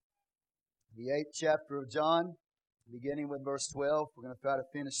The 8th chapter of John, beginning with verse 12. We're going to try to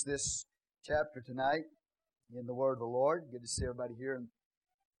finish this chapter tonight in the Word of the Lord. Good to see everybody here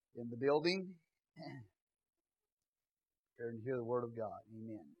in the building. Preparing to hear the Word of God.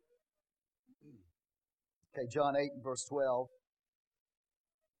 Amen. Okay, John 8 and verse 12.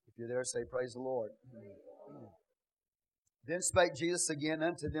 If you're there, say, praise the Lord. Then spake Jesus again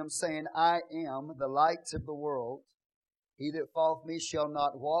unto them, saying, I am the light of the world. He that followeth me shall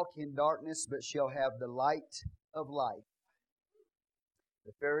not walk in darkness, but shall have the light of life.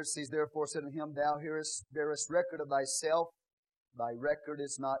 The Pharisees therefore said unto him, Thou bearest record of thyself, thy record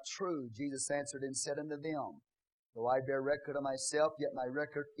is not true. Jesus answered and said unto them, Though I bear record of myself, yet my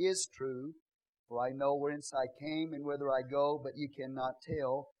record is true. For I know whence I came and whither I go, but ye cannot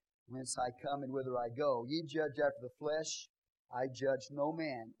tell whence I come and whither I go. Ye judge after the flesh, I judge no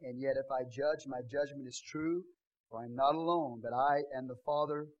man. And yet if I judge, my judgment is true. For I am not alone, but I and the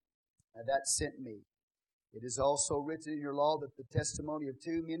Father that sent me. It is also written in your law that the testimony of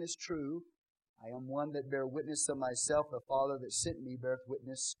two men is true. I am one that bear witness of myself. The Father that sent me beareth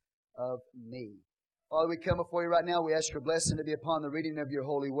witness of me. Father, we come before you right now. We ask your blessing to be upon the reading of your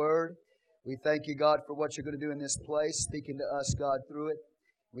holy word. We thank you, God, for what you're going to do in this place, speaking to us, God, through it.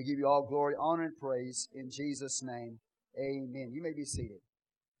 We give you all glory, honor, and praise in Jesus' name. Amen. You may be seated.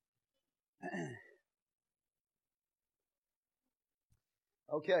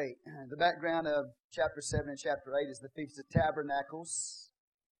 Okay, the background of chapter 7 and chapter 8 is the Feast of Tabernacles.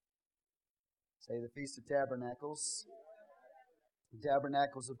 Say the Feast of Tabernacles. The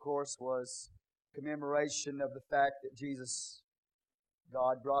Tabernacles, of course, was commemoration of the fact that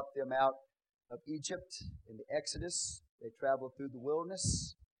God brought them out of Egypt in the Exodus. They traveled through the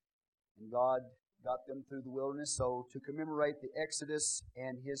wilderness, and God got them through the wilderness. So to commemorate the Exodus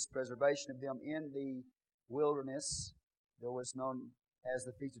and His preservation of them in the wilderness, there was known as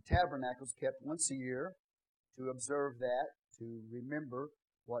the Feast of Tabernacles, kept once a year to observe that, to remember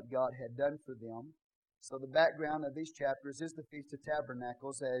what God had done for them. So the background of these chapters is the Feast of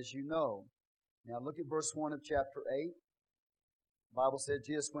Tabernacles, as you know. Now look at verse 1 of chapter 8. The Bible says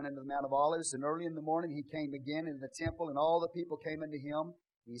Jesus went into the Mount of Olives, and early in the morning He came again into the temple, and all the people came unto Him.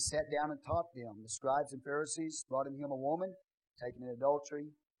 He sat down and taught them. The scribes and Pharisees brought unto Him a woman taken in adultery,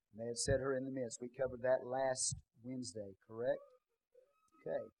 and they had set her in the midst. We covered that last Wednesday, correct?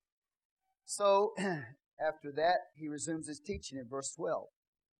 Okay. So, after that, He resumes His teaching in verse 12.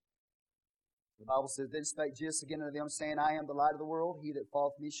 The Bible says, Then spake Jesus again unto them, saying, I am the light of the world. He that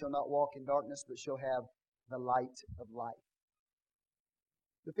followeth me shall not walk in darkness, but shall have the light of life.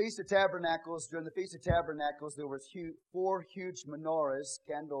 The Feast of Tabernacles, during the Feast of Tabernacles, there were four huge menorahs,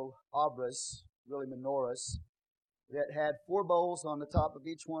 candelabras, really menorahs, that had four bowls on the top of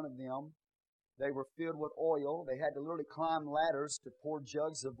each one of them. They were filled with oil. They had to literally climb ladders to pour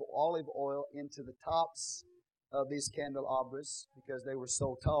jugs of olive oil into the tops of these candelabras because they were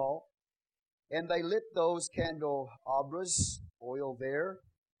so tall. And they lit those candelabras, oil there.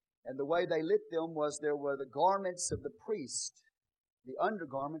 And the way they lit them was there were the garments of the priest, the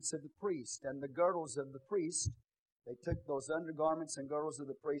undergarments of the priest, and the girdles of the priest. They took those undergarments and girdles of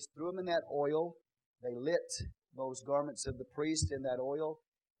the priest, threw them in that oil. They lit those garments of the priest in that oil,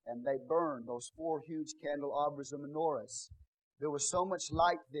 and they burned those four huge candelabras of menorahs. There was so much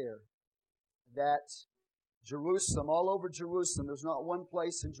light there that Jerusalem, all over Jerusalem, there's not one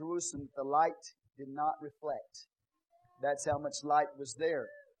place in Jerusalem that the light did not reflect. That's how much light was there.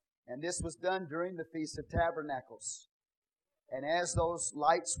 And this was done during the Feast of Tabernacles. And as those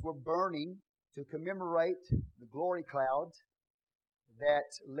lights were burning to commemorate the glory cloud that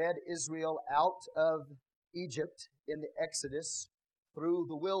led Israel out of Egypt in the Exodus through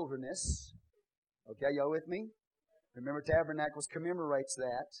the wilderness. Okay, y'all with me? Remember, Tabernacles commemorates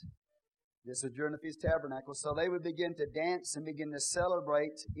that. This is during the Feast of Tabernacles. So they would begin to dance and begin to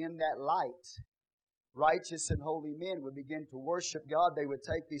celebrate in that light. Righteous and holy men would begin to worship God. They would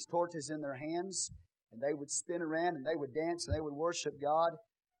take these torches in their hands, and they would spin around, and they would dance, and they would worship God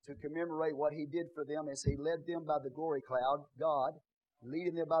to commemorate what He did for them as He led them by the glory cloud, God,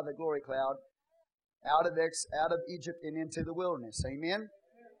 leading them by the glory cloud, out of Egypt and into the wilderness. Amen?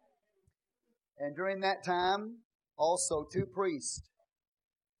 And during that time, also two priests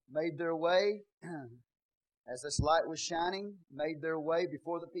made their way, as this light was shining, made their way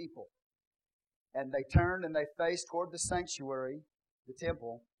before the people. And they turned and they faced toward the sanctuary, the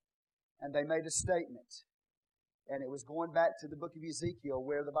temple, and they made a statement. And it was going back to the book of Ezekiel,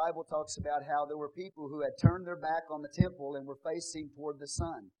 where the Bible talks about how there were people who had turned their back on the temple and were facing toward the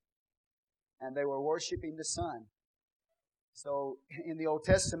sun. And they were worshiping the sun. So in the Old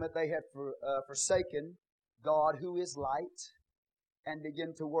Testament, they had forsaken God, who is light. and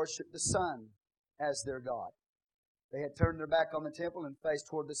begin to worship the sun as their God. They had turned their back on the temple and faced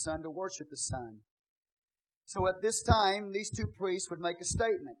toward the sun to worship the sun. So at this time, these two priests would make a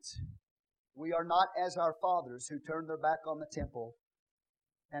statement. We are not as our fathers who turned their back on the temple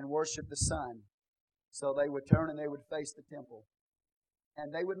and worship the sun. So they would turn and they would face the temple.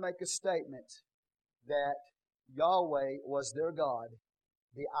 And they would make a statement that Yahweh was their God.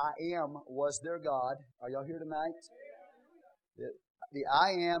 The I Am was their God. Are y'all here tonight? The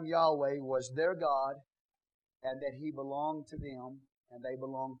I Am, Yahweh, was their God, and that He belonged to them, and they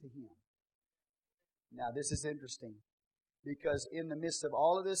belonged to Him. Now, this is interesting, because in the midst of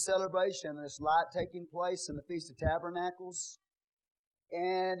all of this celebration, this light taking place in the Feast of Tabernacles,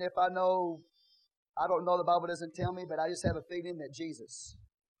 and I don't know, the Bible doesn't tell me, but I just have a feeling that Jesus.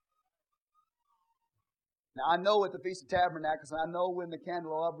 Now, I know at the Feast of Tabernacles, and I know when the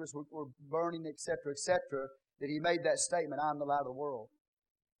candelabras were burning, etc., that He made that statement, I am the light of the world.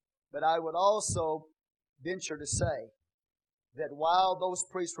 But I would also venture to say that while those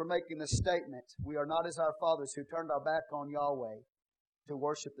priests were making the statement, we are not as our fathers who turned our back on Yahweh to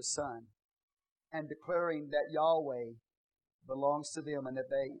worship the sun, and declaring that Yahweh belongs to them and that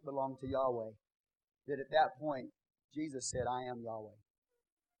they belong to Yahweh, that at that point, Jesus said, I am Yahweh.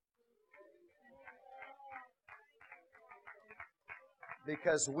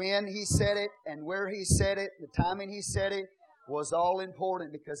 Because when He said it and where He said it, the timing He said it was all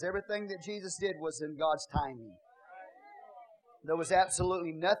important, because everything that Jesus did was in God's timing. There was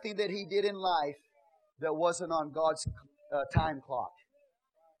absolutely nothing that He did in life that wasn't on God's time clock.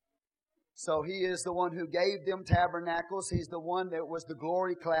 So He is the one who gave them tabernacles. He's the one that was the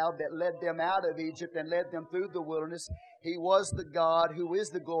glory cloud that led them out of Egypt and led them through the wilderness. He was the God who is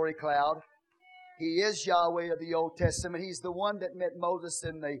the glory cloud. He is Yahweh of the Old Testament. He's the one that met Moses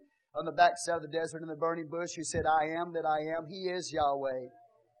on the backside of the desert in the burning bush, who said, I am that I am. He is Yahweh.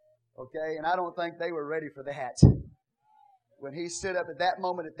 Okay? And I don't think they were ready for that. When He stood up at that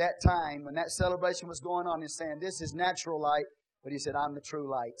moment, at that time, when that celebration was going on, He's saying, this is natural light. But He said, I'm the true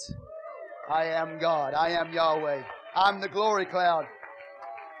light. I am God. I am Yahweh. I'm the glory cloud.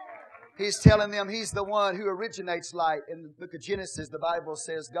 He's telling them He's the one who originates light. In the book of Genesis, the Bible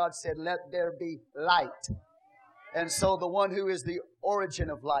says, God said, let there be light. And so the one who is the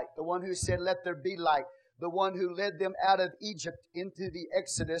origin of light, the one who said, let there be light, the one who led them out of Egypt into the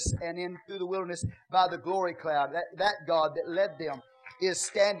Exodus and in through the wilderness by the glory cloud, that God that led them is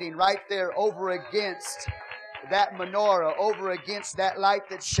standing right there over against that menorah, over against that light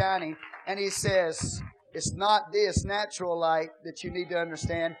that's shining. And He says, it's not this natural light that you need to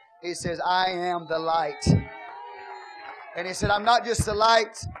understand. He says, I am the light. And He said, I'm not just the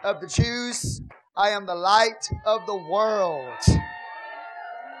light of the Jews. I am the light of the world.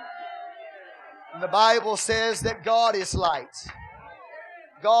 And the Bible says that God is light.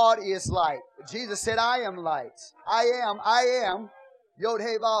 God is light. Jesus said, I am light. I am,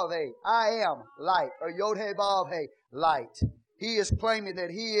 Yod-Heh-Vav-Heh. I am light, or Yod-Heh-Vav-Heh, light. He is claiming that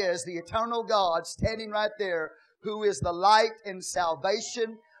He is the eternal God standing right there, who is the light and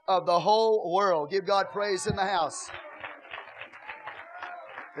salvation of the whole world. Give God praise in the house.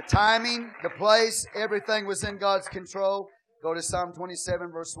 The timing, the place, everything was in God's control. Go to Psalm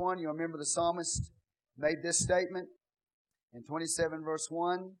 27, verse 1. You remember the psalmist made this statement in 27, verse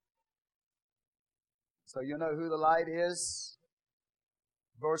 1. So you know who the light is.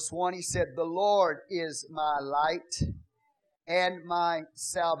 Verse 1, he said, the Lord is my light and my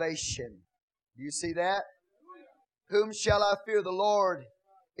salvation. Do you see that? Whom shall I fear? The Lord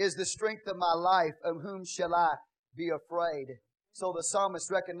is the strength of my life. Of whom shall I be afraid? So the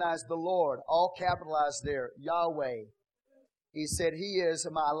psalmist recognized the Lord, all capitalized there, Yahweh. He said, He is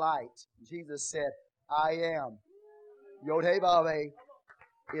my light. Jesus said, I am. Yod-Heh-Vav-Heh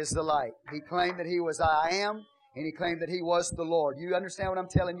is the light. He claimed that He was I am, and He claimed that He was the Lord. You understand what I'm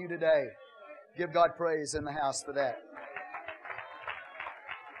telling you today? Give God praise in the house for that.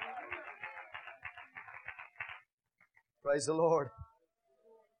 Praise the Lord.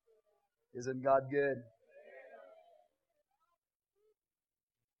 Isn't God good?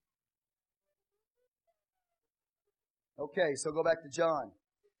 Okay, so go back to John.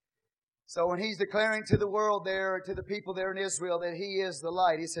 So when He's declaring to the world there, to the people there in Israel, that He is the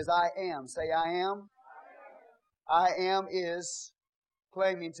light, He says, I am. Say, I am. I am is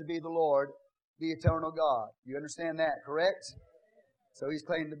claiming to be the Lord, the eternal God. You understand that, correct? So He's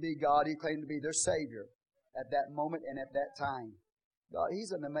claiming to be God. He claimed to be their Savior at that moment and at that time. God,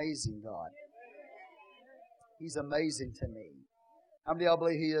 He's an amazing God. He's amazing to me. How many of y'all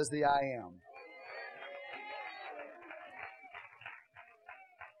believe He is the I am?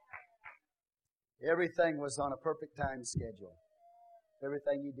 Everything was on a perfect time schedule.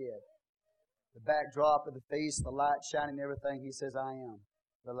 Everything He did. The backdrop of the feast, the light shining, everything, He says, I am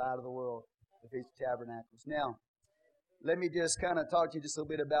the light of the world, the Feast of Tabernacles. Now, let me just kind of talk to you just a little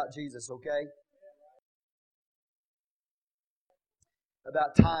bit about Jesus, okay?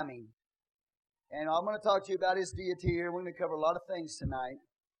 About timing. And I'm going to talk to you about His deity here. We're going to cover a lot of things tonight.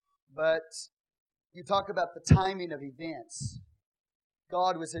 But you talk about the timing of events.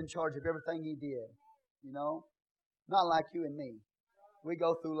 God was in charge of everything He did. You know? Not like you and me. We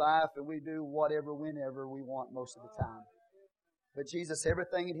go through life and we do whatever, whenever we want most of the time. But Jesus,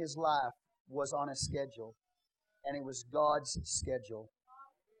 everything in His life was on a schedule. And it was God's schedule.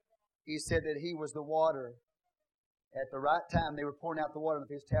 He said that He was the water. At the right time, they were pouring out the water in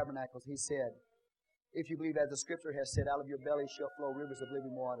the Feast of Tabernacles. He said, if you believe as the Scripture has said, out of your belly shall flow rivers of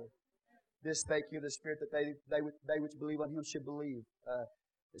living water. This spake you of the Spirit that they which believe on Him should believe,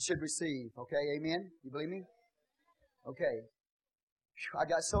 should receive. Okay, amen? You believe me? Okay. I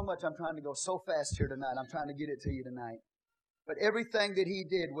got so much I'm trying to go so fast here tonight. I'm trying to get it to you tonight. But everything that He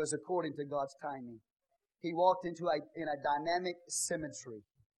did was according to God's timing. He walked in a dynamic symmetry.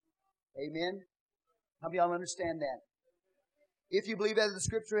 Amen? How many of y'all understand that? If you believe as the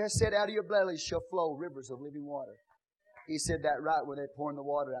Scripture has said, out of your belly shall flow rivers of living water. He said that right where they're pouring the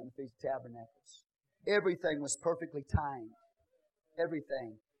water out in the Feast of Tabernacles. Everything was perfectly timed.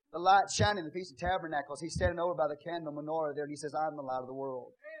 Everything. The light shining in the Feast of Tabernacles. He's standing over by the candle menorah there and He says, I'm the light of the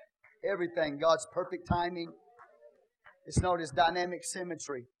world. Everything. God's perfect timing. It's known as dynamic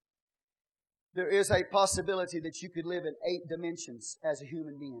symmetry. There is a possibility that you could live in 8 dimensions as a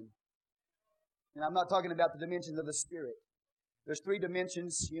human being. And I'm not talking about the dimensions of the Spirit. There's 3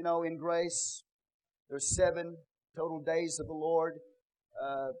 dimensions, in grace. There's 7 total days of the Lord.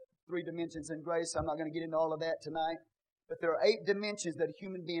 3 dimensions in grace. I'm not going to get into all of that tonight. But there are 8 dimensions that a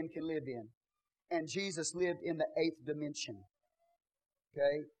human being can live in. And Jesus lived in the 8th dimension.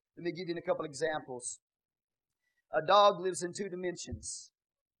 Okay? Let me give you a couple examples. A dog lives in 2 dimensions.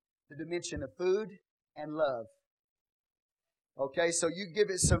 The dimension of food and love. Okay, so you give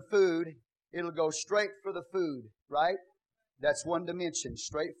it some food, it'll go straight for the food, right? That's one dimension,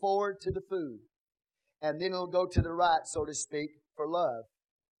 straight forward to the food. And then it'll go to the right, so to speak, for love.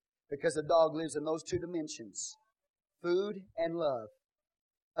 Because the dog lives in those 2 dimensions. Food and love.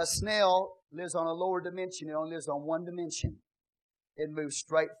 A snail lives on a lower dimension. It only lives on 1 dimension. It moves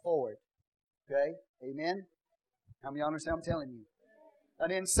straight forward. Okay? Amen? How many of y'all understand what I'm telling you? An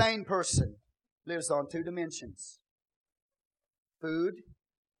insane person lives on 2 dimensions. Food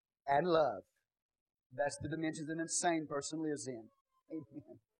and love. That's the dimensions an insane person lives in.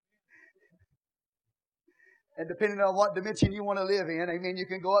 Amen. And depending on what dimension you want to live in, amen, you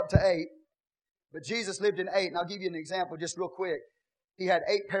can go up to 8. But Jesus lived in 8. And I'll give you an example just real quick. He had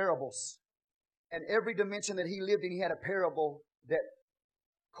 8 parables. And every dimension that He lived in, He had a parable that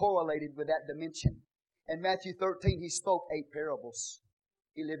correlated with that dimension. In Matthew 13, He spoke 8 parables.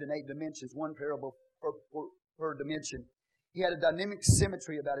 He lived in 8 dimensions, 1 parable per dimension. He had a dynamic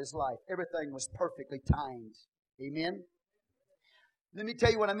symmetry about His life. Everything was perfectly timed. Amen? Let me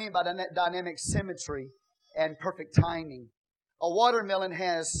tell you what I mean by dynamic symmetry and perfect timing. A watermelon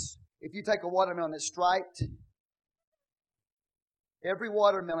has, if you take a watermelon that's striped, every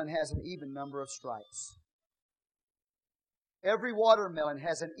watermelon has an even number of stripes. Every watermelon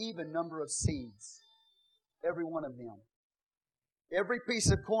has an even number of seeds. Every one of them. Every piece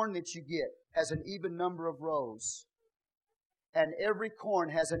of corn that you get has an even number of rows. And every corn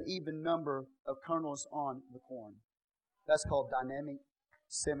has an even number of kernels on the corn. That's called dynamic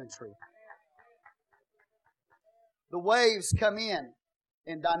symmetry. The waves come in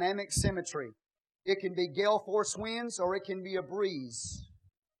dynamic symmetry. It can be gale force winds or it can be a breeze.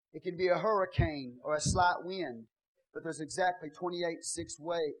 It can be a hurricane or a slight wind. But there's exactly 26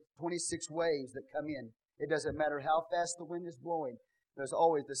 waves that come in. It doesn't matter how fast the wind is blowing. There's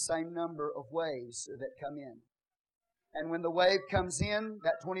always the same number of waves that come in. And when the wave comes in,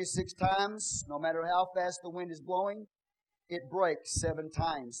 that 26 times, no matter how fast the wind is blowing, it breaks 7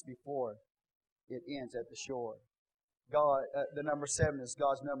 times before it ends at the shore. The number 7 is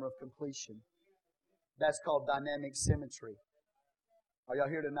God's number of completion. That's called dynamic symmetry. Are y'all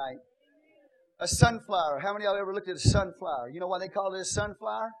here tonight? A sunflower. How many of y'all ever looked at a sunflower? You know why they call it a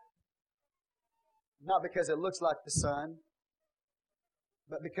sunflower? Not because it looks like the sun,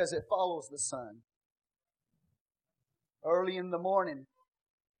 but because it follows the sun. Early in the morning,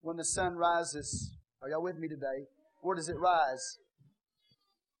 when the sun rises, are y'all with me today? Where does it rise?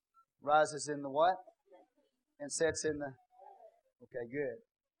 Rises in the what? And sets in the... Okay, good.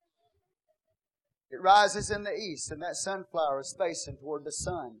 It rises in the east, and that sunflower is facing toward the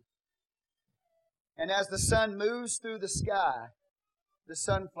sun. And as the sun moves through the sky, the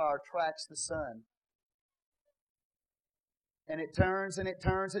sunflower tracks the sun. And it turns and it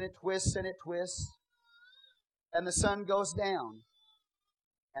turns and it twists and it twists. And the sun goes down.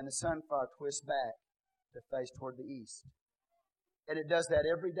 And the sunflower twists back to face toward the east. And it does that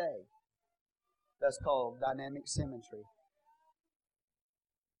every day. That's called dynamic symmetry.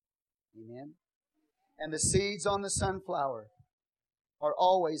 Amen. And the seeds on the sunflower are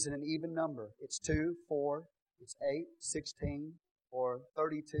always in an even number. It's 2, 4, it's 8, 16, or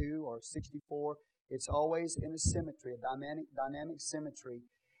 32, or 64. It's always in a symmetry, a dynamic symmetry.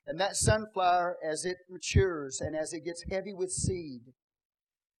 And that sunflower, as it matures and as it gets heavy with seed,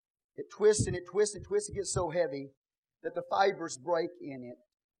 it twists and it twists and twists. It gets so heavy that the fibers break in it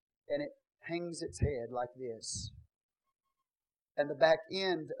and it hangs its head like this. And the back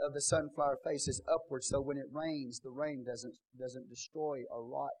end of the sunflower faces upward, so when it rains, the rain doesn't destroy or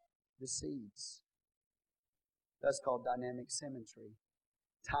rot the seeds. That's called dynamic symmetry.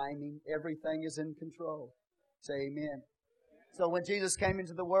 Timing, everything is in control. Say amen. So when Jesus came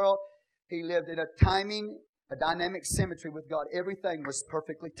into the world, He lived in a timing, a dynamic symmetry with God. Everything was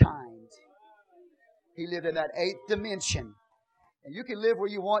perfectly timed. He lived in that 8th dimension. And you can live where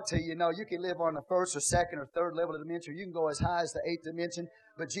you want to, you know. You can live on the 1st or 2nd or 3rd level of dimension. You can go as high as the 8th dimension.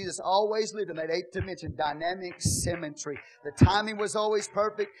 But Jesus always lived in that 8th dimension, dynamic symmetry. The timing was always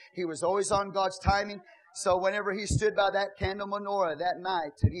perfect. He was always on God's timing. So whenever He stood by that candle menorah that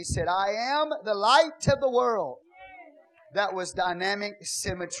night and He said, I am the light of the world. That was dynamic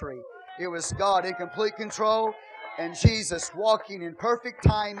symmetry. It was God in complete control and Jesus walking in perfect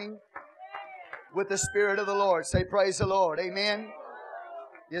timing with the Spirit of the Lord. Say, praise the Lord. Amen.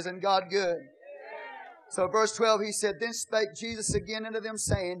 Isn't God good? So verse 12, He said, Then spake Jesus again unto them,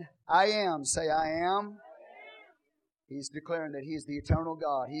 saying, I am. Say, I am. He's declaring that He is the eternal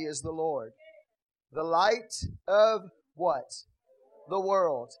God. He is the Lord. The light of what? The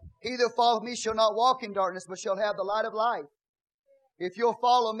world. He that followeth me shall not walk in darkness, but shall have the light of life. If you'll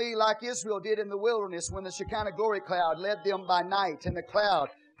follow me like Israel did in the wilderness when the Shekinah glory cloud led them by night and the cloud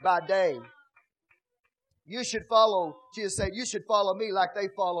by day. You should follow, Jesus said, you should follow me like they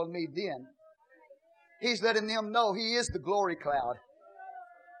followed me then. He's letting them know He is the glory cloud.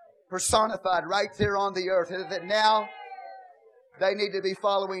 Personified right there on the earth. And that now they need to be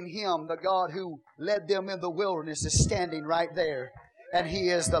following Him. The God who led them in the wilderness is standing right there. And He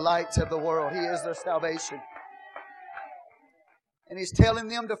is the light of the world. He is their salvation. And He's telling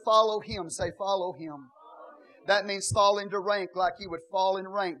them to follow Him. Say, follow Him. That means fall into rank like you would fall in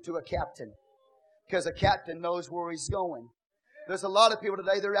rank to a captain. Because a captain knows where he's going. There's a lot of people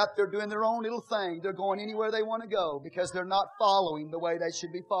today, they're out there doing their own little thing. They're going anywhere they want to go because they're not following the way they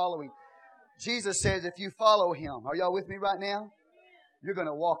should be following. Jesus says if you follow Him, are y'all with me right now? You're going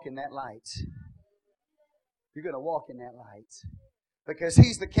to walk in that light. You're going to walk in that light. Because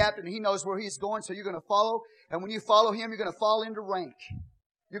He's the captain. He knows where He's going, so you're going to follow. And when you follow Him, you're going to fall into rank.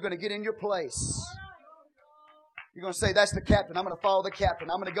 You're going to get in your place. You're going to say, that's the captain. I'm going to follow the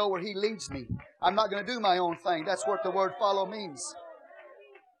captain. I'm going to go where he leads me. I'm not going to do my own thing. That's what the word follow means.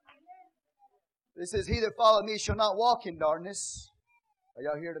 It says, he that followeth me shall not walk in darkness. Are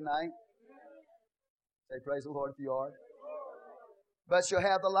y'all here tonight? Say, praise the Lord if you are. But shall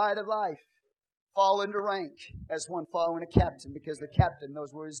have the light of life. Fall into rank as one following a captain, because the captain knows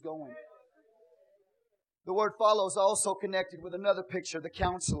where he's going. The word follow is also connected with another picture, the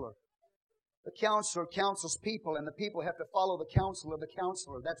counselor. The counselor counsels people, and the people have to follow the counsel of the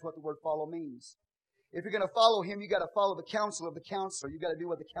counselor. That's what the word follow means. If you're going to follow him, you've got to follow the counsel of the counselor. You've got to do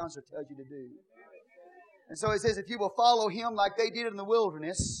what the counselor tells you to do. And so it says, if you will follow him like they did in the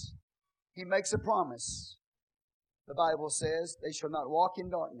wilderness, he makes a promise. The Bible says, they shall not walk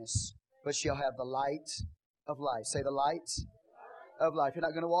in darkness, but shall have the light of life. Say, the light of life. You're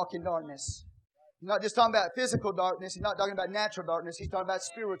not going to walk in darkness. He's not just talking about physical darkness. He's not talking about natural darkness. He's talking about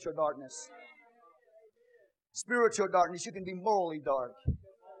spiritual darkness. Spiritual darkness, you can be morally dark.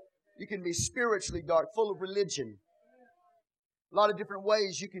 You can be spiritually dark, full of religion. A lot of different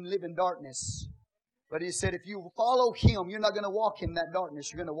ways you can live in darkness. But he said, if you follow him, you're not going to walk in that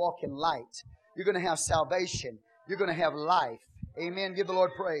darkness. You're going to walk in light. You're going to have salvation. You're going to have life. Amen. Give the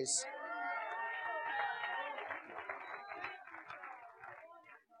Lord praise.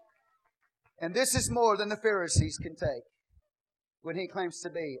 And this is more than the Pharisees can take when he claims to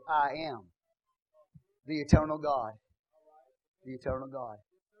be, I am the eternal God. The eternal God.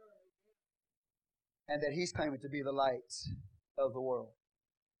 And that he's claiming to be the light of the world.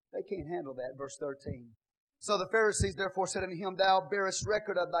 They can't handle that. Verse 13. So the Pharisees therefore said unto him, Thou bearest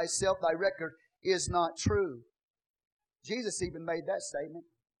record of thyself, thy record is not true. Jesus even made that statement.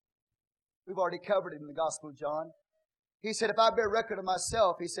 We've already covered it in the Gospel of John. He said, if I bear record of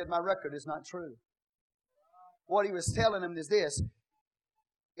myself, he said, my record is not true. What he was telling them is this: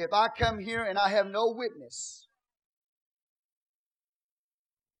 if I come here and I have no witness,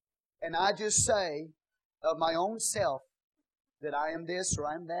 and I just say of my own self that I am this or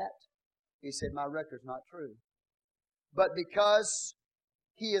I am that, he said, my record's not true. But because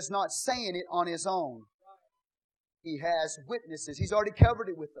he is not saying it on his own, he has witnesses. He's already covered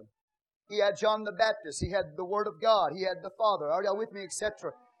it with them. He had John the Baptist. He had the Word of God. He had the Father. Are y'all with me,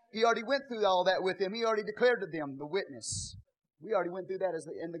 etc.? He already went through all that with them. He already declared to them the witness. We already went through that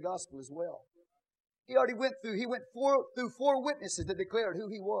in the gospel as well. He went through four witnesses that declared who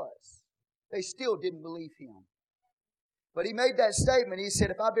he was. They still didn't believe him. But he made that statement. He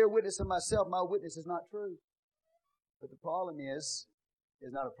said, if I bear witness of myself, my witness is not true. But the problem is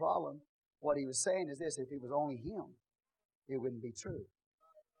not a problem. What he was saying is this: if it was only him, it wouldn't be true.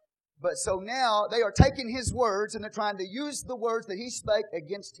 But so now they are taking his words and they're trying to use the words that he spake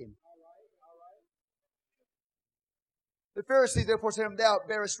against him. The Pharisees therefore said to him, thou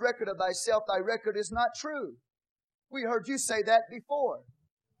bearest record of thyself, thy record is not true. We heard you say that before,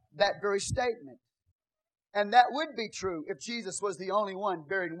 that very statement. And that would be true if Jesus was the only one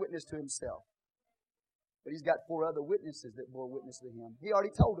bearing witness to himself. But he's got four other witnesses that bore witness to him. He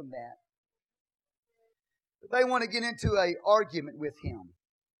already told them that. But they want to get into an argument with him.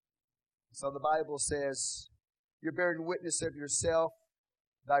 So the Bible says, you're bearing witness of yourself,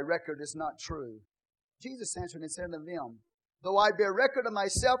 thy record is not true. Jesus answered and said unto them, though I bear record of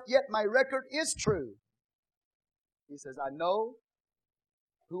myself, yet my record is true. He says, I know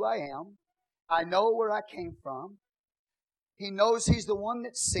who I am. I know where I came from. He knows he's the one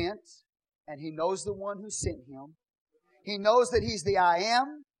that sent, and he knows the one who sent him. He knows that he's the I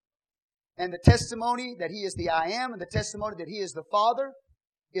am, and the testimony that he is the I am, and the testimony that he is the Father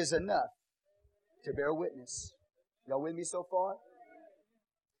is enough to bear witness. Y'all with me so far?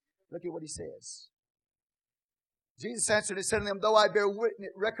 Look at what he says. Jesus answered and said to them, though I bear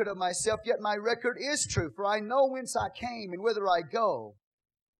record of myself, yet my record is true. For I know whence I came and whither I go.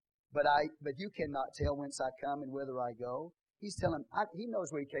 But you cannot tell whence I come and whither I go. He's telling them, he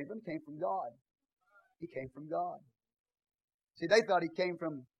knows where he came from. He came from God. He came from God. See, they thought he came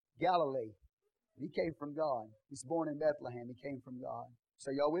from Galilee. He came from God. He's born in Bethlehem. He came from God.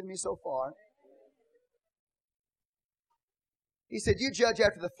 So y'all with me so far? He said, you judge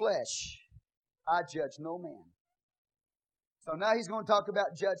after the flesh. I judge no man. So now he's going to talk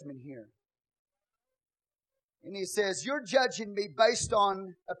about judgment here. And he says, you're judging me based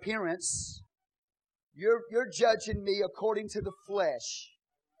on appearance. You're judging me according to the flesh.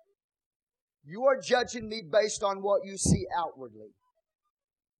 You are judging me based on what you see outwardly.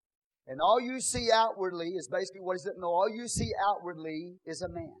 And all you see outwardly is basically what he said. No, all you see outwardly is a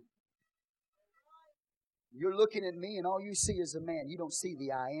man. You're looking at me and all you see is a man. You don't see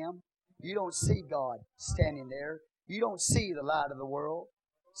the I am. You don't see God standing there. You don't see the light of the world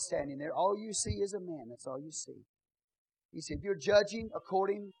standing there. All you see is a man. That's all you see. He said, you're judging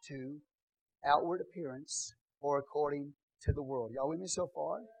according to outward appearance or according to the world. Y'all with me so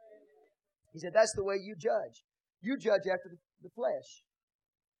far? He said, that's the way you judge. You judge after the flesh.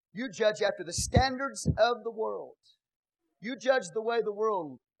 You judge after the standards of the world. You judge the way the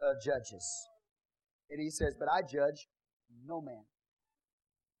world judges. And he says, but I judge no man.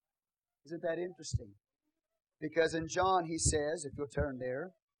 Isn't that interesting? Because in John he says, if you'll turn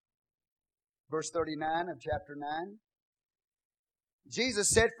there, verse 39 of chapter 9, Jesus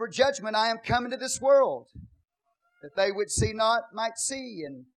said, for judgment I am come into this world, that they which see not might see,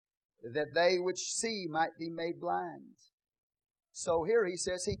 and that they which see might be made blind. So here he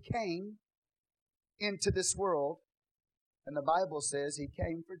says he came into this world, and the Bible says he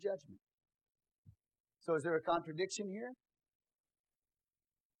came for judgment. So is there a contradiction here?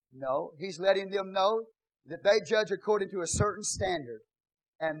 No. He's letting them know that they judge according to a certain standard.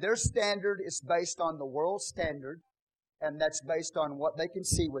 And their standard is based on the world standard. And that's based on what they can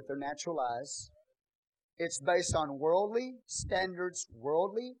see with their natural eyes. It's based on worldly standards,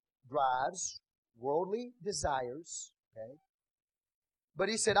 worldly drives, worldly desires. Okay? But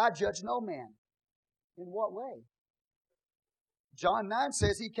he said, I judge no man. In what way? John 9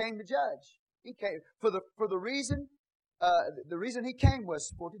 says he came to judge. He came for the reason he came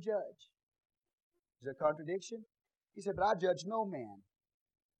was for to judge. Is there a contradiction? He said, but I judge no man.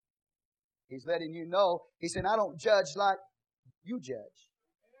 He's letting you know. He said, I don't judge like you judge.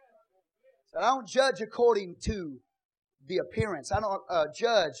 So I don't judge according to the appearance. I don't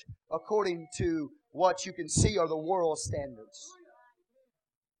judge according to what you can see or the world standards.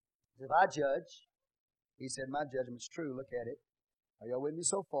 If I judge, he said, my judgment's true. Look at it. Are y'all with me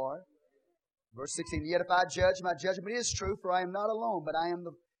so far? Verse 16, yet if I judge, my judgment is true, for I am not alone, but I am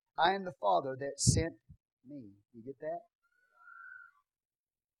the Father that sent me. You get that?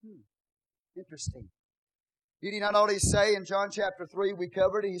 Interesting. Did he not already say in John chapter 3, we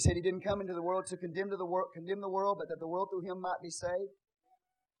covered it, he said he didn't come into the world to condemn the world, but that the world through him might be saved?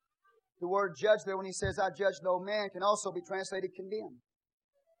 The word judge there, when he says, I judge no man, can also be translated condemn.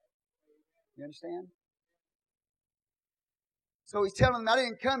 You understand? So he's telling them, I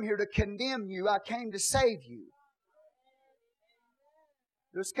didn't come here to condemn you, I came to save you.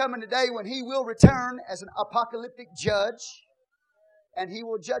 There's coming a day when he will return as an apocalyptic judge, and he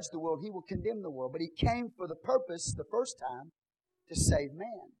will judge the world. He will condemn the world. But he came for the purpose, the first time, to save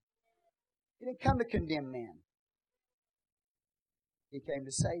man. He didn't come to condemn man. He came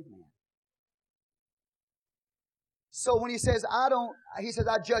to save man. So when he says, I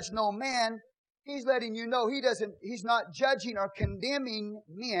judge no man, he's letting you know he's not judging or condemning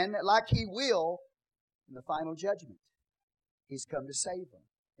men like he will in the final judgment. He's come to save them.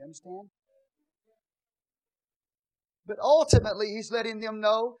 You understand? But ultimately, he's letting them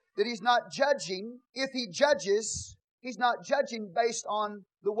know that he's not judging. If he judges, he's not judging based on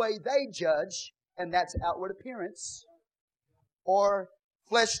the way they judge, and that's outward appearance, or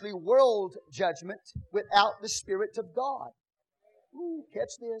fleshly world judgment without the Spirit of God. Ooh,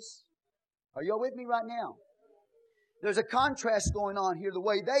 catch this. Are y'all with me right now? There's a contrast going on here. The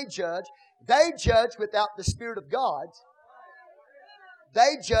way they judge without the Spirit of God.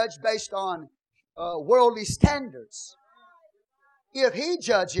 They judge based on worldly standards. If he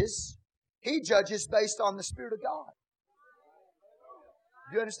judges based on the Spirit of God.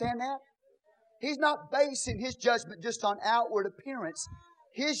 Do you understand that? He's not basing his judgment just on outward appearance.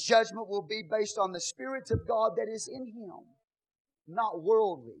 His judgment will be based on the Spirit of God that is in him, not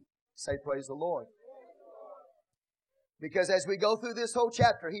worldly. Say, praise the Lord. Because as we go through this whole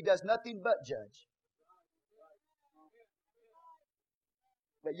chapter, he does nothing but judge.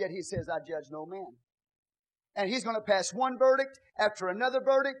 But yet he says, I judge no man. And he's going to pass one verdict after another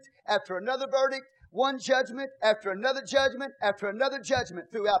verdict after another verdict, one judgment after another judgment after another judgment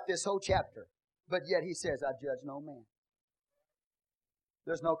throughout this whole chapter. But yet he says, I judge no man.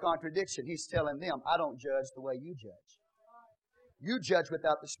 There's no contradiction. He's telling them, I don't judge the way you judge. You judge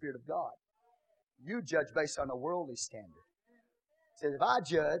without the Spirit of God. You judge based on a worldly standard. He says, if I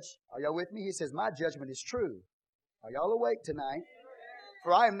judge, are y'all with me? He says, my judgment is true. Are y'all awake tonight?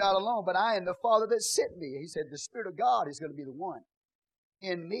 For I am not alone, but I am the Father that sent me. He said, the Spirit of God is going to be the one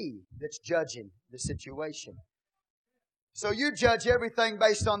in me that's judging the situation. So you judge everything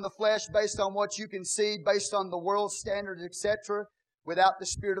based on the flesh, based on what you can see, based on the world standards, etc., without the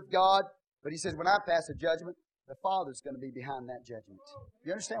Spirit of God. But he says, when I pass a judgment, the Father's going to be behind that judgment.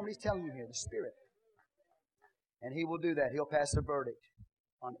 You understand what he's telling you here? The Spirit. And he will do that. He'll pass a verdict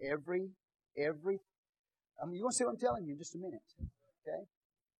on every. You want to see what I'm telling you in just a minute. Okay?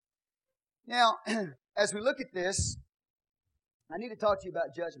 Now, as we look at this, I need to talk to you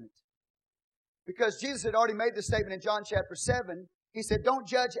about judgment. Because Jesus had already made the statement in John chapter 7. He said, don't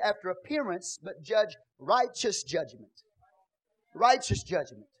judge after appearance, but judge righteous judgment. Righteous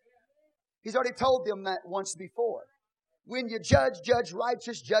judgment. He's already told them that once before. When you judge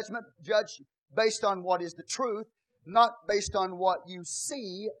righteous judgment. Judge based on what is the truth, not based on what you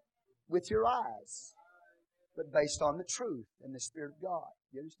see with your eyes, but based on the truth and the Spirit of God.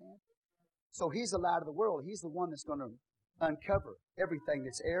 You understand? So he's the light of the world. He's the one that's going to uncover everything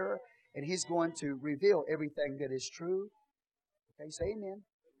that's error, and he's going to reveal everything that is true. Okay, say amen.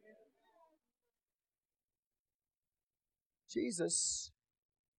 Jesus,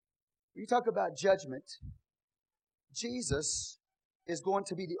 when you talk about judgment, Jesus is going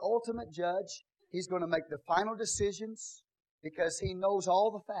to be the ultimate judge. He's going to make the final decisions because he knows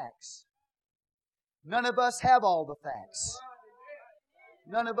all the facts. None of us have all the facts.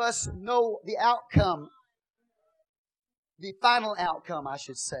 None of us know the outcome, the final outcome, I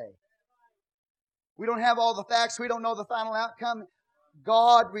should say. We don't have all the facts. We don't know the final outcome.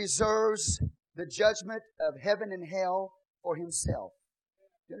 God reserves the judgment of heaven and hell for himself.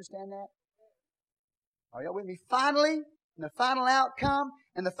 Do you understand that? Are y'all with me? Finally, the final outcome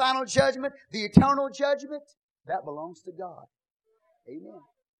and the final judgment, the eternal judgment, that belongs to God. Amen.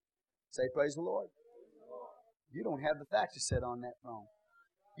 Say, praise the Lord. You don't have the facts to sit on that throne.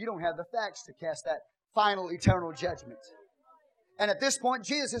 You don't have the facts to cast that final eternal judgment. And at this point,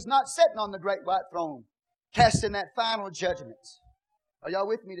 Jesus is not sitting on the great white throne, casting that final judgment. Are y'all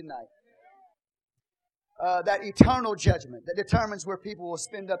with me tonight? That eternal judgment that determines where people will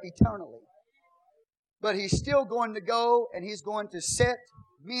spend up eternally. But he's still going to go and he's going to set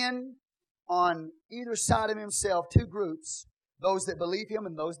men on either side of himself, two groups, those that believe him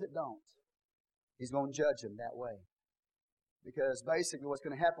and those that don't. He's going to judge them that way. Because basically what's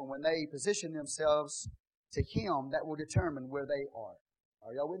going to happen when they position themselves to Him, that will determine where they are.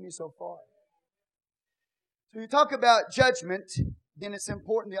 Are y'all with me so far? So you talk about judgment, then it's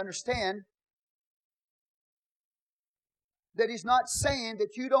important to understand that He's not saying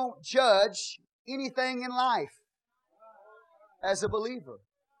that you don't judge anything in life as a believer.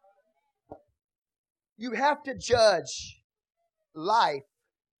 You have to judge life.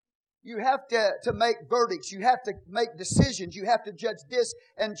 You have to make verdicts. You have to make decisions. You have to judge this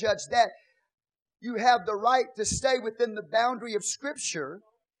and judge that. You have the right to stay within the boundary of Scripture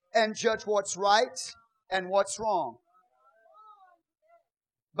and judge what's right and what's wrong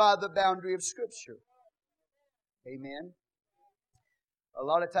by the boundary of Scripture. Amen. A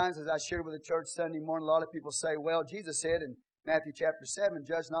lot of times, as I shared with the church Sunday morning, a lot of people say, well, Jesus said in Matthew chapter 7,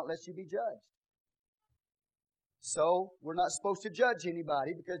 judge not lest you be judged. So, we're not supposed to judge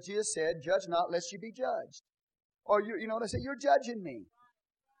anybody because Jesus said, judge not lest you be judged. Or, they say, you're judging me.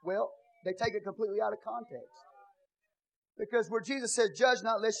 Well, they take it completely out of context. Because where Jesus says, judge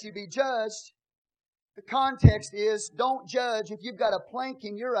not lest you be judged, the context is, don't judge if you've got a plank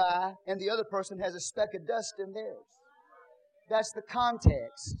in your eye and the other person has a speck of dust in theirs. That's the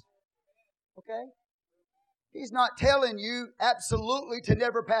context. Okay? He's not telling you absolutely to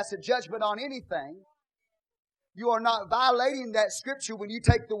never pass a judgment on anything. You are not violating that Scripture when you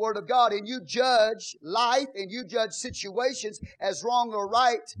take the Word of God and you judge life and you judge situations as wrong or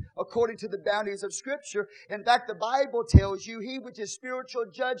right according to the boundaries of Scripture. In fact, the Bible tells you, He which is spiritual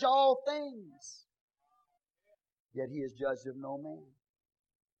judge all things. Yet He is judged of no man.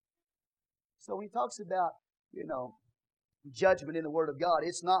 So when He talks about, judgment in the Word of God,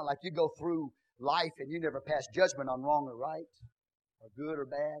 it's not like you go through life and you never pass judgment on wrong or right, or good or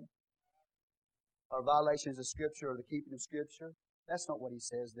bad, or violations of Scripture or the keeping of Scripture. That's not what He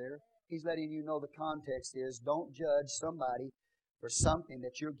says there. He's letting you know the context is, don't judge somebody for something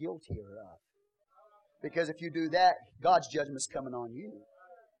that you're guilty of. Because if you do that, God's judgment's coming on you.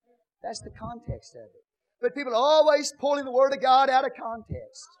 That's the context of it. But people are always pulling the Word of God out of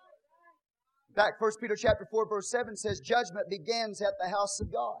context. In fact, 1 Peter chapter 4, verse 7 says, judgment begins at the house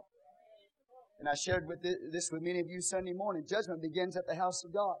of God. And I shared this with many of you Sunday morning. Judgment begins at the house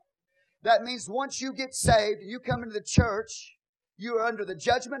of God. That means once you get saved and you come into the church, you are under the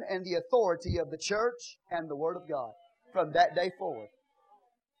judgment and the authority of the church and the Word of God from that day forward.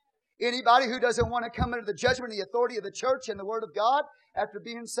 Anybody who doesn't want to come under the judgment and the authority of the church and the Word of God after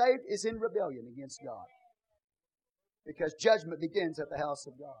being saved is in rebellion against God. Because judgment begins at the house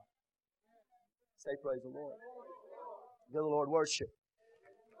of God. Say praise the Lord. Give the Lord worship.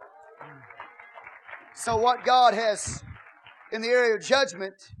 So what God has in the area of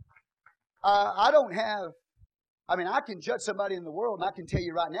judgment, I can judge somebody in the world and I can tell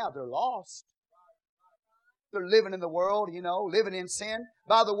you right now they're lost. They're living in the world, living in sin.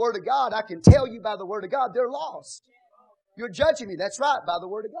 By the Word of God, I can tell you by the Word of God they're lost. You're judging me. That's right, by the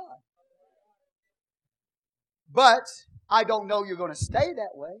Word of God. But I don't know you're going to stay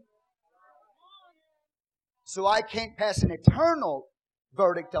that way. So I can't pass an eternal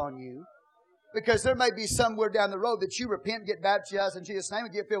verdict on you. Because there may be somewhere down the road that you repent, get baptized in Jesus' name,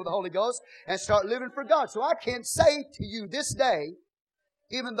 and get filled with the Holy Ghost, and start living for God. So I can't say to you this day,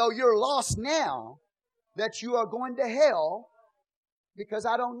 even though you're lost now, that you are going to hell, because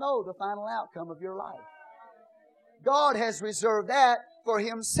I don't know the final outcome of your life. God has reserved that for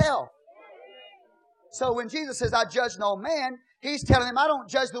Himself. So when Jesus says, I judge no man, He's telling him, I don't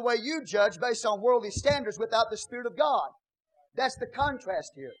judge the way you judge based on worldly standards without the Spirit of God. That's the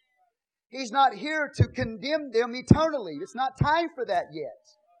contrast here. He's not here to condemn them eternally. It's not time for that yet.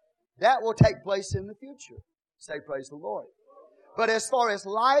 That will take place in the future. Say praise the Lord. But as far as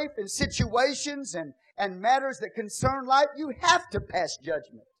life and situations and matters that concern life, you have to pass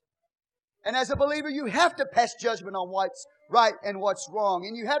judgment. And as a believer, you have to pass judgment on what's right and what's wrong.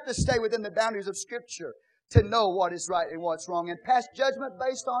 And you have to stay within the boundaries of Scripture to know what is right and what's wrong. And pass judgment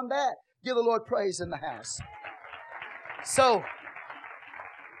based on that. Give the Lord praise in the house. So,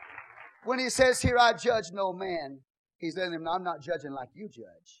 when He says here, I judge no man, He's letting them know, I'm not judging like you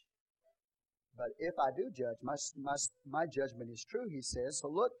judge. But if I do judge, my judgment is true, He says. So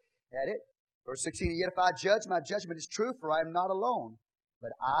look at it. Verse 16, yet if I judge, my judgment is true, for I am not alone,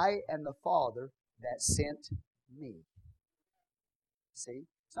 but I and the Father that sent me. See?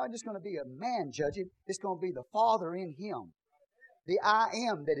 It's not just going to be a man judging. It's going to be the Father in Him. The I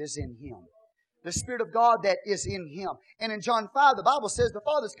am that is in Him. The Spirit of God that is in Him. And in John 5, the Bible says the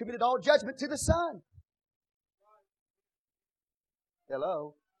Father's committed all judgment to the Son.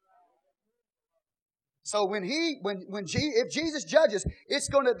 Hello? So if Jesus judges, it's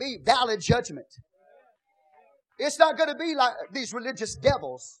going to be valid judgment. It's not going to be like these religious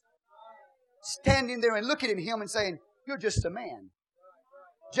devils standing there and looking at Him and saying, you're just a man.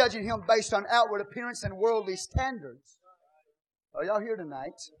 Judging Him based on outward appearance and worldly standards. Are y'all here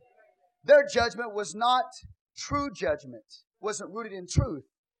tonight? Their judgment was not true judgment. It wasn't rooted in truth.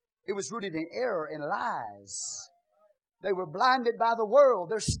 It was rooted in error and lies. They were blinded by the world.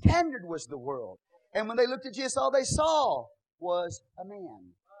 Their standard was the world. And when they looked at Jesus, all they saw was a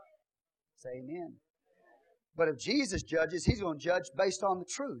man. Say amen. But if Jesus judges, He's going to judge based on the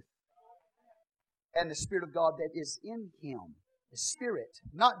truth and the Spirit of God that is in Him. The Spirit.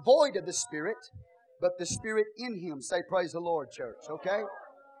 Not void of the Spirit, but the Spirit in Him. Say praise the Lord, church. Okay?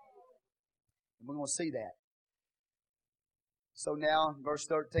 And we're going to see that. So now, verse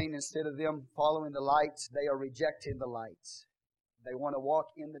 13, instead of them following the light, they are rejecting the light. They want to walk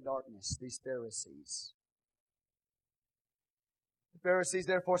in the darkness, these Pharisees. The Pharisees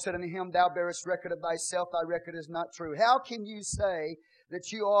therefore said unto Him, Thou bearest record of thyself, thy record is not true. How can you say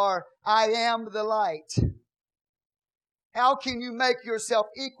that you are, I am the light? How can you make yourself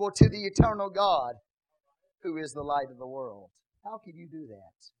equal to the eternal God, who is the light of the world? How can you do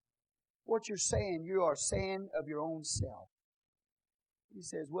that? What you're saying, you are saying of your own self. He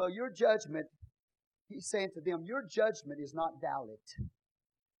says, well, your judgment, He's saying to them, your judgment is not valid.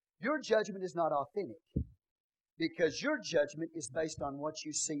 Your judgment is not authentic. Because your judgment is based on what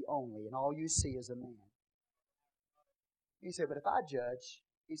you see only, and all you see is a man. He said, but if I judge,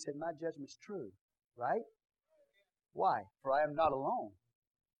 He said, my judgment's true. Right? Why? For I am not alone,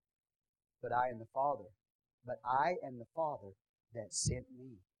 but I am the Father. But I am the Father that sent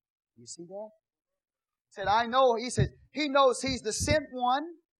me. You see that? He said, I know. He said, He knows He's the sent one,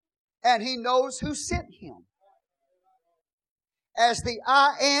 and He knows who sent Him. As the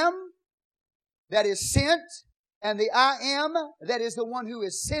I am that is sent, and the I am that is the one who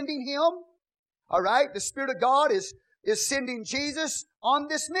is sending Him. All right? The Spirit of God is sending Jesus on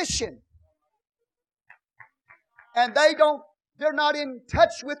this mission. And they're not in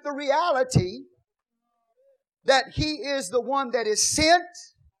touch with the reality that He is the one that is sent.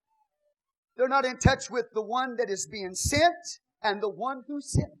 They're not in touch with the one that is being sent and the one who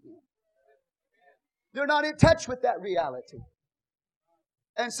sent Him. They're not in touch with that reality.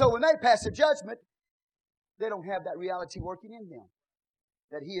 And so when they pass a judgment, they don't have that reality working in them.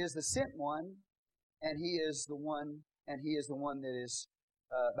 That He is the sent one, and He is the one that is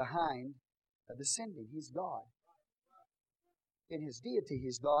behind the sending. He's God. In His deity,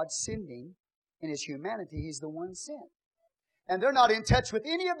 He's God sending. In His humanity, He's the one sent. And they're not in touch with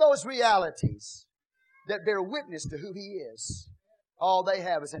any of those realities that bear witness to who He is. All they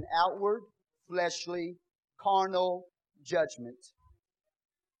have is an outward, fleshly, carnal judgment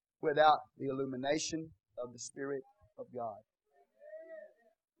without the illumination of the Spirit of God.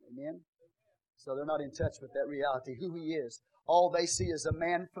 Amen? So they're not in touch with that reality, who He is. All they see is a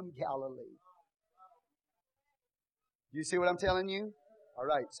man from Galilee. You see what I'm telling you? All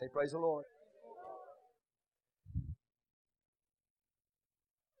right, say praise the Lord.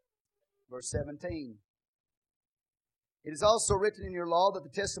 Verse 17. It is also written in your law that the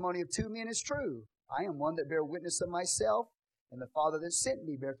testimony of two men is true. I am one that bear witness of myself, and the Father that sent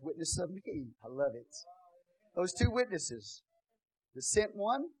me beareth witness of me. I love it. Those two witnesses, the sent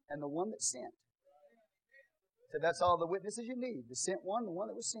one and the one that sent. So that's all the witnesses you need. The sent one, the one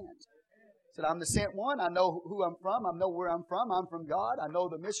that was sent. Said, I'm the sent one. I know who I'm from. I know where I'm from. I'm from God. I know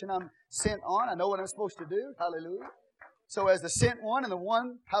the mission I'm sent on. I know what I'm supposed to do. Hallelujah. So as the sent one and the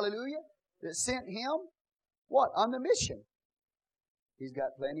one, hallelujah, that sent Him, what? On the mission. He's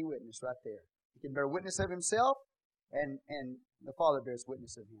got plenty of witness right there. He can bear witness of Himself, and the Father bears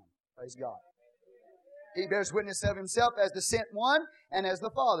witness of Him. Praise God. He bears witness of Himself as the sent one, and as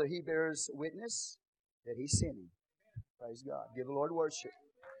the Father, He bears witness that He sent Him. Praise God. Give the Lord worship.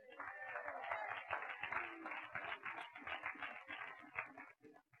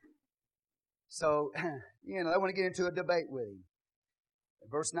 So, they want to get into a debate with Him.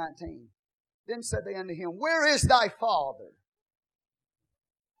 Verse 19. Then said they unto Him, Where is thy Father?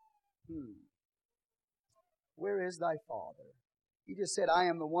 Where is thy Father? He just said, I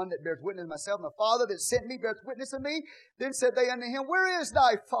am the one that bears witness of myself, and the Father that sent me bears witness of me. Then said they unto Him, Where is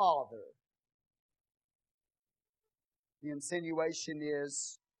thy Father? The insinuation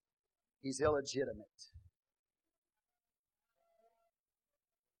is He's illegitimate.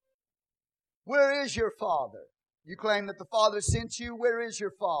 Where is your Father? You claim that the Father sent you. Where is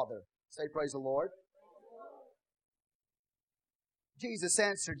your Father? Say, praise the Lord. Jesus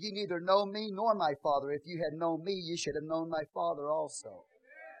answered, Ye neither know me nor my Father. If you had known me, ye should have known my Father also.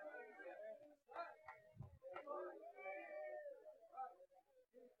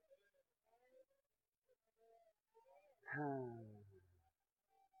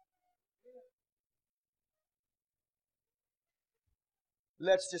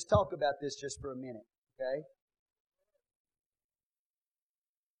 Let's just talk about this just for a minute, okay?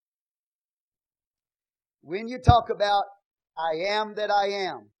 When you talk about I am that I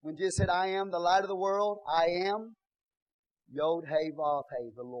am, when Jesus said, I am the light of the world, I am Yod He Vav He,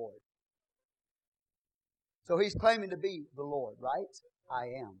 the Lord. So He's claiming to be the Lord, right? I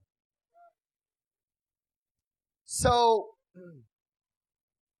am. So,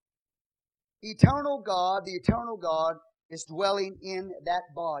 the eternal God is dwelling in that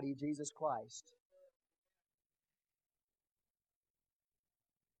body, Jesus Christ.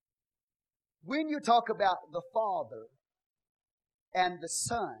 When you talk about the Father and the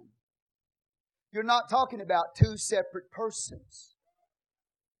Son, you're not talking about two separate persons.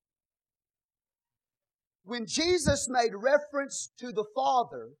 When Jesus made reference to the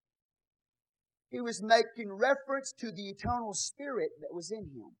Father, He was making reference to the eternal Spirit that was in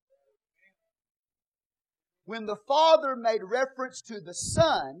Him. When the Father made reference to the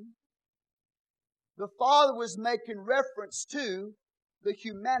Son, the Father was making reference to the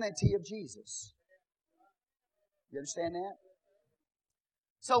humanity of Jesus. You understand that?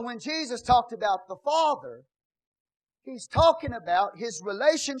 So when Jesus talked about the Father, He's talking about His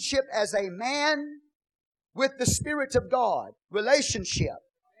relationship as a man with the Spirit of God. Relationship.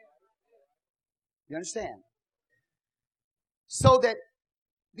 You understand? So that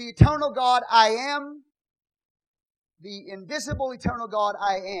the eternal God I am, the invisible eternal God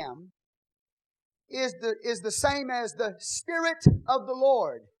I am, is the same as the Spirit of the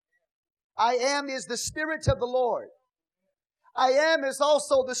Lord. I am is the Spirit of the Lord. I am is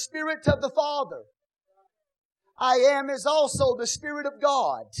also the Spirit of the Father. I am is also the Spirit of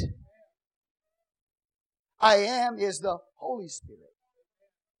God. I am is the Holy Spirit.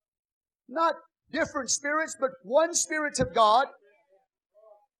 Not different spirits, but one Spirit of God.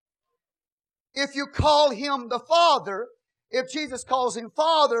 If you call Him the Father, if Jesus calls Him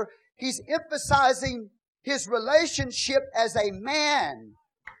Father, He's emphasizing His relationship as a man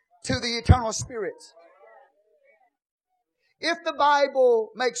to the eternal Spirit. If the Bible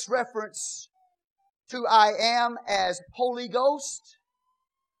makes reference to I am as Holy Ghost,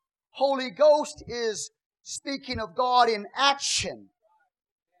 Holy Ghost is speaking of God in action.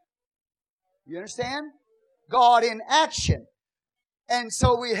 You understand? God in action. And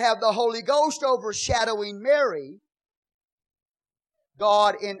so we have the Holy Ghost overshadowing Mary.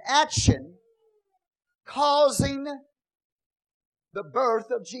 God in action, causing the birth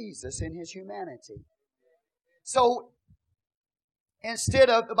of Jesus in His humanity. So,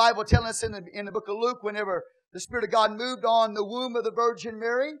 instead of the Bible telling us in the book of Luke, whenever the Spirit of God moved on the womb of the Virgin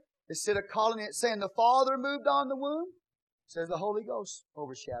Mary, instead of calling it saying the Father moved on the womb, it says the Holy Ghost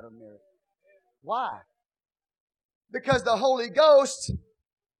overshadowed Mary. Why? Because the Holy Ghost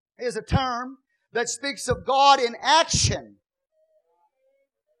is a term that speaks of God in action.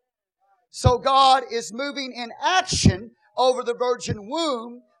 So God is moving in action over the virgin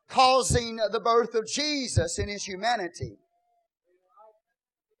womb, causing the birth of Jesus in His humanity.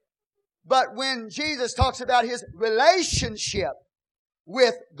 But when Jesus talks about His relationship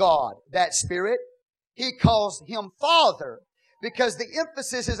with God, that Spirit, He calls Him Father, because the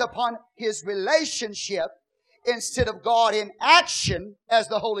emphasis is upon His relationship instead of God in action as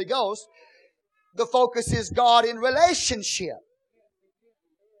the Holy Ghost. The focus is God in relationship.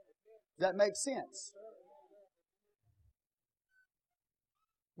 Does that make sense?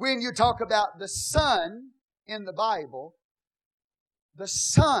 When you talk about the Son in the Bible, the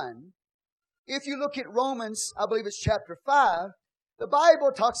Son, if you look at Romans, I believe it's chapter 5, the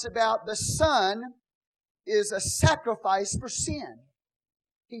Bible talks about the Son is a sacrifice for sin.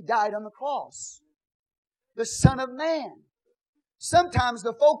 He died on the cross. The Son of Man. Sometimes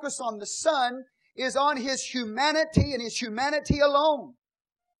the focus on the Son is on His humanity and His humanity alone.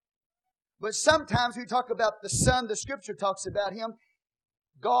 But sometimes we talk about the Son, the Scripture talks about Him,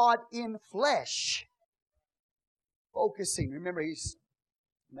 God in flesh. Focusing. Remember, He's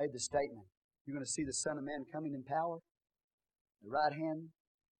made the statement, you're going to see the Son of Man coming in power. The right hand,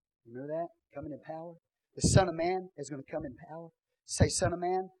 remember that? Coming in power. The Son of Man is going to come in power. Say, Son of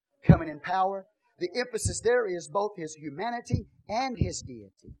Man, coming in power. The emphasis there is both His humanity and His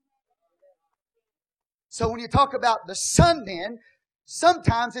deity. So when you talk about the Son then,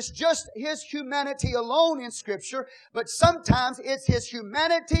 sometimes it's just His humanity alone in Scripture, but sometimes it's His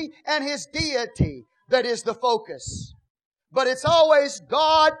humanity and His deity that is the focus. But it's always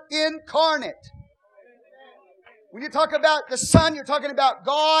God incarnate. When you talk about the Son, you're talking about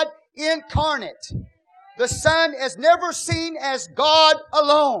God incarnate. The Son is never seen as God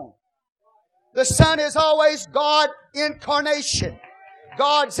alone. The Son is always God incarnation.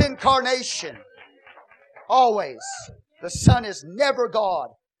 God's incarnation. Always. The Son is never God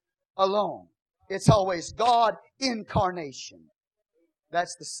alone. It's always God incarnation.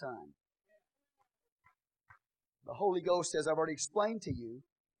 That's the Son. The Holy Ghost, as I've already explained to you,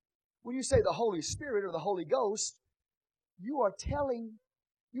 when you say the Holy Spirit or the Holy Ghost, you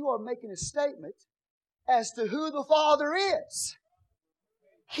are making a statement as to who the Father is.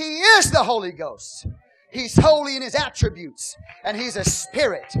 He is the Holy Ghost. He's holy in His attributes, and He's a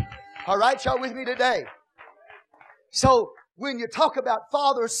Spirit. All right, y'all with me today? So, when you talk about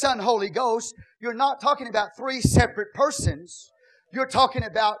Father, Son, Holy Ghost, you're not talking about three separate persons. You're talking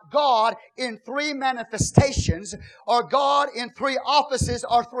about God in three manifestations, or God in three offices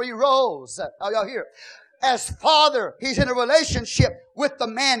or three roles. Are y'all here? As Father, He's in a relationship with the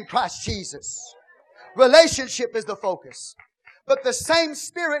man Christ Jesus. Relationship is the focus. But the same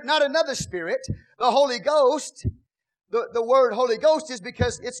Spirit, not another Spirit, the Holy Ghost, the word Holy Ghost is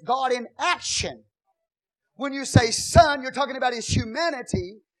because it's God in action. When you say Son, you're talking about His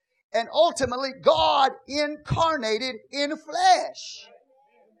humanity and ultimately God incarnated in flesh.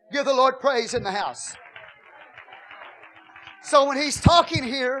 Give the Lord praise in the house. So when He's talking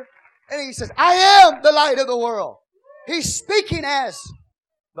here and He says, I am the light of the world, He's speaking as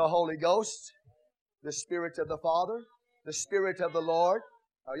the Holy Ghost, the Spirit of the Father, the Spirit of the Lord.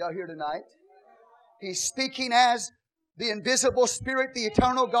 Are y'all here tonight? He's speaking as the invisible Spirit, the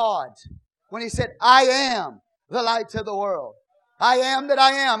eternal God. When He said, I am the light of the world. I am that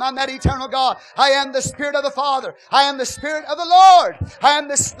I am. I'm that eternal God. I am the Spirit of the Father. I am the Spirit of the Lord. I am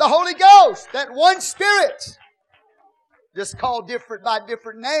the Holy Ghost. That one Spirit. Just called different by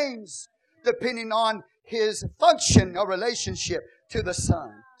different names depending on His function or relationship to the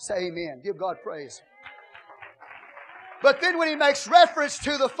Son. Say amen. Give God praise. But then when He makes reference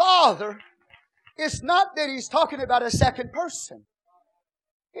to the Father, it's not that He's talking about a second person.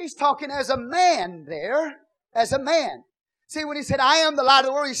 He's talking as a man there, as a man. See, when He said, I am the light of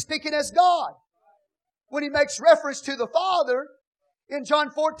the world, He's speaking as God. When He makes reference to the Father, in John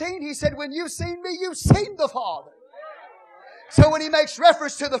 14, He said, when you've seen me, you've seen the Father. So when He makes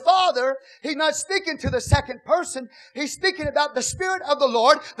reference to the Father, He's not speaking to the second person. He's speaking about the Spirit of the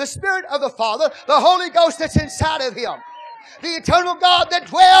Lord, the Spirit of the Father, the Holy Ghost that's inside of Him. The eternal God that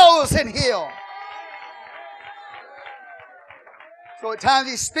dwells in Him. So at times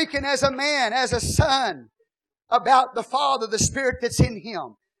He's speaking as a man, as a son, about the Father, the Spirit that's in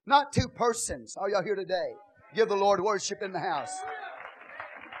Him. Not two persons. Are y'all here today? Give the Lord worship in the house.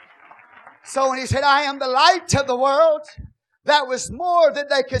 So when He said, I am the light of the world, that was more than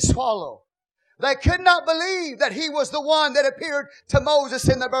they could swallow. They could not believe that He was the one that appeared to Moses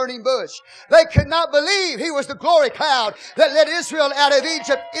in the burning bush. They could not believe He was the glory cloud that led Israel out of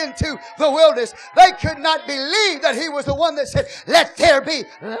Egypt into the wilderness. They could not believe that He was the one that said, let there be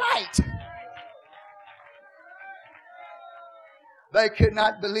light. They could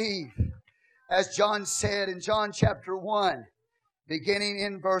not believe. As John said in John chapter 1, beginning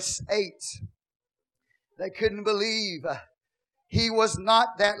in verse 8, they couldn't believe He was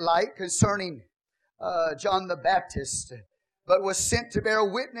not that light concerning John the Baptist, but was sent to bear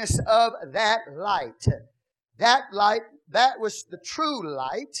witness of that light. That light, that was the true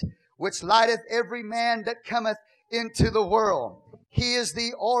light, which lighteth every man that cometh into the world. He is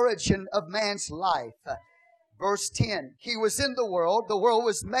the origin of man's life. Verse 10, He was in the world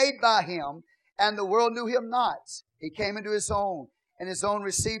was made by Him, and the world knew Him not. He came into His own, and His own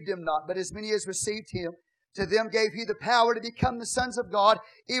received Him not. But as many as received Him, to them gave He the power to become the sons of God,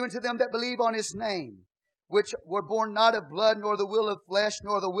 even to them that believe on His name, which were born not of blood, nor the will of flesh,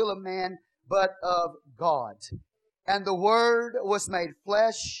 nor the will of man, but of God. And the Word was made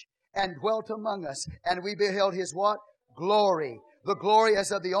flesh and dwelt among us. And we beheld His what? Glory. The glory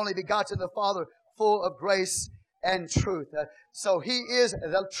as of the only begotten of the Father, full of grace and truth. So He is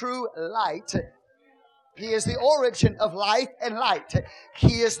the true light. He is the origin of life and light.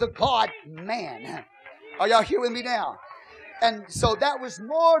 He is the God-man. Are y'all here with me now? And so that was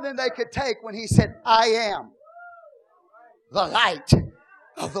more than they could take when He said, I am the light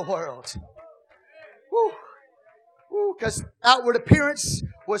of the world. Because outward appearance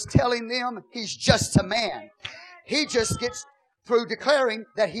was telling them He's just a man. He just gets through declaring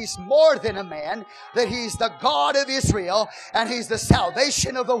that He's more than a man, that He's the God of Israel, and He's the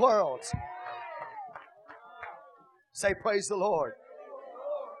salvation of the world. Say, praise the Lord.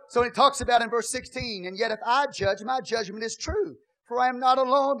 So He talks about in verse 16, and yet if I judge, my judgment is true. For I am not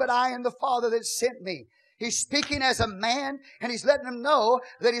alone, but I am the Father that sent me. He's speaking as a man, and He's letting them know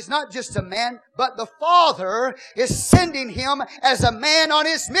that He's not just a man, but the Father is sending Him as a man on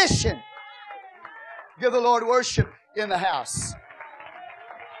His mission. Give the Lord worship in the house.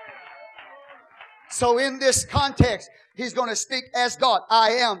 So in this context, He's going to speak as God.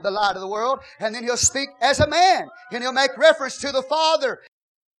 I am the light of the world. And then He'll speak as a man. And He'll make reference to the Father.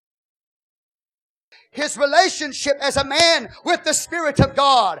 His relationship as a man with the Spirit of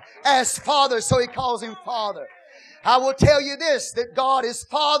God as Father. So He calls Him Father. I will tell you this, that God is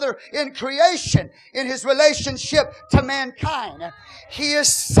Father in creation, in His relationship to mankind. He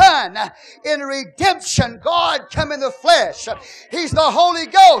is Son in redemption. God come in the flesh. He's the Holy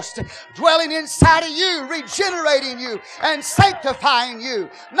Ghost dwelling inside of you, regenerating you and sanctifying you.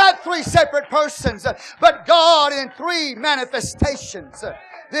 Not three separate persons, but God in three manifestations.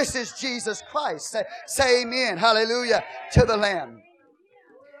 This is Jesus Christ. Say amen. Hallelujah to the Lamb.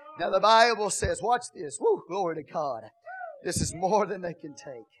 Now the Bible says, watch this. Woo, glory to God. This is more than they can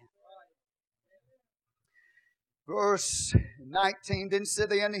take. Verse 19, then said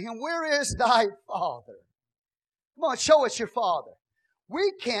they unto him, where is thy Father? Come on, show us your Father.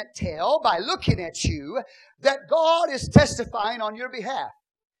 We can't tell by looking at you that God is testifying on your behalf.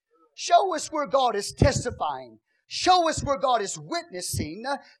 Show us where God is testifying. Show us where God is witnessing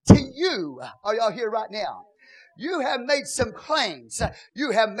to you. Are y'all here right now? You have made some claims.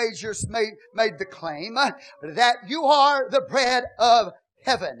 You have made the claim that you are the bread of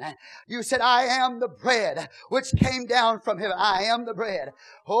heaven. You said, I am the bread which came down from heaven. I am the bread.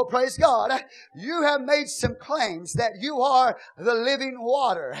 Oh, praise God. You have made some claims that you are the living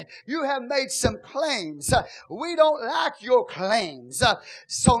water. You have made some claims. We don't like your claims.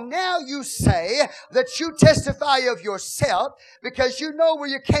 So now you say that you testify of yourself because you know where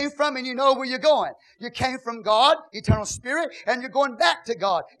you came from and you know where you're going. You came from God, eternal spirit, and you're going back to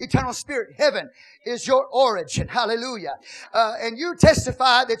God, eternal spirit. Heaven is your origin. Hallelujah. And you testify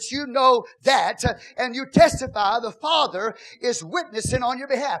that you know that, and you testify the Father is witnessing on your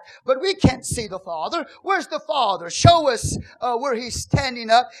behalf. But we can't see the Father. Where's the Father? Show us where He's standing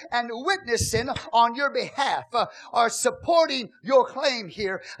up and witnessing on your behalf, or supporting your claim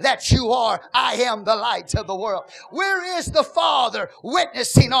here that you are, I am the light of the world. Where is the Father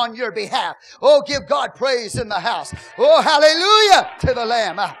witnessing on your behalf? Oh, give God praise in the house. Oh, hallelujah to the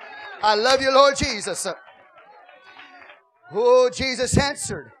Lamb. I love you, Lord Jesus. Oh, Jesus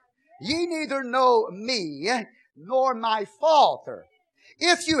answered, ye neither know me nor my Father.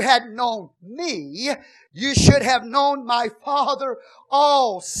 If you had known me, you should have known my Father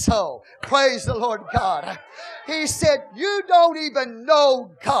also. Praise the Lord God. He said, you don't even know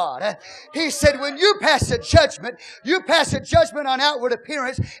God. He said, when you pass a judgment on outward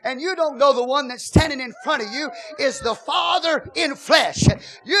appearance, and you don't know the one that's standing in front of you is the Father in flesh.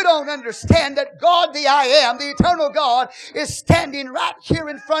 You don't understand that God, the I am, the eternal God, is standing right here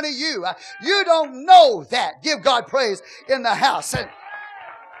in front of you. You don't know that. Give God praise in the house.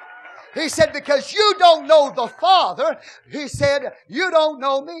 He said, because you don't know the Father, He said, you don't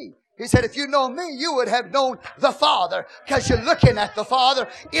know me. He said, if you know me, you would have known the Father, because you're looking at the Father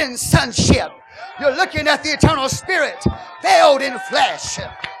in sonship. You're looking at the eternal Spirit veiled in flesh.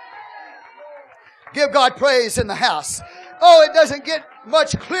 Give God praise in the house. Oh, it doesn't get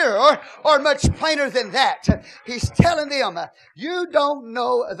much clearer or much plainer than that. He's telling them, you don't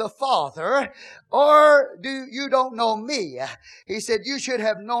know the Father, or you don't know me. He said, you should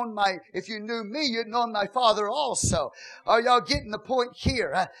have known if you knew me, you'd known my Father also. Are y'all getting the point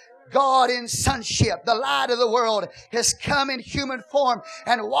here? God in sonship, the light of the world, has come in human form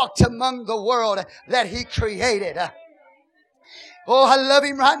and walked among the world that He created. Oh, I love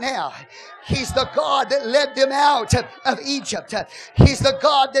Him right now. He's the God that led them out of Egypt. He's the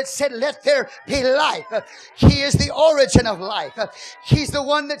God that said, let there be life. He is the origin of life. He's the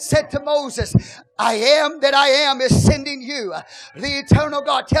one that said to Moses, I am that I am is sending you. The eternal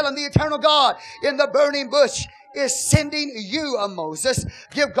God, telling the eternal God in the burning bush, is sending you, Moses.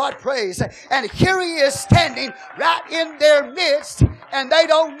 Give God praise. And here He is standing right in their midst, and they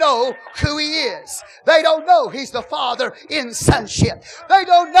don't know who He is. They don't know He's the Father in sonship. They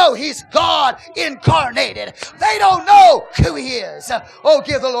don't know He's God incarnated. They don't know who He is. Oh,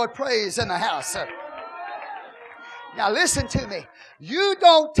 give the Lord praise in the house. Now listen to me. You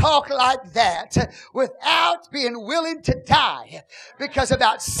don't talk like that without being willing to die. Because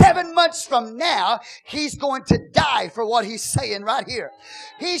about 7 months from now, He's going to die for what He's saying right here.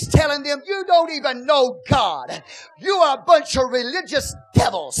 He's telling them, you don't even know God. You are a bunch of religious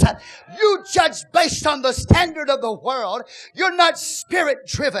devils. You judge based on the standard of the world. You're not spirit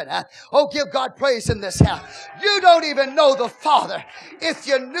driven. Oh, give God praise in this house. You don't even know the Father. If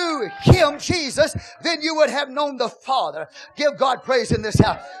you knew Him, Jesus, then you would have known the Father. Give God praise in this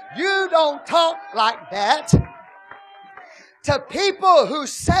house. You don't talk like that to people who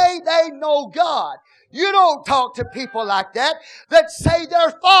say they know God. You don't talk to people like that say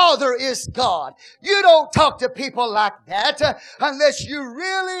their Father is God. You don't talk to people like that unless you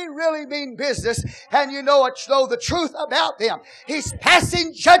really, really mean business and you know the truth about them. He's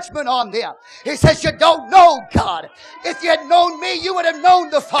passing judgment on them. He says, you don't know God. If you had known me, you would have known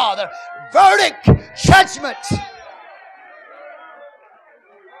the Father. Verdict, judgment.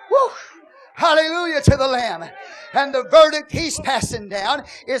 Woo. Hallelujah to the Lamb. And the verdict He's passing down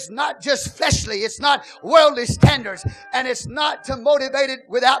is not just fleshly. It's not worldly standards. And it's not motivated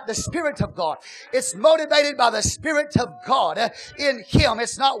without the Spirit of God. It's motivated by the Spirit of God in Him.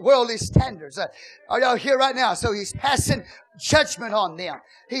 It's not worldly standards. Are y'all here right now? So He's passing judgment on them.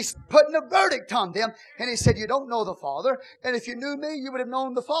 He's putting a verdict on them. And He said, you don't know the Father. And if you knew me, you would have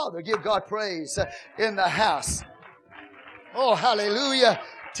known the Father. Give God praise in the house. Oh, hallelujah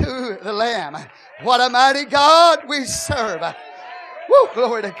to the Lamb. What a mighty God we serve. Woo,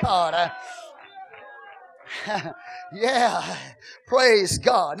 glory to God. Yeah, praise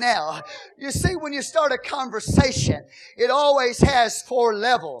God. Now, you see, when you start a conversation, it always has 4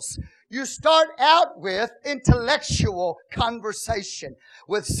 levels. You start out with intellectual conversation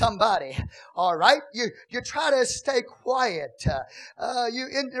with somebody. All right? You try to stay quiet. You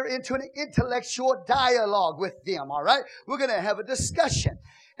enter into an intellectual dialogue with them. All right? We're going to have a discussion.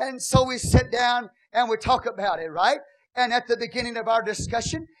 And so we sit down and we talk about it, right? And at the beginning of our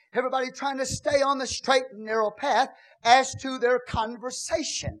discussion, everybody trying to stay on the straight and narrow path as to their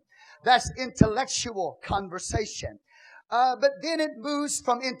conversation. That's intellectual conversation. But then it moves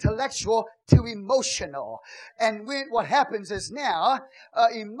from intellectual to emotional. And what happens is now,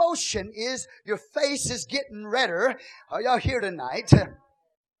 emotion is your face is getting redder. Are y'all here tonight?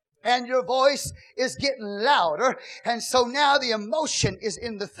 And your voice is getting louder. And so now the emotion is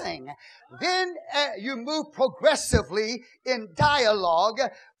in the thing. Then you move progressively in dialogue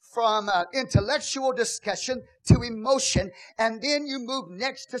from intellectual discussion to emotion. And then you move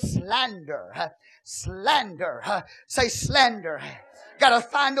next to slander. Slander. Say slander. Got to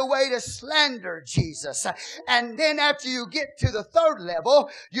find a way to slander Jesus. And then after you get to the 3rd level,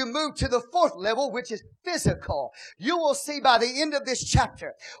 you move to the 4th level, which is physical. You will see by the end of this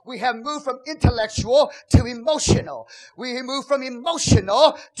chapter, we have moved from intellectual to emotional. We move from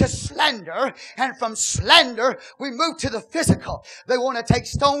emotional to slander. And from slander, we move to the physical. They want to take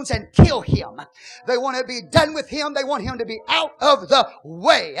stones and kill him. They want to be done with him. They want him to be out of the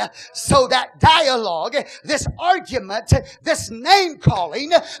way. So that dialogue, this argument, this name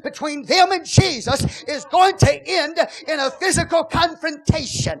calling between them and Jesus is going to end in a physical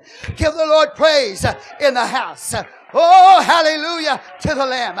confrontation. Give the Lord praise in the house. Oh, hallelujah to the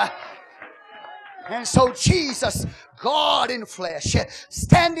Lamb. And so Jesus, God in flesh,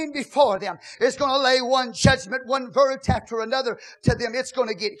 standing before them, is going to lay one judgment, one verdict after another to them. It's going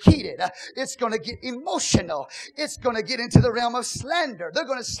to get heated. It's going to get emotional. It's going to get into the realm of slander. They're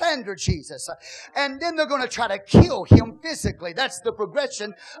going to slander Jesus. And then they're going to try to kill him physically. That's the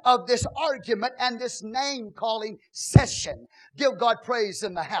progression of this argument and this name-calling session. Give God praise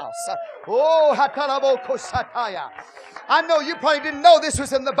in the house. Oh, hatarabo kosataya. I know you probably didn't know this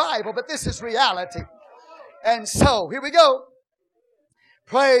was in the Bible, but this is reality. And so, here we go.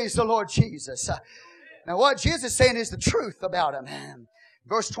 Praise the Lord Jesus. Now, what Jesus is saying is the truth about him.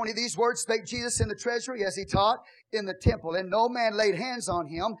 Verse 20, these words spake Jesus in the treasury as he taught in the temple. And no man laid hands on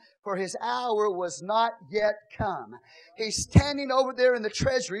him, for his hour was not yet come. He's standing over there in the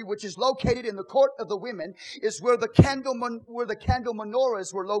treasury, which is located in the court of the women, is where the candle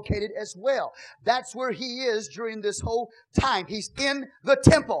menorahs were located as well. That's where he is during this whole time. He's in the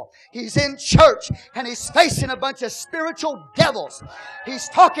temple. He's in church, and he's facing a bunch of spiritual devils. He's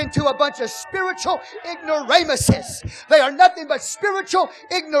talking to a bunch of spiritual ignoramuses. They are nothing but spiritual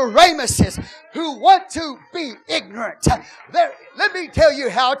ignoramuses who want to be ignorant. Let me tell you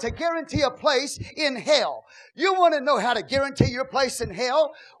how to guarantee a place in hell. You want to know how to guarantee your place in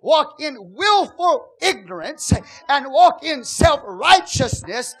hell? Walk in willful ignorance and walk in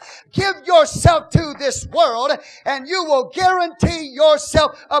self-righteousness. Give yourself to this world and you will guarantee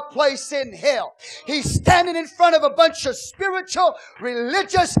yourself a place in hell. He's standing in front of a bunch of spiritual,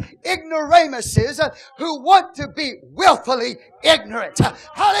 religious ignoramuses who want to be willfully ignorant.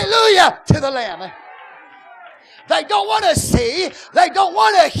 Hallelujah to the Lamb. They don't want to see. They don't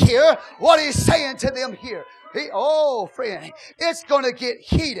want to hear what he's saying to them here. Friend, it's going to get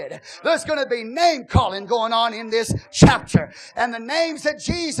heated. There's going to be name calling going on in this chapter. And the names that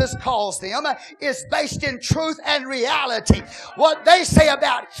Jesus calls them is based in truth and reality. What they say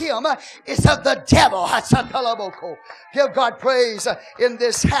about him is of the devil. Give God praise in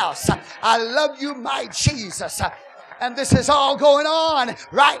this house. I love you, my Jesus. And this is all going on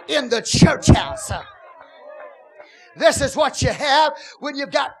right in the church house. This is what you have when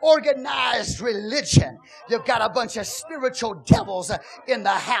you've got organized religion. You've got a bunch of spiritual devils in the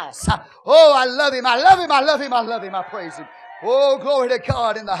house. Oh, I love him. I love him. I love him. I love him. I praise him. Oh, glory to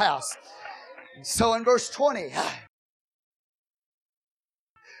God in the house. So in verse 20,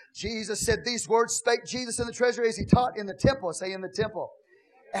 Jesus said, these words spake Jesus in the treasury as he taught in the temple. Say in the temple.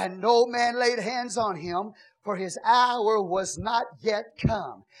 And no man laid hands on him, for his hour was not yet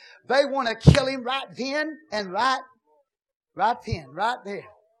come. They want to kill him right then and right there.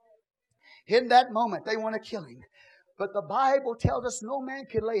 In that moment, they want to kill him. But the Bible tells us no man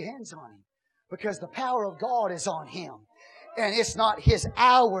could lay hands on him because the power of God is on him. And it's not his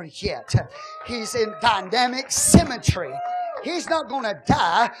hour yet. He's in dynamic symmetry. He's not going to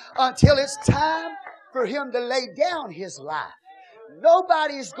die until it's time for him to lay down his life.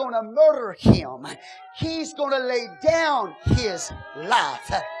 Nobody's going to murder him. He's going to lay down his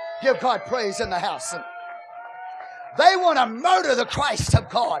life. Give God praise in the house. They want to murder the Christ of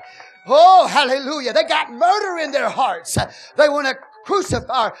God. Oh, hallelujah. They got murder in their hearts. They want to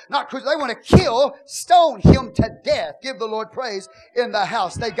they want to kill, stone him to death. Give the Lord praise in the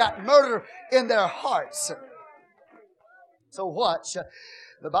house. They got murder in their hearts. So watch.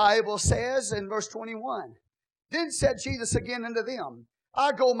 The Bible says in verse 21, then said Jesus again unto them,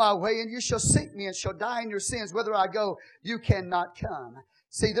 I go my way, and you shall seek me, and shall die in your sins. Whither I go, you cannot come.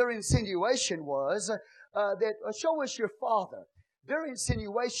 See, their insinuation was that, show us your father. Their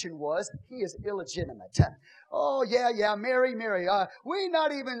insinuation was, he is illegitimate. Oh, yeah, Mary, we're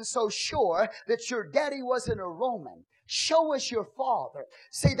not even so sure that your daddy wasn't a Roman. Show us your father.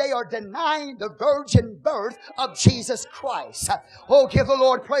 See, they are denying the virgin birth of Jesus Christ. Oh, give the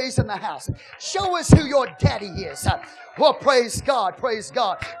Lord praise in the house. Show us who your daddy is. Oh, praise God, praise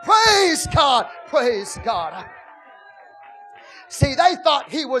God, praise God, praise God. See, they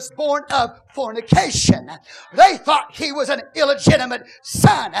thought he was born of fornication. They thought he was an illegitimate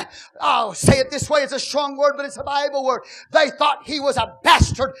son. I'll say it this way. It's a strong word, but it's a Bible word. They thought he was a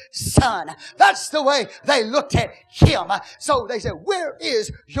bastard son. That's the way they looked at him. So they said, where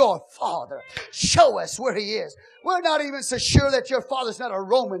is your father? Show us where he is. We're not even so sure that your father's not a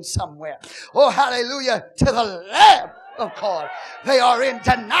Roman somewhere. Oh, hallelujah to the Lamb of God. They are in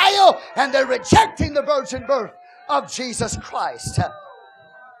denial and they're rejecting the virgin birth of Jesus Christ.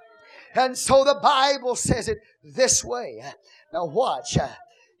 And so the Bible says it this way. Now watch.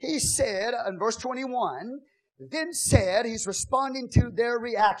 He said in verse 21, then said, he's responding to their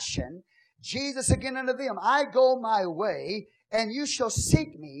reaction, Jesus again unto them, I go my way, and you shall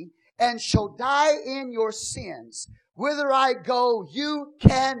seek me, and shall die in your sins. Whither I go, you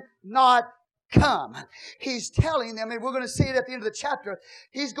cannot come. He's telling them, and we're going to see it at the end of the chapter,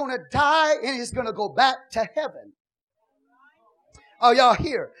 he's going to die and he's going to go back to heaven. Oh, y'all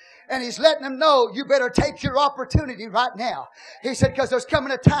here? And he's letting them know, you better take your opportunity right now. He said, because there's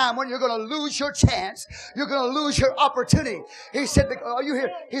coming a time when you're going to lose your chance. You're going to lose your opportunity. He said, are you here?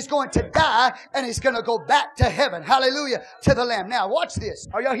 He's going to die and he's going to go back to heaven. Hallelujah to the Lamb. Now, watch this.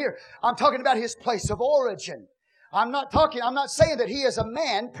 Are y'all here? I'm talking about his place of origin. I'm not saying that he is a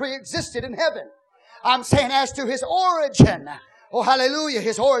man pre-existed in heaven. I'm saying as to his origin. Oh, hallelujah.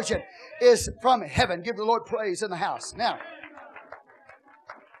 His origin is from heaven. Give the Lord praise in the house. Now,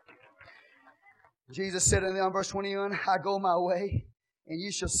 Jesus said in verse 21, I go my way, and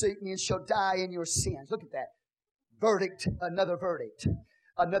you shall seek me and shall die in your sins. Look at that. Verdict, another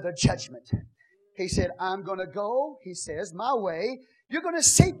judgment. He said, I'm going to go, he says, my way. You're going to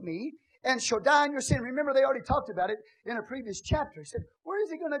seek me and shall die in your sin. Remember, they already talked about it in a previous chapter. He said, where is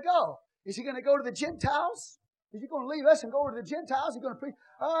he going to go? Is he going to go to the Gentiles? Is he going to leave us and go over to the Gentiles? Is he going to preach?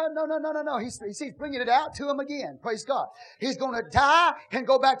 No. He's bringing it out to them again. Praise God. He's going to die and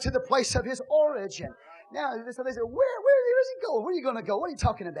go back to the place of his origin. Now, so they say, where does he go? Where are you going to go? What are you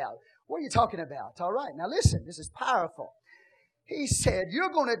talking about? What are you talking about? All right. Now listen, this is powerful. He said, you're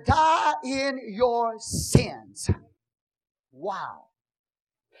going to die in your sins. Wow.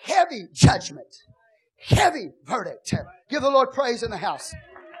 Heavy judgment. Heavy verdict. Give the Lord praise in the house.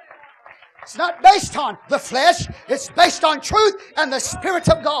 It's not based on the flesh. It's based on truth and the Spirit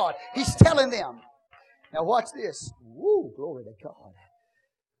of God. He's telling them. Now watch this. Woo, glory to God.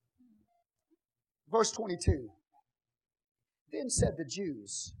 Verse 22. Then said the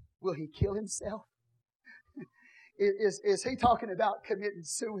Jews, will he kill himself? Is he talking about committing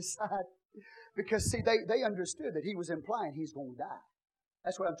suicide? Because see, they understood that he was implying he's going to die.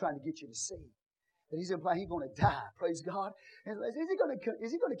 That's what I'm trying to get you to see. That he's implying he's going to die. Praise God. And is he going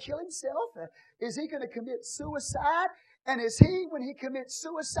to kill himself? Is he going to commit suicide? And is he, when he commits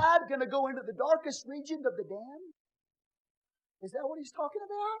suicide, going to go into the darkest region of the damned? Is that what he's talking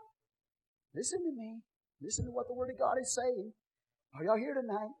about? Listen to me. Listen to what the Word of God is saying. Are y'all here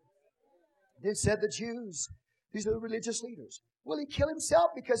tonight? Then said the Jews, these are the religious leaders, will he kill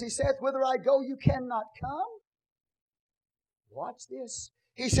himself because he saith, whither I go you cannot come? Watch this.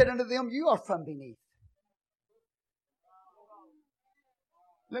 He said unto them, you are from beneath.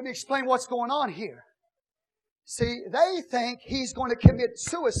 Let me explain what's going on here. See, they think he's going to commit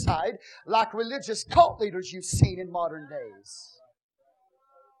suicide like religious cult leaders you've seen in modern days.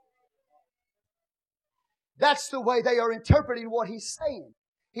 That's the way they are interpreting what he's saying.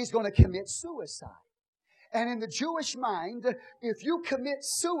 He's going to commit suicide. And in the Jewish mind, if you commit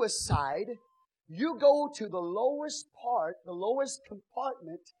suicide, you go to the lowest part, the lowest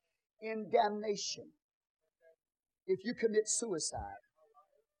compartment in damnation. If you commit suicide.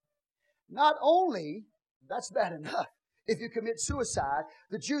 Not only, that's bad enough. If you commit suicide,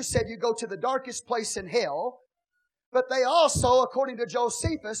 the Jews said you go to the darkest place in hell. But they also, according to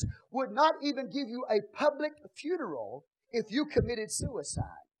Josephus, would not even give you a public funeral if you committed suicide.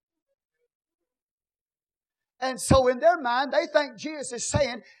 And so in their mind, they think Jesus is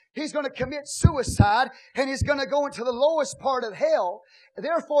saying he's going to commit suicide and he's going to go into the lowest part of hell.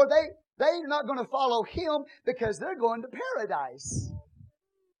 Therefore, they're not going to follow him because they're going to paradise.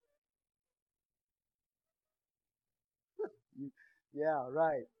 Yeah,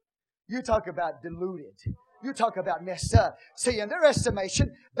 right. You talk about deluded. You talk about messed up. See, in their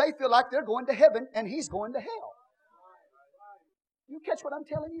estimation, they feel like they're going to heaven and he's going to hell. You catch what I'm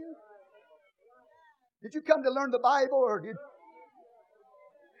telling you? Did you come to learn the Bible or did...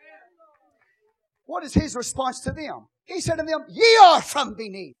 What is his response to them? He said to them, ye are from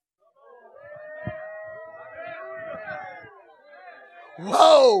beneath.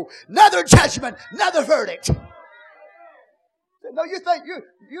 Whoa! Another judgment, another verdict. No, you think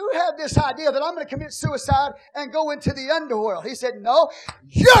you have this idea that I'm going to commit suicide and go into the underworld. He said, no,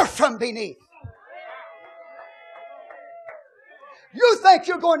 you're from beneath. You think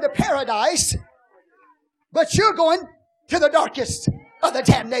you're going to paradise, but you're going to the darkest of the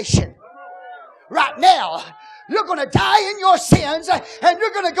damnation. Right now, you're going to die in your sins and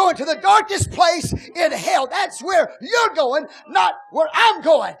you're going to go into the darkest place in hell. That's where you're going, not where I'm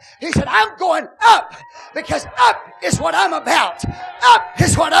going. He said, I'm going up because up is what I'm about. Up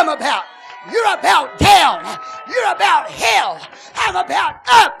is what I'm about. You're about down. You're about hell. I'm about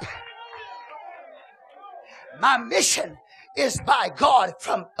up. My mission is by God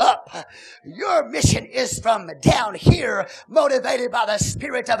from up. Your mission is from down here, motivated by the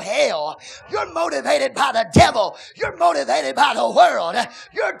spirit of hell. You're motivated by the devil. You're motivated by the world.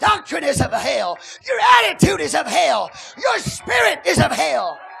 Your doctrine is of hell. Your attitude is of hell. Your spirit is of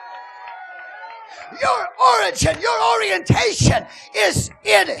hell. Your origin, your orientation is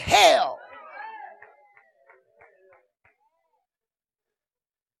in hell.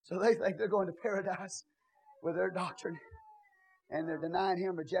 So they think they're going to paradise with their doctrine. And they're denying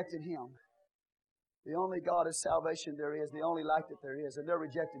him, rejecting him. The only God of salvation there is, the only light that there is. And they're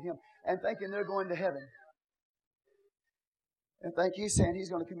rejecting him and thinking they're going to heaven. And think he's saying he's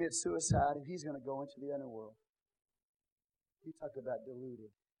going to commit suicide and he's going to go into the underworld. You talk about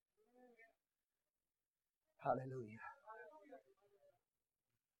deluded. Hallelujah.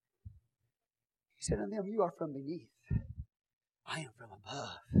 He said unto them, you are from beneath. I am from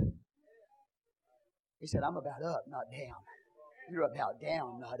above. He said, I'm about up, not down. You're about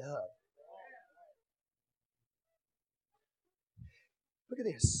down, not up. Look at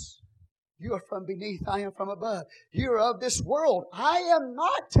this. You are from beneath, I am from above. You are of this world. I am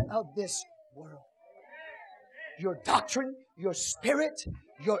not of this world. Your doctrine, your spirit,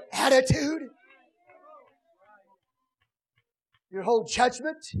 your attitude, your whole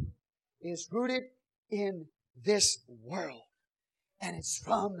judgment is rooted in this world. And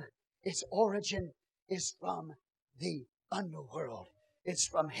its origin is from the underworld. It's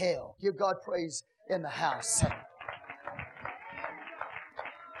from hell. Give God praise in the house.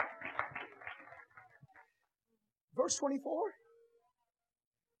 Verse 24.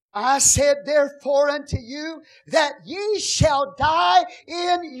 I said therefore unto you that ye shall die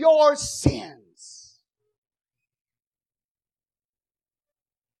in your sins.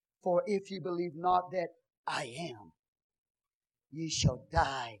 For if ye believe not that I am, ye shall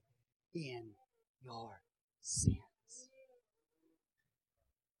die in your sins.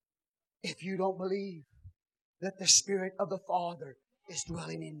 If you don't believe that the Spirit of the Father is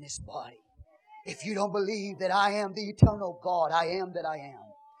dwelling in this body, if you don't believe that I am the eternal God, I am that I am,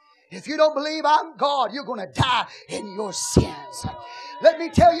 if you don't believe I'm God, you're going to die in your sins. Let me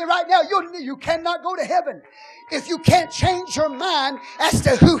tell you right now, you cannot go to heaven if you can't change your mind as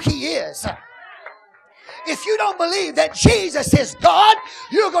to who He is. If you don't believe that Jesus is God,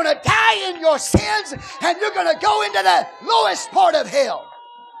 you're going to die in your sins and you're going to go into the lowest part of hell.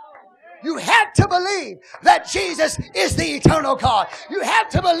 You have to believe that Jesus is the eternal God. You have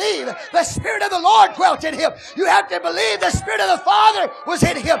to believe the Spirit of the Lord dwelt in Him. You have to believe the Spirit of the Father was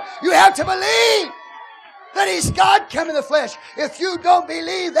in Him. You have to believe that He's God come in the flesh. If you don't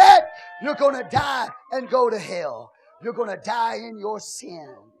believe that, you're going to die and go to hell. You're going to die in your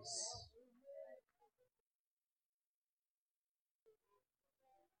sins.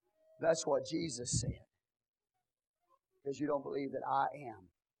 That's what Jesus said. Because you don't believe that I am.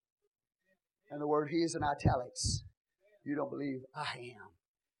 And the word He is in italics. You don't believe I am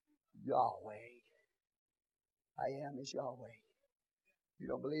Yahweh. I am is Yahweh. You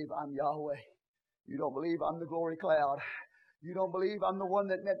don't believe I'm Yahweh. You don't believe I'm the glory cloud. You don't believe I'm the one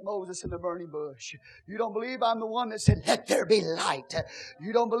that met Moses in the burning bush. You don't believe I'm the one that said, let there be light.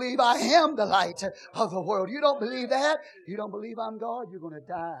 You don't believe I am the light of the world. You don't believe that. You don't believe I'm God. You're going to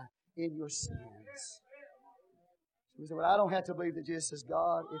die in your sins. You say, well, I don't have to believe that Jesus is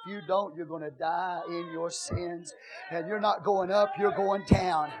God. If you don't, you're going to die in your sins. And you're not going up, you're going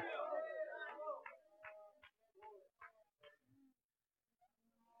down.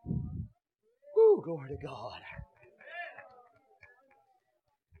 Woo, glory to God.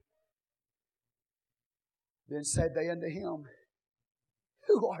 Then said they unto him,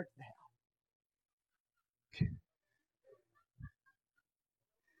 who art thou?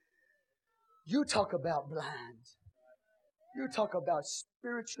 You talk about blind. You talk about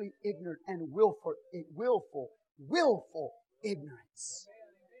spiritually ignorant and willful ignorance.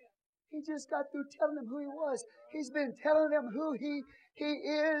 He just got through telling them who He was. He's been telling them who He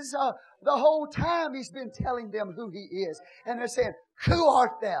is the whole time. He's been telling them who He is. And they're saying, who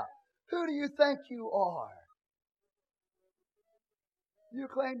art thou? Who do you think you are? You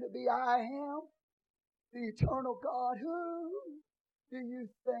claim to be I am, the eternal God. Who do you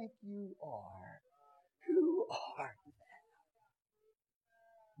think you are? Who art thou?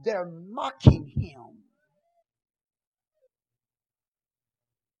 They're mocking Him.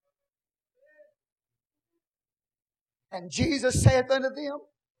 And Jesus saith unto them,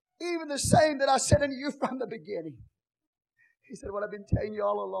 even the same that I said unto you from the beginning. He said, what I've been telling you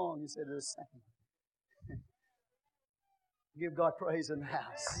all along. He said, the same. Give God praise in the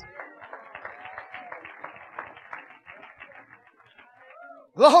house.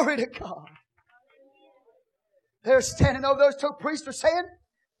 Glory to God. They're standing over, those two priests are saying,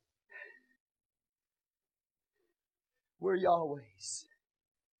 we're Yahweh's.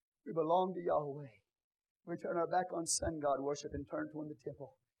 We belong to Yahweh. We turn our back on sun God worship and turn toward the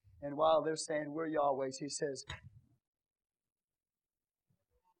temple. And while they're saying we're Yahweh's, He says,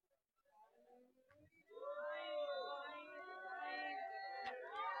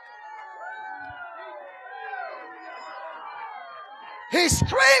 He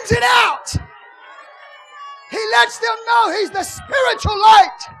screams it out. He lets them know He's the spiritual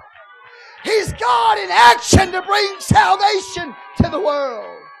light. He's God in action to bring salvation to the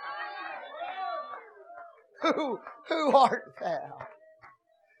world. Who art thou?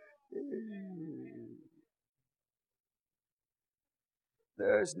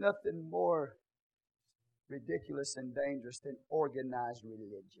 There's nothing more ridiculous and dangerous than organized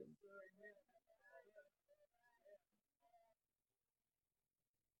religion.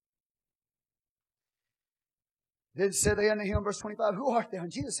 Then said they unto him, verse 25, who art thou?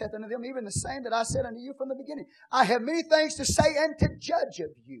 And Jesus saith unto them, even the same that I said unto you from the beginning. I have many things to say and to judge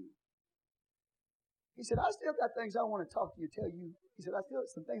of you. He said, I still got things I want to talk to you, tell you. He said, I still got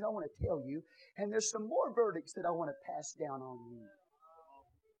some things I want to tell you. And there's some more verdicts that I want to pass down on you.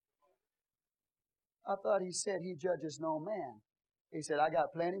 I thought He said He judges no man. He said, I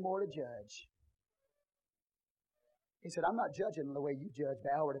got plenty more to judge. He said, I'm not judging the way you judge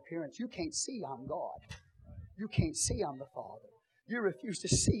the outward appearance. You can't see I'm God. You can't see I'm the Father. You refuse to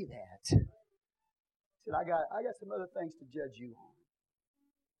see that. He said, I got some other things to judge you on.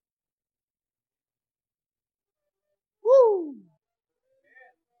 Woo!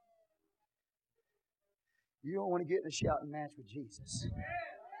 You don't want to get in a shouting match with Jesus.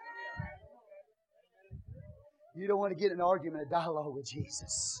 You don't want to get in an argument, a dialogue with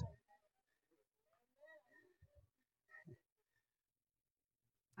Jesus.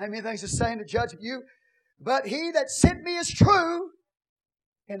 How many things are saying to judge of you? But He that sent me is true,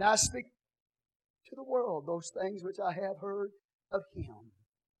 and I speak to the world those things which I have heard of Him.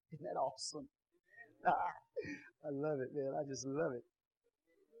 Isn't that awesome? I love it, man. I just love it.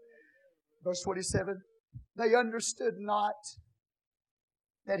 Verse 27, they understood not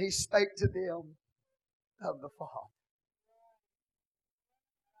that He spake to them of the Father.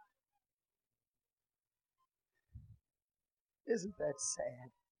 Isn't that sad?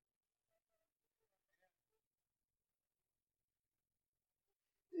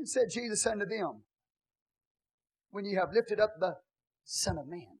 Then said Jesus unto them, when you have lifted up the Son of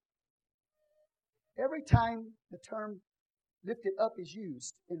Man. Every time the term lifted up is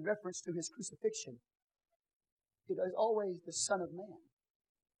used in reference to His crucifixion, it is always the Son of Man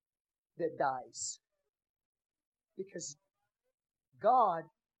that dies. Because God,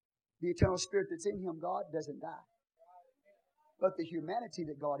 the eternal Spirit that's in Him, God doesn't die. But the humanity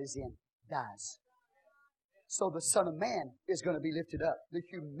that God is in dies. So the Son of Man is going to be lifted up. The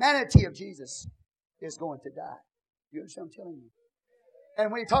humanity of Jesus is going to die. You understand what I'm telling you?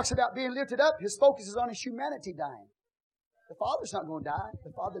 And when He talks about being lifted up, His focus is on His humanity dying. The Father's not going to die.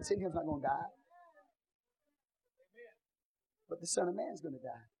 The Father that's in Him is not going to die. But the Son of Man is going to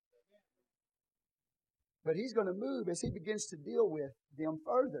die. But He's going to move as He begins to deal with them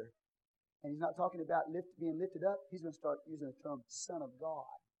further. And He's not talking about being lifted up. He's going to start using the term Son of God.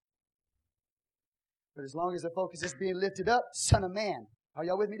 But as long as the focus is being lifted up, Son of Man. Are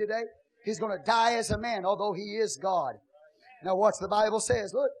y'all with me today? He's going to die as a man, although He is God. Now watch the Bible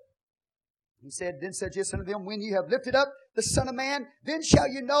says. Look. He said, then said Jesus unto them, when you have lifted up the Son of Man, then shall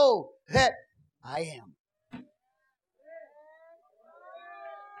you know that I am.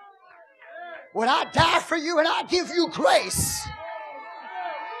 When I die for you and I give you grace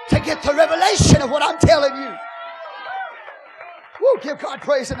to get the revelation of what I'm telling you. Woo, give God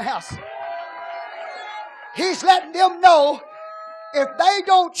praise in the house. He's letting them know if they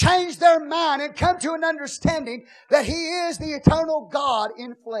don't change their mind and come to an understanding that He is the eternal God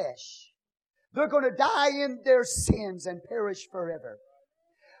in flesh, they're going to die in their sins and perish forever.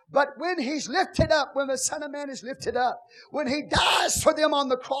 But when He's lifted up, when the Son of Man is lifted up, when He dies for them on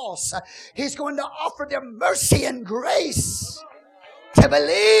the cross, He's going to offer them mercy and grace to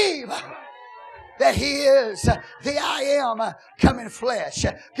believe that He is the I Am come in flesh.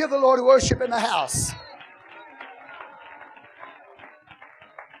 Give the Lord worship in the house.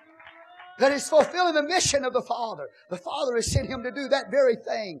 That He's fulfilling the mission of the Father. The Father has sent Him to do that very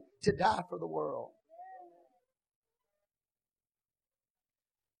thing, to die for the world.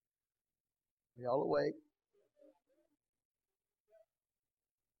 Are y'all awake?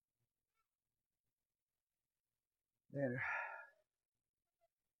 There.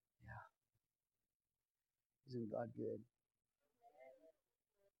 Yeah. Isn't God good?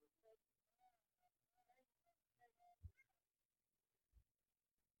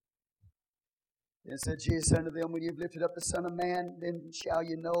 Then said Jesus unto them, when you've lifted up the Son of Man, then shall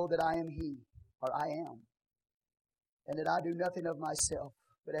you know that I am He, or I am. And that I do nothing of myself,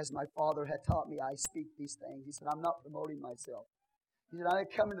 but as my Father hath taught me, I speak these things. He said, I'm not promoting myself. He said, I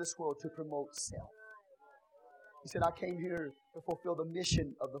didn't come into this world to promote self. He said, I came here to fulfill the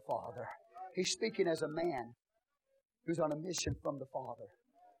mission of the Father. He's speaking as a man who's on a mission from the Father.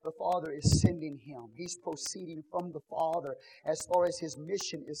 The Father is sending Him. He's proceeding from the Father as far as His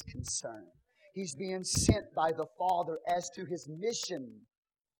mission is concerned. He's being sent by the Father as to His mission.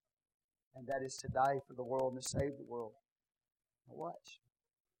 And that is to die for the world and to save the world. Now watch.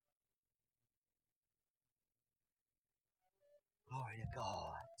 Glory to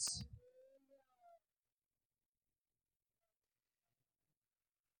God.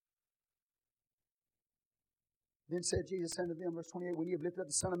 Then said Jesus unto them, verse 28, when you have lifted up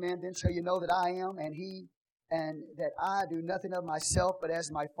the Son of Man, then shall you know that I am, and that I do nothing of myself, but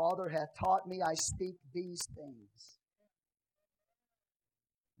as my Father hath taught me, I speak these things.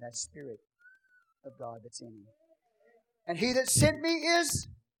 That Spirit of God that's in me. And He that sent me is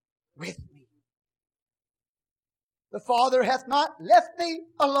with me. The Father hath not left me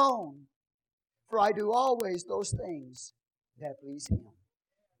alone, for I do always those things that please Him.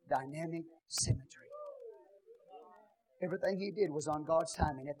 Dynamic symmetry. Everything He did was on God's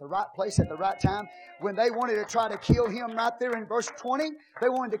timing. At the right place, at the right time. When they wanted to try to kill Him right there in verse 20, they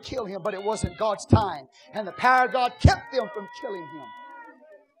wanted to kill Him, but it wasn't God's time. And the power of God kept them from killing Him.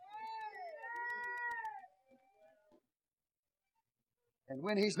 And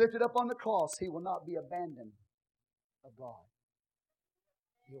when He's lifted up on the cross, He will not be abandoned of God.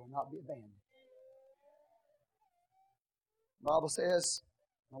 He will not be abandoned. The Bible says,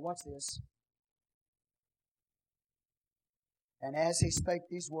 now watch this. And as He spake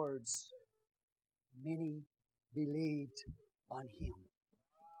these words, many believed on Him.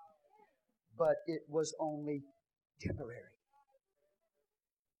 But it was only temporary.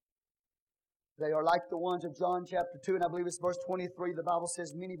 They are like the ones of John chapter 2, and I believe it's verse 23. The Bible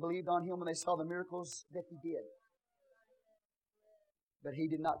says many believed on Him when they saw the miracles that He did. But He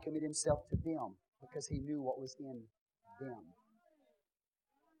did not commit Himself to them because He knew what was in them.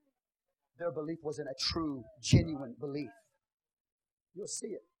 Their belief wasn't a true, genuine belief. You'll see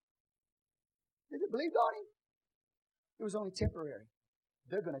it. Did they believe on him? It was only temporary.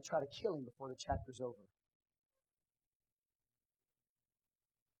 They're going to try to kill him before the chapter's over.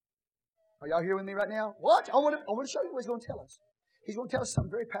 Are y'all here with me right now? Watch. I want to show you what he's going to tell us. He's going to tell us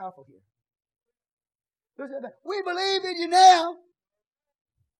something very powerful here. We believe in you now.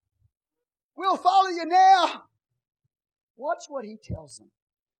 We'll follow you now. Watch what he tells them.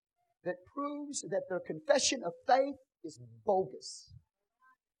 That proves that their confession of faith is bogus.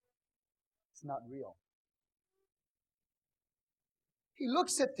 It's not real. He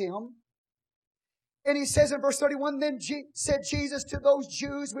looks at them and he says in verse 31, Then said Jesus to those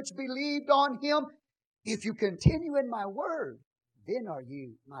Jews which believed on him, If you continue in my word, then are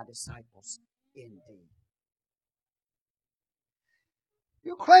you my disciples indeed.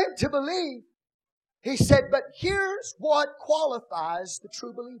 You claim to believe. He said, but here's what qualifies the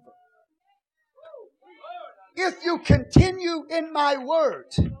true believer. If you continue in my word,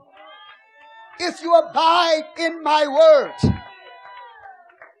 if you abide in my word,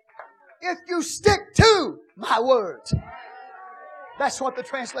 if you stick to my word. That's what the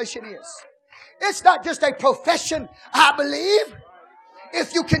translation is. It's not just a profession, I believe.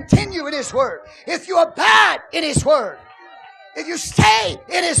 If you continue in his word, if you abide in his word, if you stay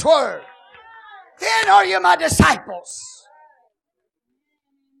in his word, then are you my disciples.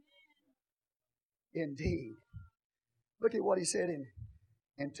 Indeed. Look at what he said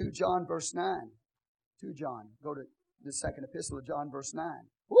in 2 John verse 9. 2 John. Go to the second epistle of John verse 9.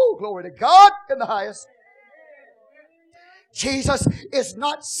 Woo, glory to God in the highest. Jesus is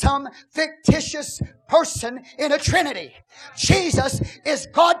not some fictitious person in a Trinity. Jesus is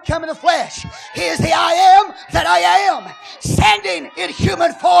God come in the flesh. He is the I am that I am, standing in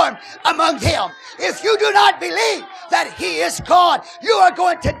human form among them. If you do not believe that He is God, you are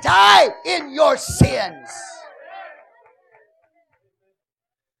going to die in your sins.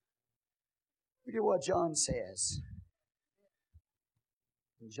 Look at what John says.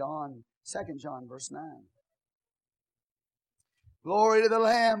 John, 2 John verse 9. Glory to the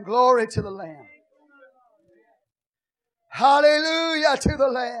Lamb, glory to the Lamb. Hallelujah to the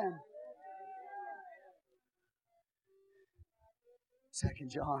Lamb. 2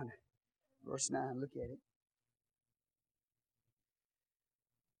 John verse 9, look at it.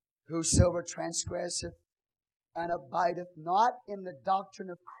 Whosoever transgresseth and abideth not in the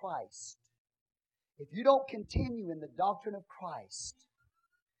doctrine of Christ. If you don't continue in the doctrine of Christ,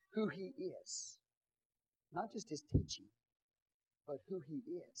 who He is, not just His teaching, but who He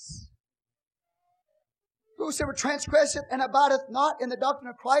is. Whosoever transgresseth and abideth not in the doctrine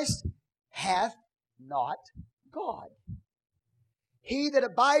of Christ hath not God. He that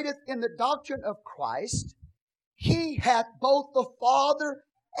abideth in the doctrine of Christ, he hath both the Father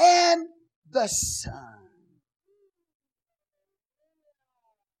and the Son.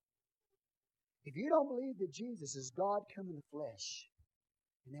 If you don't believe that Jesus is God come in the flesh,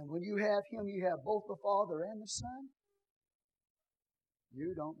 and then when you have Him, you have both the Father and the Son,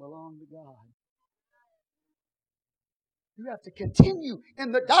 you don't belong to God. You have to continue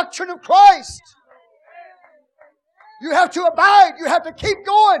in the doctrine of Christ. You have to abide. You have to keep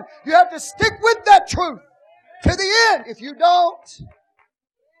going. You have to stick with that truth to the end. If you don't,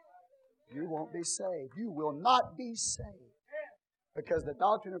 you won't be saved. You will not be saved. Because the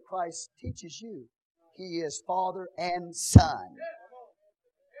doctrine of Christ teaches you He is Father and Son.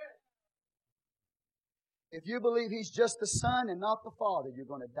 If you believe He's just the Son and not the Father, you're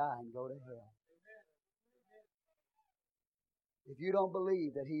going to die and go to hell. If you don't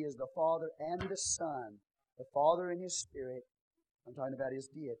believe that He is the Father and the Son, the Father in His Spirit, I'm talking about His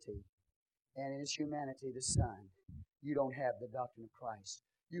deity, and in His humanity, the Son, you don't have the doctrine of Christ.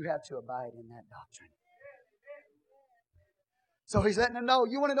 You have to abide in that doctrine. So He's letting them know,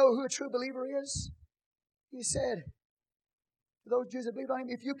 you want to know who a true believer is? He said, to those Jews that believed on Him,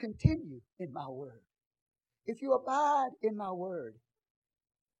 if you continue in my word, if you abide in my word,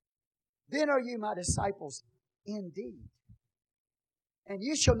 then are you my disciples indeed. And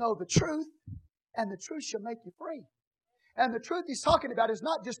you shall know the truth, and the truth shall make you free. And the truth He's talking about is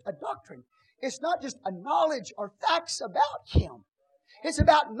not just a doctrine. It's not just a knowledge or facts about Him. It's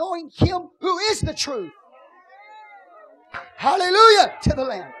about knowing Him who is the truth. Hallelujah to the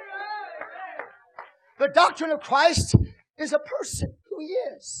Lamb. The doctrine of Christ is a person who He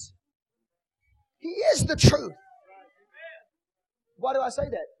is. He is the truth. Why do I say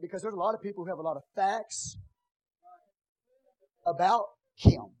that? Because there's a lot of people who have a lot of facts about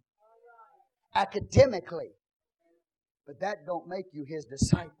Him academically, but that don't make you His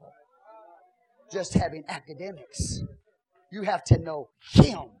disciple. Just having academics. You have to know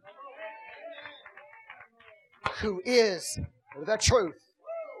Him who is The truth.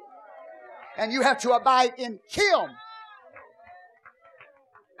 And you have to abide in Him.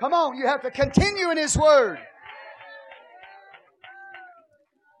 Come on, you have to continue in His Word.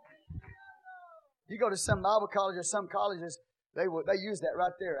 You go to some Bible college or some colleges, they use that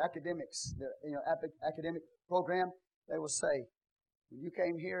right there, academics, academic program. They will say, when you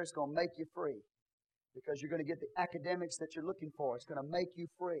came here, it's going to make you free. Because you're going to get the academics that you're looking for. It's going to make you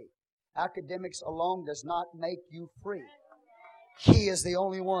free. Academics alone does not make you free. He is the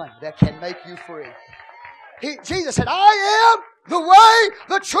only one that can make you free. Jesus said, I am the way,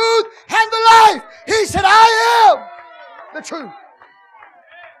 the truth, and the life. He said, I am the truth.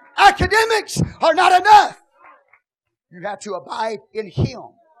 Academics are not enough. You have to abide in Him.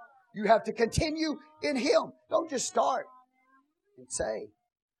 You have to continue in Him. Don't just start and say,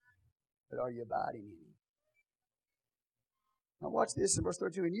 but are you abiding in Him? Now watch this in verse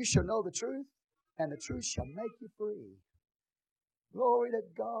 32. And you shall know the truth, and the truth shall make you free. Glory to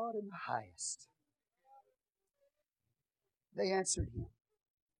God in the highest. They answered Him.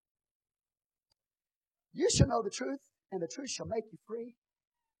 You shall know the truth, and the truth shall make you free.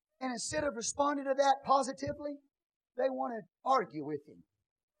 And instead of responding to that positively, they want to argue with Him.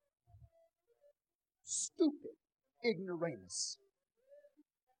 Stupid ignoramus.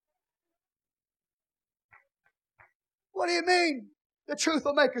 What do you mean? The truth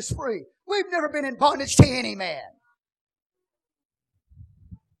will make us free. We've never been in bondage to any man.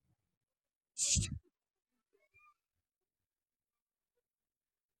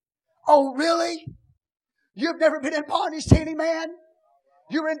 Oh, really? You've never been in bondage to any man?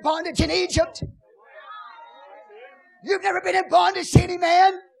 You were in bondage in Egypt. You've never been in bondage to any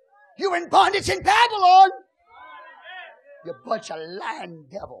man? You were in bondage in Babylon. You bunch of lying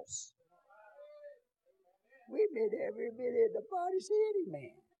devils. We've never been in the bondage to any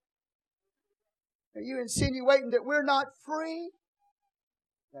man. Are you insinuating that we're not free?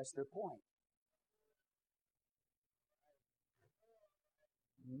 That's their point.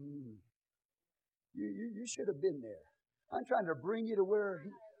 You should have been there. I'm trying to bring you to where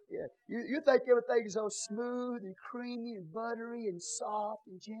you think everything's so smooth and creamy and buttery and soft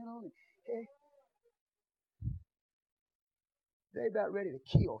and gentle. They're about ready to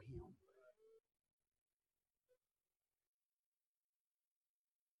kill Him.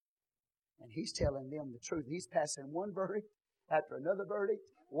 And He's telling them the truth. He's passing one verdict after another verdict,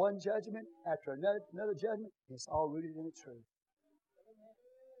 one judgment after another judgment. It's all rooted in the truth.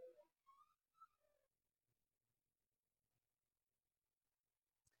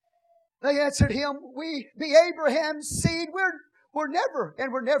 They answered Him, we be Abraham's seed. We're never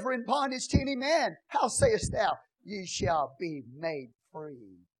in bondage to any man. How sayest thou, ye shall be made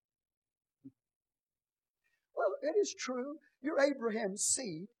free? Well, it is true. You're Abraham's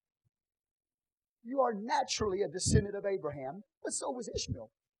seed. You are naturally a descendant of Abraham, but so was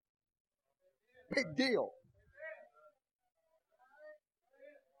Ishmael. Big deal.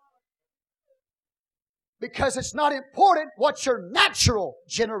 Because it's not important what your natural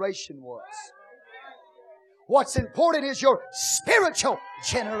generation was. What's important is your spiritual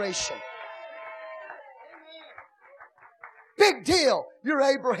generation. Big deal. You're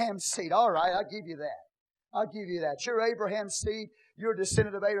Abraham's seed. All right, I'll give you that. I'll give you that. You're Abraham's seed. You're a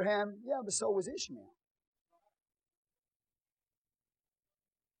descendant of Abraham. Yeah, but so was Ishmael.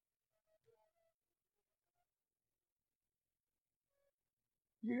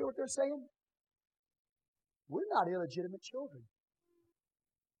 You hear what they're saying? We're not illegitimate children.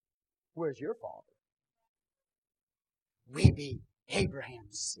 Where's your father? We be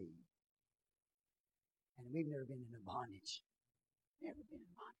Abraham's seed. And we've never been in bondage. Never been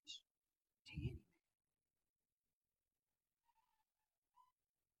in bondage to any man.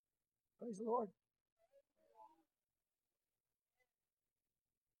 Praise the Lord.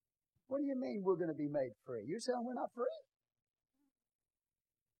 What do you mean we're going to be made free? You're saying we're not free?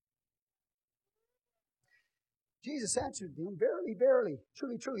 Jesus answered them, verily, verily,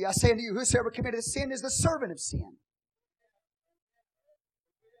 truly, truly, I say unto you, whosoever committeth sin is the servant of sin.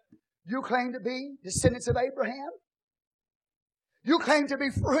 You claim to be descendants of Abraham? You claim to be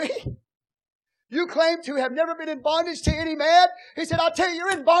free? You claim to have never been in bondage to any man? He said, I'll tell you,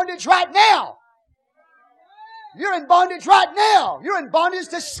 you're in bondage right now. You're in bondage right now. You're in bondage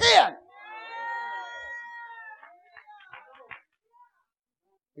to sin.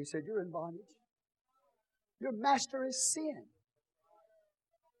 He said, you're in bondage. Your master is sin.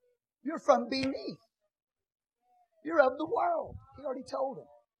 You're from beneath. You're of the world. He already told him.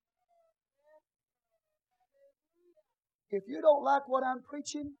 If you don't like what I'm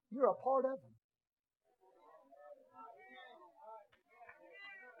preaching, you're a part of him.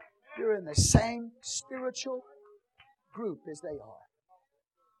 You're in the same spiritual group as they are.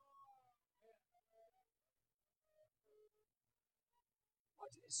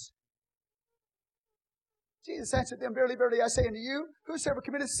 Watch this. Jesus answered them, Verily, verily, I say unto you, whosoever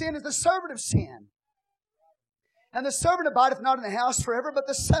committeth sin is the servant of sin. And the servant abideth not in the house forever, but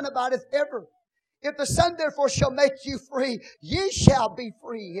the Son abideth ever. If the Son therefore shall make you free, ye shall be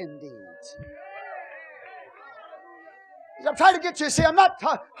free indeed. I'm trying to get you to see, I'm not,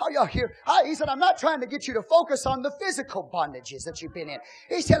 how y'all here? He said, I'm not trying to get you to focus on the physical bondages that you've been in.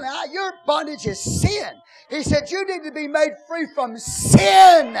 He said, your bondage is sin. He said, you need to be made free from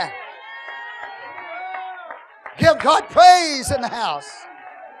sin. Give God praise in the house.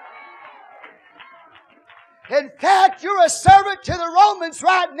 In fact, you're a servant to the Romans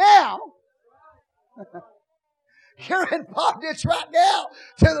right now. You're in bondage right now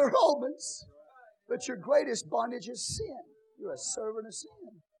to the Romans. But your greatest bondage is sin. You're a servant of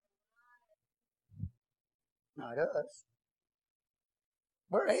sin. Not us.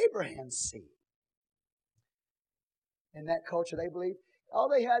 We're Abraham's seed. In that culture, they believed all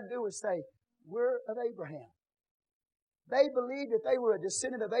they had to do was say, we're of Abraham. They believed if they were a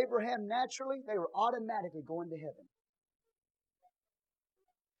descendant of Abraham naturally, they were automatically going to heaven.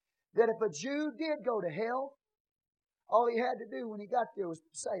 That if a Jew did go to hell, all he had to do when he got there was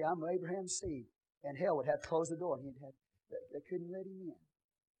say, I'm Abraham's seed. And hell would have to close the door. And they couldn't let him in.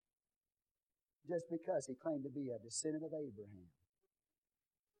 Just because he claimed to be a descendant of Abraham.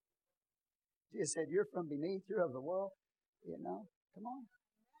 Jesus said, you're from beneath, you're of the world. You know, come on.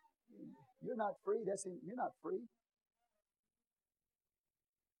 You're not free. You're not free.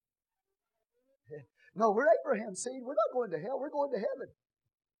 No, we're Abraham's seed. We're not going to hell. We're going to heaven.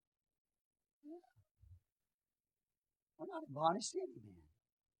 We're not in bondage to any man.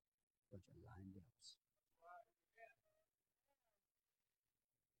 Bunch of lying devils.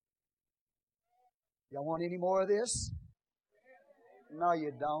 Y'all want any more of this? No,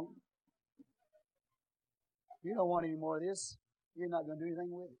 you don't. You don't want any more of this. You're not going to do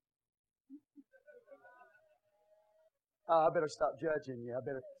anything with it. I better stop judging you. I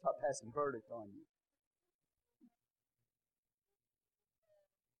better stop passing verdict on you.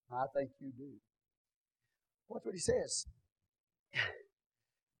 I think you do. Watch what he says.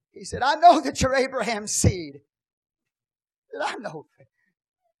 He said, I know that you're Abraham's seed. That I know.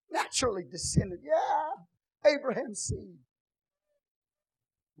 Naturally descendant. Yeah. Abraham's seed.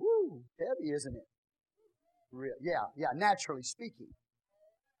 Woo. Heavy, isn't it? Real. Yeah. Naturally speaking.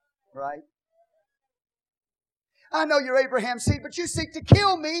 Right? I know you're Abraham's seed, but you seek to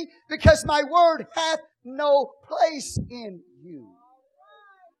kill me because my word hath no place in you.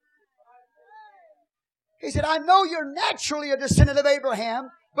 He said, I know you're naturally a descendant of Abraham,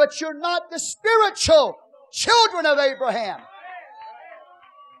 but you're not the spiritual children of Abraham.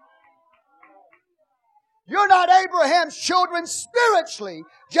 You're not Abraham's children spiritually,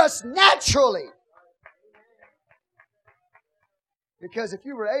 just naturally. Because if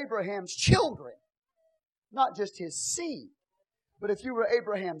you were Abraham's children, not just his seed, but if you were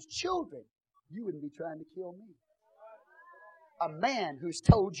Abraham's children, you wouldn't be trying to kill me. A man who's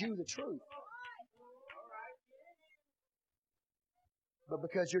told you the truth. But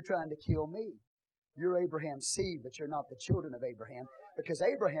because you're trying to kill me, you're Abraham's seed, but you're not the children of Abraham. Because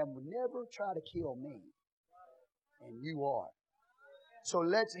Abraham would never try to kill me. And you are. So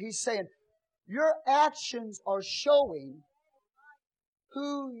he's saying, your actions are showing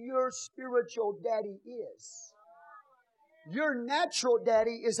who your spiritual daddy is. Your natural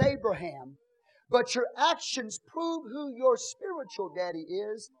daddy is Abraham, but your actions prove who your spiritual daddy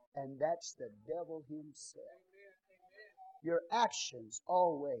is, and that's the devil himself. Your actions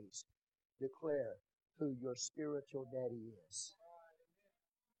always declare who your spiritual daddy is.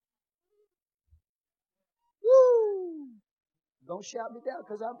 Woo! Don't shout me down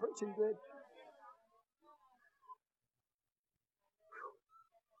because I'm preaching good.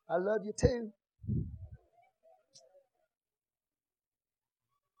 I love you too.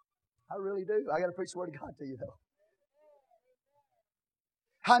 I really do. I got to preach the Word of God to you though.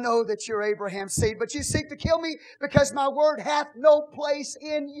 I know that you're Abraham's seed, but you seek to kill me because my word hath no place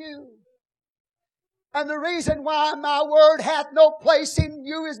in you. And the reason why my word hath no place in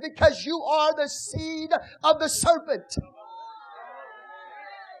you is because you are the seed of the serpent.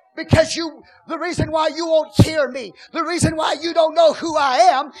 Because the reason why you won't hear me, the reason why you don't know who I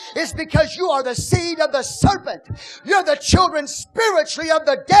am, is because you are the seed of the serpent. You're the children spiritually of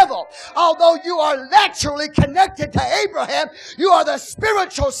the devil. Although you are naturally connected to Abraham, you are the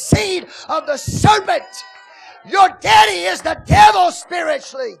spiritual seed of the serpent. Your daddy is the devil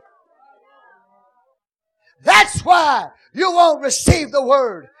spiritually. That's why you won't receive the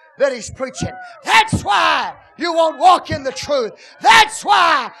word that he's preaching. That's why You won't walk in the truth. That's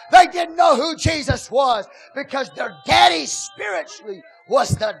why they didn't know who Jesus was. Because their daddy spiritually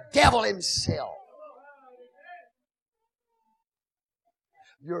was the devil himself.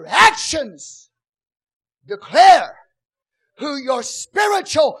 Your actions declare who your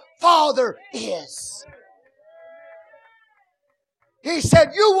spiritual father is. He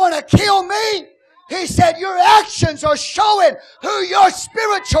said, you want to kill me? He said, your actions are showing who your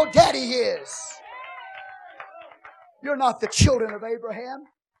spiritual daddy is. You're not the children of Abraham.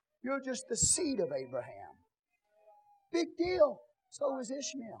 You're just the seed of Abraham. Big deal. So is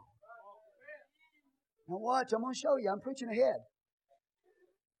Ishmael. Now watch, I'm going to show you. I'm preaching ahead.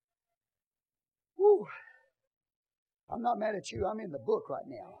 Woo. I'm not mad at you. I'm in the book right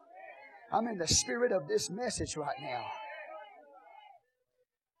now. I'm in the spirit of this message right now.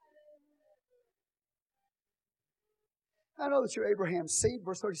 I know that you're Abraham's seed,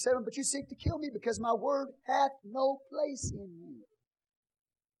 verse 37, but you seek to kill me because my word hath no place in you.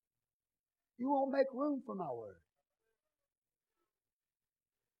 You won't make room for my word.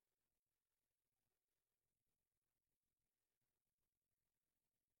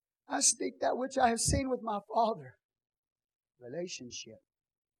 I speak that which I have seen with my Father. Relationship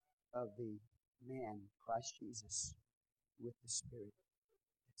of the man, Christ Jesus, with the Spirit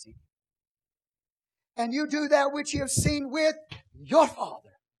that's in him. And you do that which you have seen with your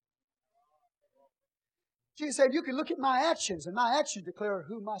Father. Jesus said, you can look at my actions, and my actions declare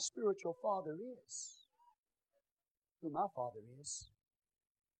who my spiritual Father is. Who my Father is.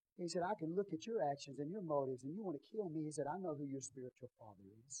 He said, I can look at your actions and your motives, and you want to kill me. He said, I know who your spiritual Father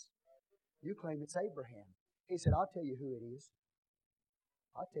is. You claim it's Abraham. He said, I'll tell you who it is.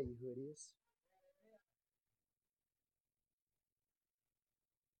 I'll tell you who it is.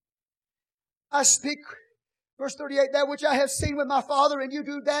 I speak, verse 38, that which I have seen with my Father, and you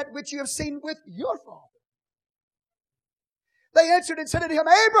do that which you have seen with your Father. They answered and said unto him,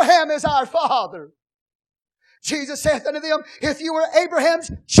 Abraham is our father. Jesus saith unto them, if you were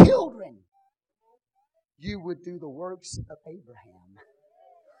Abraham's children, you would do the works of Abraham.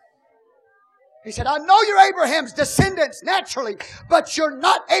 He said, I know you're Abraham's descendants naturally, but you're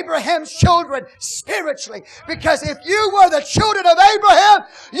not Abraham's children spiritually. Because if you were the children of Abraham,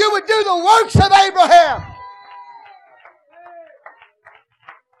 you would do the works of Abraham.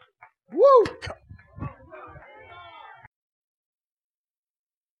 Woo!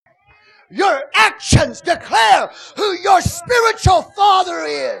 Your actions declare who your spiritual father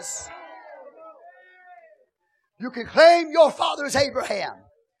is. You can claim your father is Abraham.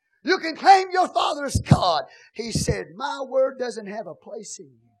 You can claim your father is God. He said, my word doesn't have a place in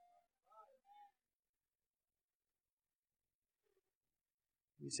you.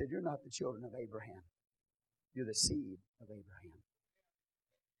 He said, you're not the children of Abraham. You're the seed of Abraham.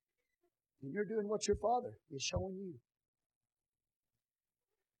 And you're doing what your father is showing you.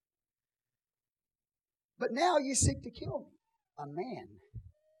 But now you seek to kill me, a man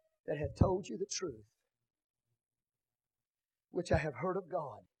that hath told you the truth, which I have heard of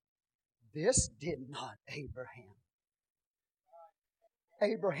God. This did not Abraham.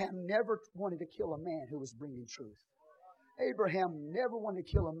 Abraham never wanted to kill a man who was bringing truth. Abraham never wanted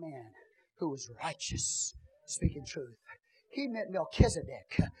to kill a man who was righteous, speaking truth. He met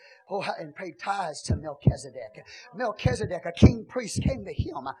Melchizedek, and paid tithes to Melchizedek. Melchizedek, a king priest, came to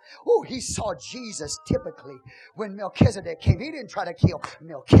him. He saw Jesus typically when Melchizedek came. He didn't try to kill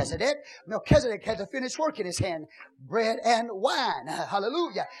Melchizedek. Melchizedek had to finish work in his hand, bread and wine.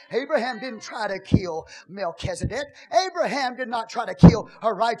 Hallelujah. Abraham didn't try to kill Melchizedek. Abraham did not try to kill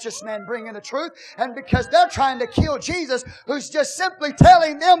a righteous man bringing the truth. And because they're trying to kill Jesus, who's just simply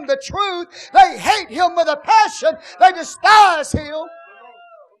telling them the truth, they hate him with a passion. They despise him.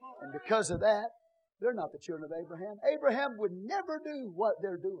 And because of that, they're not the children of Abraham. Abraham would never do what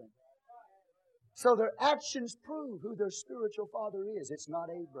they're doing. So their actions prove who their spiritual father is. It's not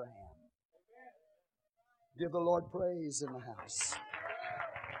Abraham. Give the Lord praise in the house.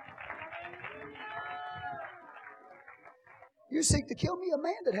 You seek to kill me, a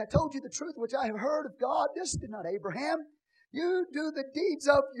man that hath told you the truth which I have heard of God. This did not Abraham. You do the deeds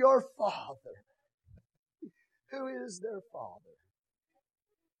of your father. Who is their father?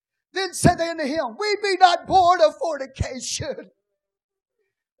 Then said they unto him, we be not born of fornication.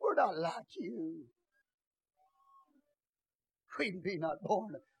 We're not like you. We be not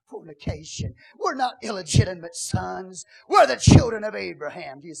born of fornication. We're not illegitimate sons. We're the children of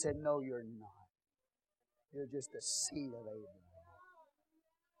Abraham. Jesus said, no, you're not. You're just the seed of Abraham.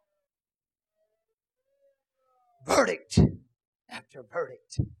 Verdict after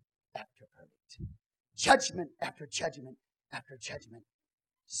verdict after verdict. Judgment after judgment after judgment.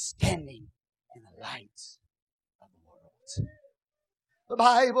 Standing in the lights The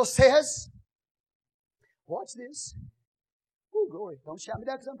Bible says, watch this. Oh, glory. Don't shout me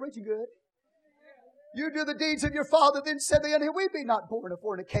down because I'm preaching good. You do the deeds of your father, then said they unto him, we be not born of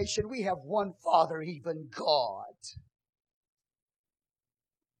fornication. We have one Father, even God.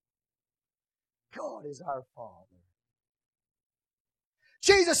 God is our Father.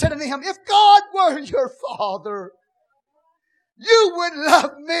 Jesus said unto him, if God were your Father, you would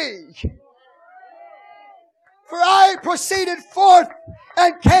love me. For I proceeded forth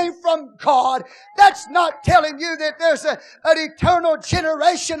and came from God. That's not telling you that there's an eternal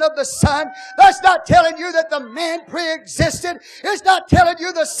generation of the Son. That's not telling you that the man pre-existed. It's not telling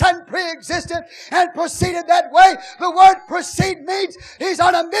you the Son pre-existed and proceeded that way. The word proceed means he's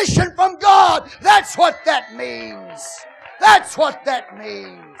on a mission from God. That's what that means. That's what that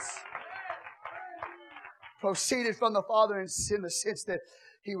means. Proceeded from the Father in the sense that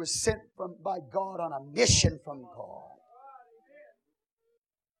he was sent by God on a mission from God.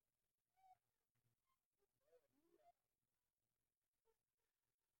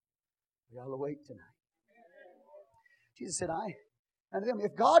 We all awake tonight. Jesus said, unto them,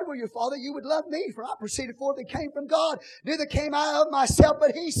 if God were your Father, you would love me, for I proceeded forth and came from God. Neither came I of myself,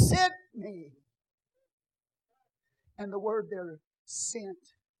 but he sent me. And the word there, sent,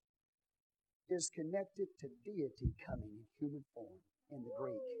 is connected to deity coming in human form in the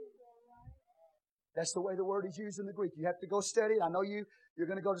Greek. That's the way the word is used in the Greek. You have to go study it. I know you're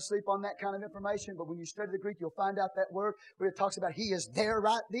going to go to sleep on that kind of information, but when you study the Greek, you'll find out that word where it talks about he is there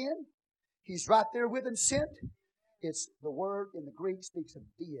right then. He's right there with him sent. It's the word in the Greek speaks of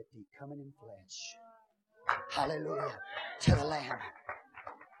deity coming in flesh. Hallelujah to the Lamb.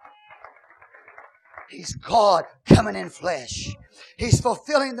 He's God coming in flesh. He's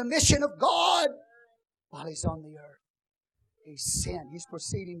fulfilling the mission of God while He's on the earth. He's sent. He's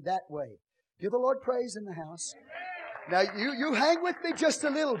proceeding that way. Give the Lord praise in the house. Now, you hang with me just a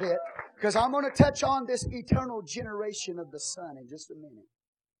little bit, because I'm going to touch on this eternal generation of the Son in just a minute.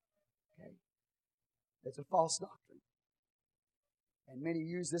 Okay? It's a false doctrine. And many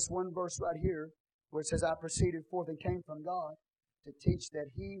use this one verse right here, where it says, I proceeded forth and came from God, to teach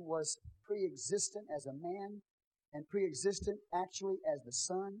that He was pre-existent as a man, and pre-existent actually as the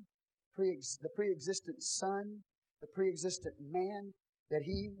Son, the pre-existent Son, the pre-existent man, that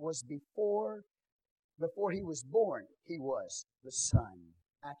He was before He was born, He was the Son,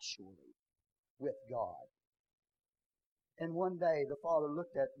 actually, with God. And one day the Father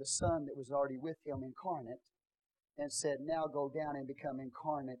looked at the Son that was already with Him incarnate and said, now go down and become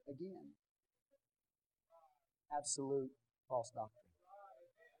incarnate again. Absolute false doctrine.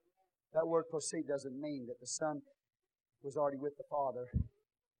 That word proceed doesn't mean that the Son was already with the Father.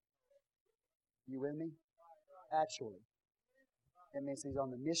 You with me? Actually. It means He's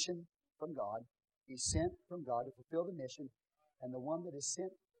on the mission from God. He's sent from God to fulfill the mission. And the one that is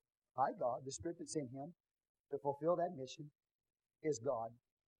sent by God, the Spirit that's in Him, to fulfill that mission is God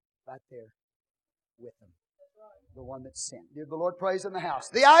right there with Him. The one that's sent. Give the Lord praise in the house.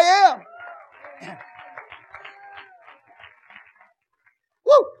 The I am.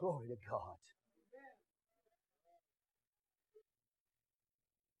 Woo! Glory to God.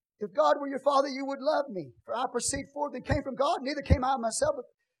 If God were your Father, you would love me. For I proceed forth and came from God, neither came I of myself,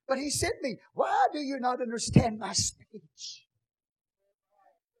 but He sent me. Why do you not understand my speech?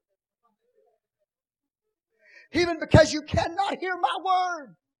 Even because you cannot hear my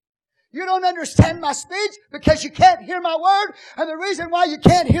word. You don't understand my speech because you can't hear my word. And the reason why you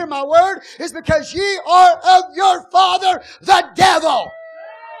can't hear my word is because ye are of your father, the devil.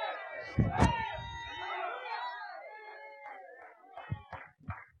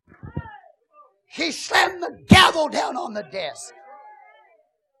 He slammed the gavel down on the desk.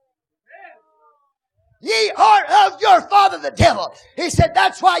 Ye are of your father, the devil. He said,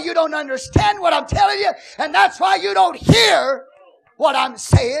 that's why you don't understand what I'm telling you, and that's why you don't hear what I'm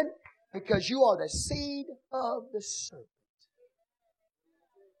saying, because you are the seed of the serpent.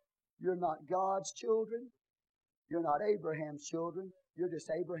 You're not God's children. You're not Abraham's children. You're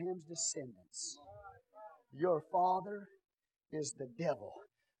just Abraham's descendants. Your father is the devil.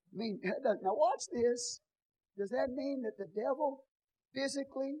 Now watch this. Does that mean that the devil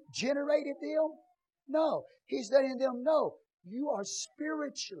physically generated them? No. He's letting them know you are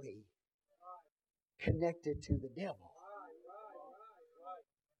spiritually connected to the devil.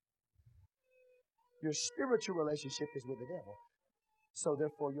 Your spiritual relationship is with the devil. So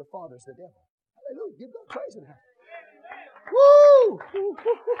therefore your father's the devil. Hallelujah. Give God praise in that. Woo!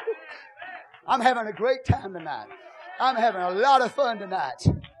 I'm having a great time tonight. I'm having a lot of fun tonight.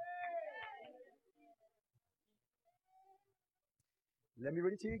 Let me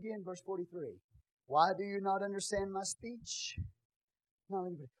read it to you again, verse 43. Why do you not understand my speech?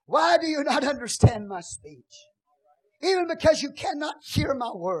 Why do you not understand my speech? Even because you cannot hear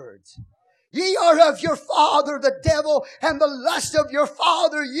my words. Ye are of your father the devil, and the lust of your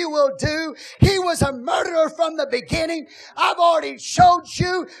father you will do. He was a murderer from the beginning. I've already showed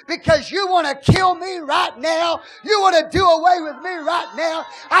you because you want to kill me right now. You want to do away with me right now.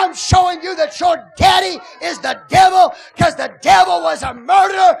 I'm showing you that your daddy is the devil because the devil was a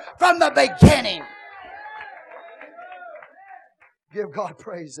murderer from the beginning. Give God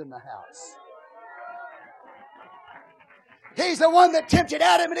praise in the house. He's the one that tempted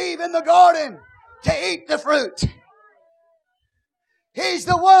Adam and Eve in the garden to eat the fruit. He's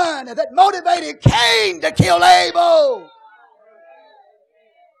the one that motivated Cain to kill Abel.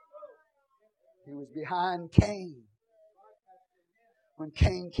 He was behind Cain when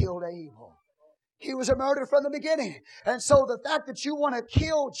Cain killed Abel. He was a murderer from the beginning. And so the fact that you want to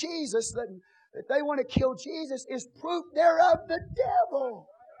kill Jesus, that they want to kill Jesus, is proof they're of the devil.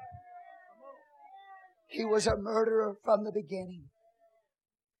 He was a murderer from the beginning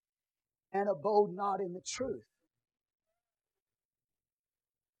and abode not in the truth.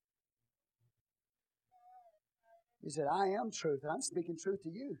 He said, I am truth, and I'm speaking truth to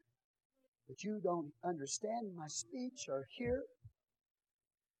you. But you don't understand my speech or hear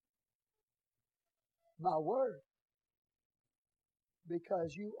my word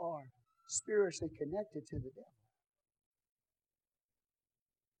because you are spiritually connected to the devil.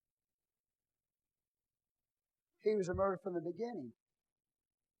 He was a murderer from the beginning.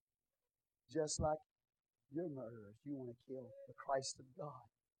 Just like you're murderers. You want to kill the Christ of God.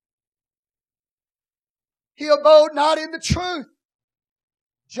 He abode not in the truth.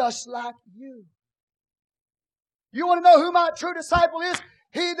 Just like you. You want to know who my true disciple is?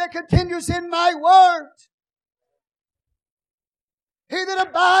 He that continues in my word. He that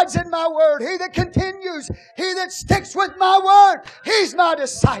abides in my word. He that continues. He that sticks with my word. He's my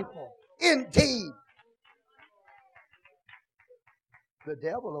disciple. Indeed. The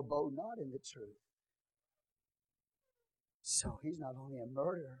devil abode not in the truth. So he's not only a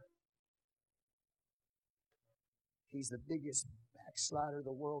murderer. He's the biggest backslider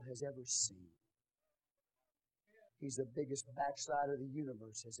the world has ever seen. He's the biggest backslider the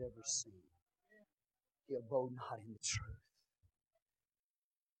universe has ever seen. He abode not in the truth.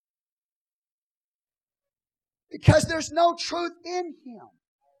 Because there's no truth in him.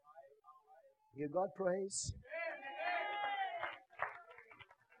 Give God praise.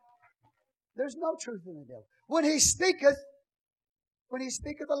 There's no truth in the devil. When he speaketh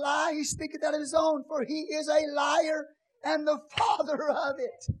a lie, he speaketh out of his own, for he is a liar and the father of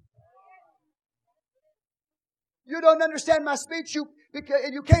it. You don't understand my speech, because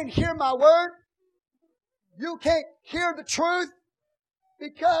you can't hear my word. You can't hear the truth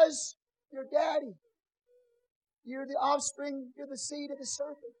because your daddy. You're the offspring, you're the seed of the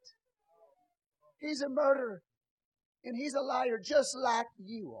serpent. He's a murderer and he's a liar just like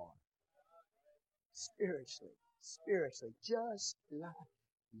you are. Spiritually, just like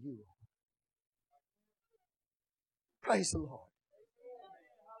you are. Praise the Lord.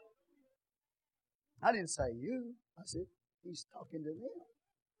 I didn't say you. I said, he's talking to them.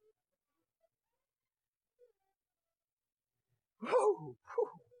 Whoa.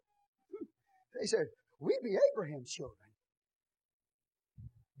 They said, we be Abraham's children.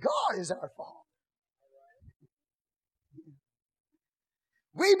 God is our Father.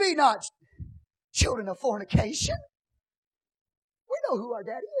 We be not children of fornication. We know who our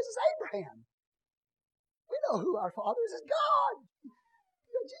daddy is. It's Abraham. We know who our Father is. It's God.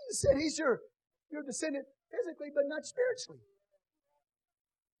 Jesus said he's your descendant physically, but not spiritually.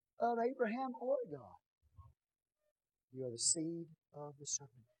 Of Abraham or God. You are the seed of the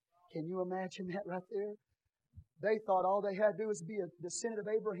serpent. Can you imagine that right there? They thought all they had to do was be a descendant of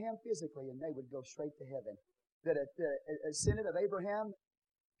Abraham physically, and they would go straight to heaven. That a descendant of Abraham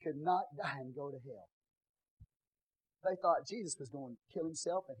could not die and go to hell. They thought Jesus was going to kill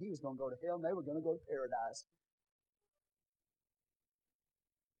himself, and he was going to go to hell, and they were going to go to paradise.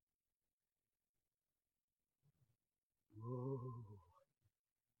 Whoa.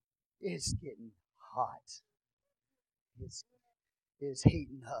 It's getting hot. It's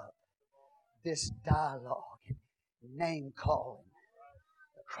heating up. This dialogue, name calling,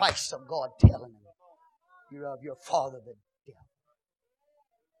 the Christ of God telling them, you're of your father the devil.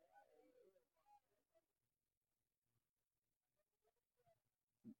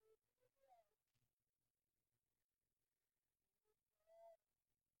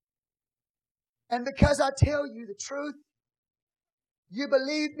 And because I tell you the truth, you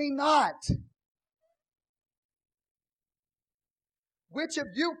believe me not. Which of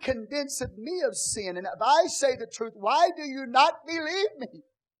you convinceth me of sin? And if I say the truth, why do you not believe me?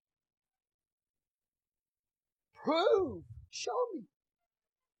 Prove, show me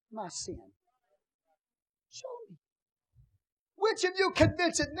my sin. Show me. Which of you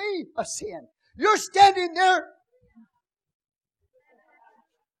convinceth me of sin? You're standing there.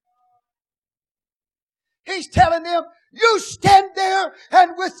 He's telling them, you stand there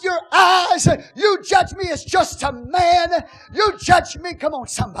and with your eyes, you judge me as just a man. You judge me, come on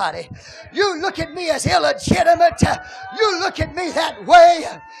somebody. You look at me as illegitimate. You look at me that way.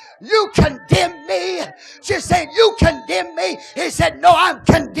 You condemn me. She said, you condemn me. He said, no, I'm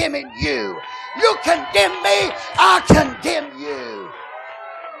condemning you. You condemn me, I condemn you.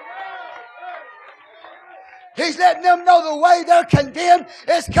 He's letting them know the way they're condemned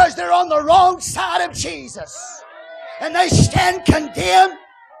is because they're on the wrong side of Jesus. And they stand condemned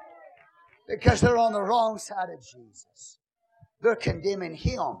because they're on the wrong side of Jesus. They're condemning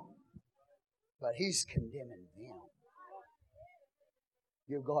Him, but He's condemning them.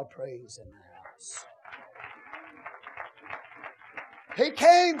 Give God praise in the house. He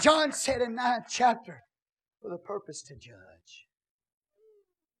came, John said in 9th chapter, for the purpose to judge,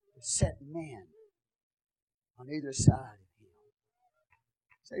 to set men on either side of Him.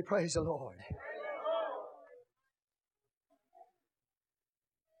 Say, praise the Lord.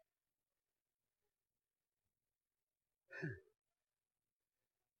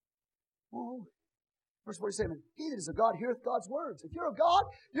 Oh, verse 47, he that is of God heareth God's words. If you're of God,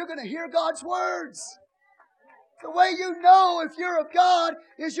 you're going to hear God's words. The way you know if you're of God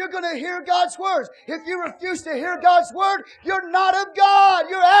is you're going to hear God's words. If you refuse to hear God's word, you're not of God.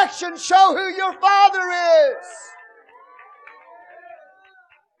 Your actions show who your Father is.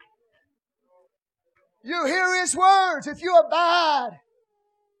 You hear His words if you abide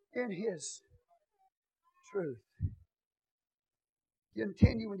in His truth. You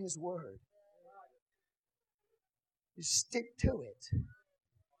continue in His word. You stick to it.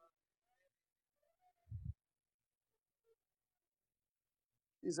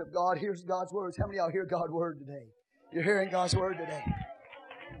 Is of God, hears God's words. How many of y'all hear God's word today? You're hearing God's word today.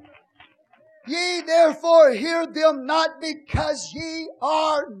 Ye therefore hear them not because ye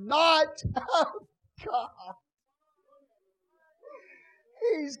are not of God.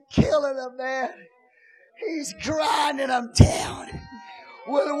 He's killing them, man. He's grinding them down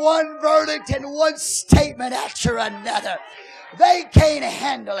with one verdict and one statement after another. They can't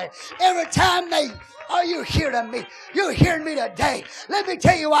handle it. Every time are you hearing me? You're hearing me today. Let me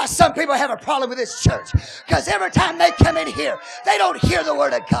tell you why some people have a problem with this church. Because every time they come in here, they don't hear the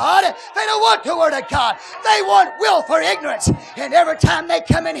Word of God. They don't want the Word of God. They want willful ignorance. And every time they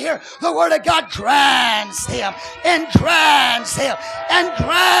come in here, the Word of God grinds them and grinds them and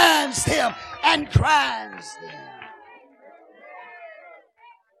grinds them and grinds them.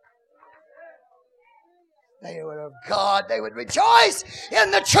 They were of God. They would rejoice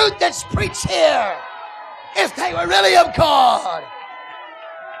in the truth that's preached here. If they were really of God.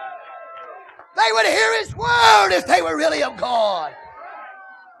 They would hear His word if they were really of God.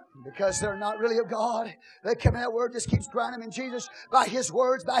 Because they're not really of God, they come in, that word just keeps grinding them in Jesus by His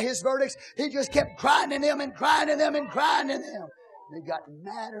words, by His verdicts. He just kept grinding them and grinding them and grinding them. And they got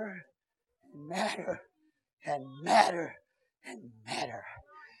madder and madder and madder and madder.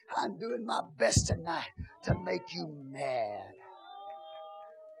 I'm doing my best tonight to make you mad.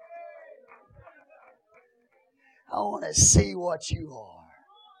 I want to see what you are.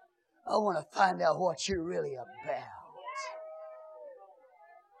 I want to find out what you're really about.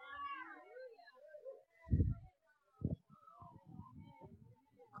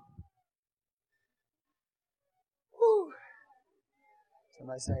 Woo.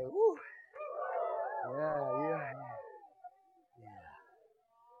 Somebody say, woo. Yeah.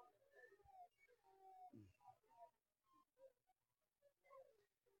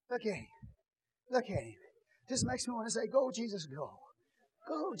 Look at him. Look at him. Just makes me want to say, go, Jesus, go.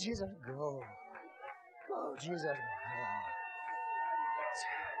 Go, Jesus, go. Go, Jesus, go.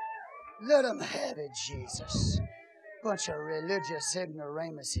 Let them have it, Jesus. Bunch of religious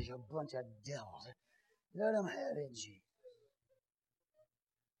ignoramuses, a bunch of devils. Let them have it, Jesus.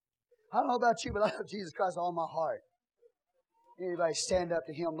 I don't know about you, but I love Jesus Christ with all my heart. Anybody stand up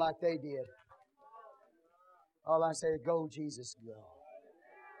to Him like they did? All I say is, go, Jesus, go.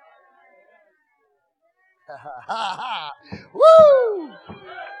 Woo!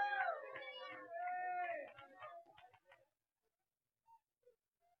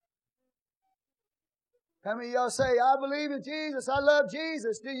 How many of y'all say, I believe in Jesus, I love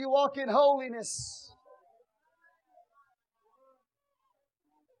Jesus? Do you walk in holiness?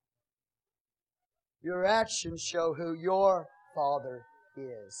 Your actions show who your Father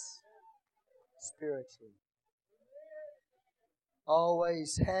is spiritually.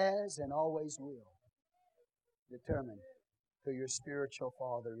 Always has and always will determine who your spiritual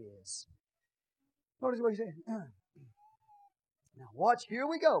father is. Notice what he said. Now watch, here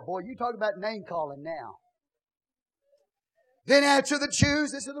we go. Boy, you talk about name calling now. Then answer the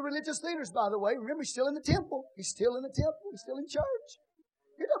Jews. This are the religious leaders, by the way. Remember, he's still in the temple. He's still in the temple. He's still in church.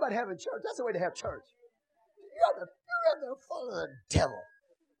 You talk about having church. That's the way to have church. You're full of the devil.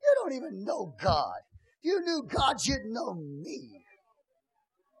 You don't even know God. If you knew God, you'd know me.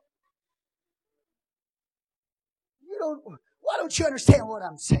 Why don't you understand what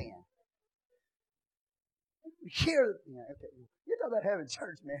I'm saying? Here, okay. You talk about having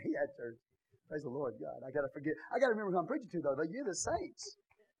church, man. He had church. Praise the Lord, God. I got to remember who I'm preaching to, though. You're the saints.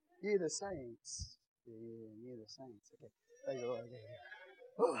 You're the saints. You're the saints. Okay. Praise the Lord.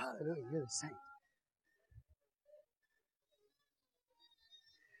 Oh, hallelujah. You're the saints.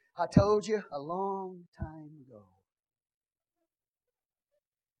 I told you a long time ago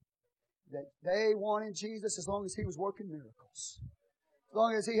that they wanted Jesus as long as He was working miracles. As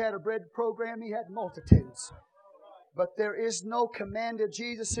long as He had a bread program, He had multitudes. But there is no command of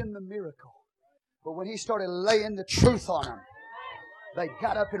Jesus in the miracle. But when He started laying the truth on them, they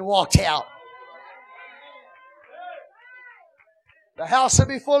got up and walked out. The house will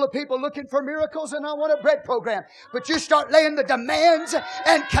be full of people looking for miracles and I want a bread program. But you start laying the demands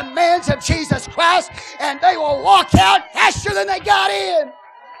and commands of Jesus Christ and they will walk out faster than they got in.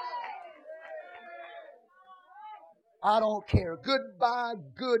 I don't care. Goodbye,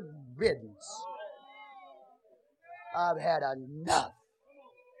 good riddance. I've had enough.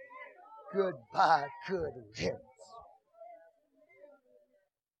 Goodbye, good riddance.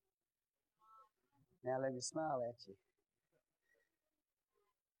 Now let me smile at you.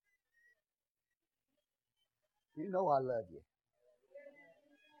 You know I love you.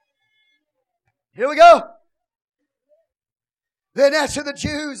 Here we go. Then answer the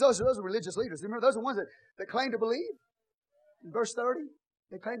Jews. Those are religious leaders. Remember, those are the ones that claim to believe. In verse 30,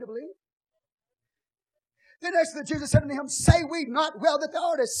 they claim to believe. Then answer the Jews and said unto him, say we not well that thou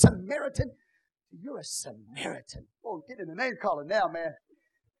art a Samaritan? You're a Samaritan. Oh, get in the name calling now, man.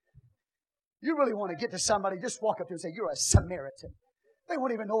 You really want to get to somebody, just walk up to them and say, you're a Samaritan. They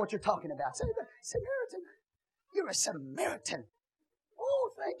won't even know what you're talking about. Say, Samaritan. You're a Samaritan.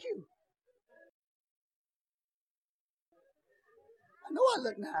 Oh, thank you. I know I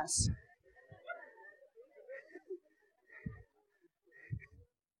look nice.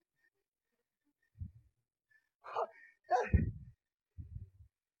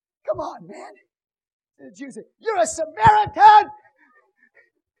 Come on, man. The Jews said, you're a Samaritan.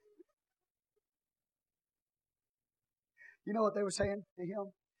 You know what they were saying to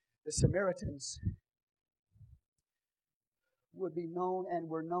him? The Samaritans would be known and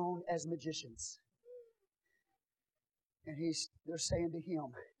were known as magicians. And they're saying to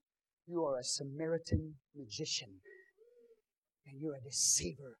him, you are a Samaritan magician. And you're a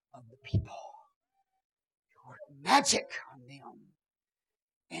deceiver of the people. You work magic on them.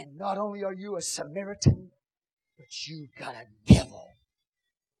 And not only are you a Samaritan, but you got a devil.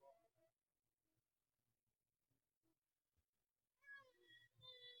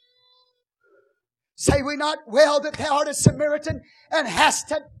 Say we not well that thou art a Samaritan and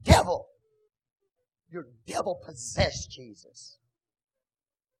hast a devil. You're devil-possessed, Jesus.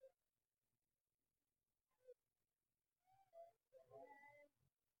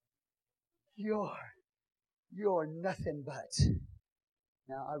 You're nothing but.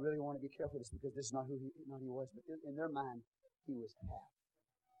 Now, I really want to be careful with this because this is not who he was, but in their mind, he was half.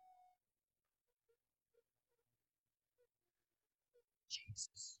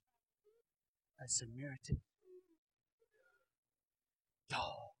 Jesus. A Samaritan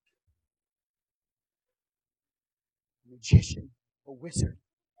dog. A magician. A wizard.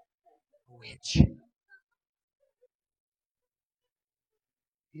 A witch.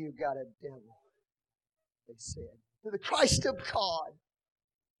 You got a devil, they said. To the Christ of God.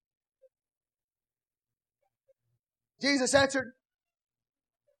 Jesus answered,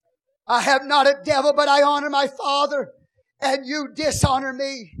 I have not a devil, but I honor my Father, and you dishonor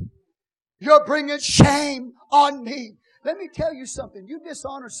me. You're bringing shame on me. Let me tell you something. You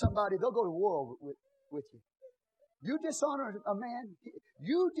dishonor somebody, they'll go to war with you. You dishonor a man,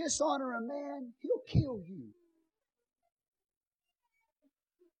 he'll kill you.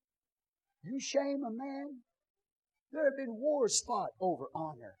 You shame a man, there have been wars fought over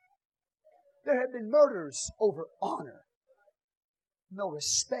honor. There have been murders over honor. No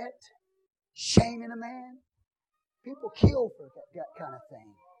respect, shaming a man. People kill for that kind of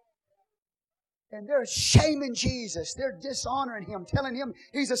thing. And they're shaming Jesus. They're dishonoring Him, telling Him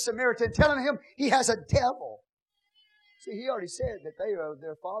He's a Samaritan, telling Him He has a devil. See, He already said that they are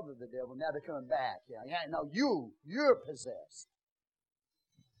their father, the devil. Now they're coming back. Yeah, no, you're possessed.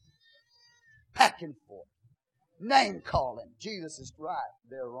 Back and forth. Name calling. Jesus is right.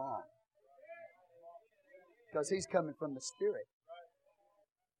 They're wrong. Because He's coming from the Spirit.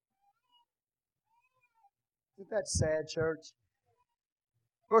 Isn't that sad, church?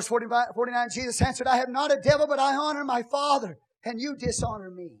 Verse 49, Jesus answered, I have not a devil, but I honor my Father, and you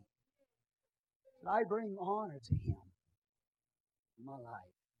dishonor me. And I bring honor to Him in my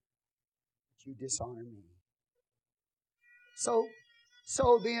life, but you dishonor me. So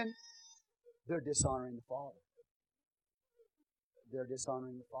then, they're dishonoring the Father. They're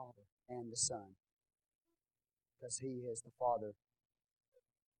dishonoring the Father and the Son, because He is the Father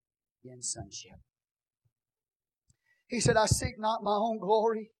in sonship. He said, I seek not my own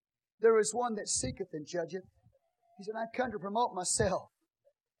glory. There is one that seeketh and judgeth. He said, I come to promote myself.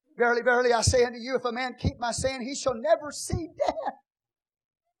 Verily, verily, I say unto you, if a man keep my saying, he shall never see death.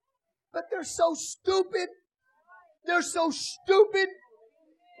 But they're so stupid. They're so stupid.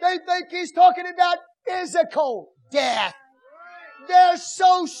 They think He's talking about physical death. They're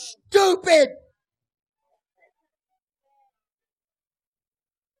so stupid.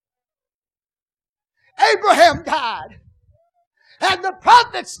 Abraham died. And the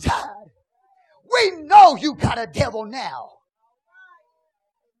prophets died. We know you got a devil now.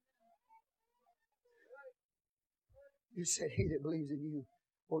 You said, he that believes in you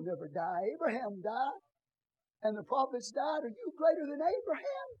will never die. Abraham died. And the prophets died. Are you greater than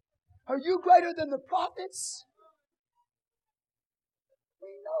Abraham? Are you greater than the prophets? We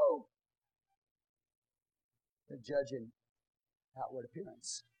know. They're judging outward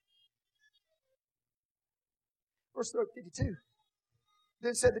appearance. Verse 52.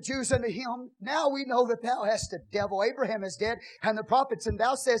 Then said the Jews unto him, now we know that thou hast a devil. Abraham is dead, and the prophets, and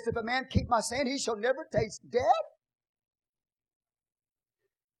thou sayest, if a man keep my saying, he shall never taste death.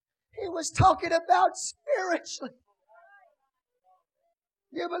 He was talking about spiritually.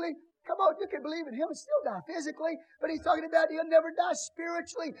 You believe? Come on, you can believe in Him and still die physically, but He's talking about He'll never die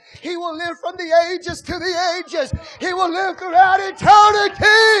spiritually. He will live from the ages to the ages. He will live throughout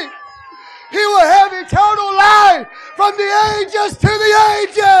eternity. He will have eternal life from the ages to the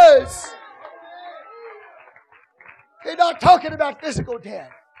ages. He's not talking about physical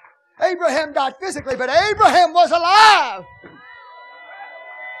death. Abraham died physically, but Abraham was alive.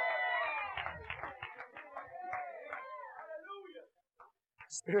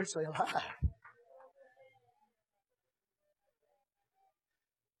 Spiritually alive.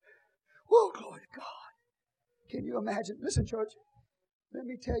 Whoa, glory to God. Can you imagine? Listen, church. Let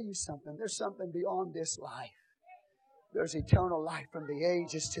me tell you something. There's something beyond this life. There's eternal life from the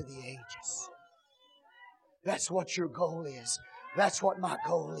ages to the ages. That's what your goal is. That's what my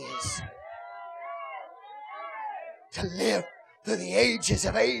goal is. To live through the ages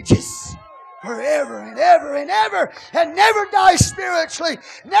of ages. Forever and ever and ever. And never die spiritually.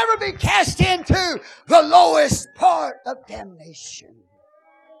 Never be cast into the lowest part of damnation.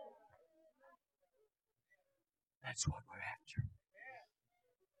 That's what we're after.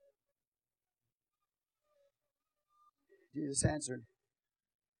 Jesus answered,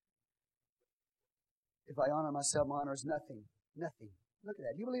 if I honor myself, my honor is nothing. Nothing. Look at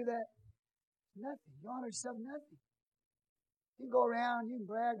that. Do you believe that? Nothing. You honor yourself, nothing. You can go around, you can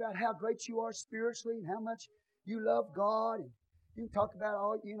brag about how great you are spiritually and how much you love God. And you can talk about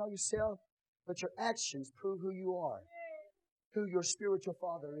all yourself, but your actions prove who you are, who your spiritual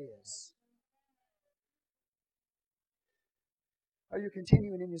father is. Are you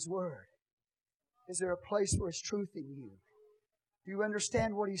continuing in His Word? Is there a place where His truth in you? Do you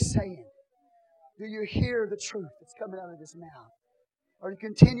understand what He's saying? Do you hear the truth that's coming out of His mouth? Are you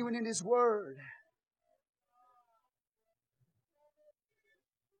continuing in His Word?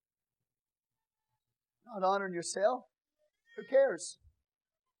 Not honoring yourself. Who cares?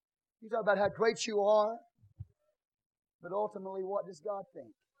 You talk about how great you are, but ultimately, what does God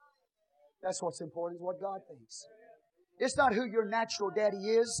think? That's what's important, is what God thinks. It's not who your natural daddy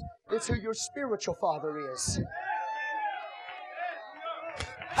is. It's who your spiritual father is.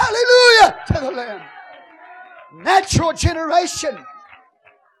 Hallelujah to the Lamb. Natural generation.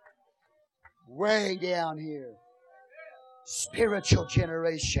 Way down here. Spiritual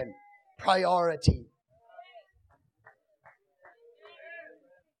generation. Priority.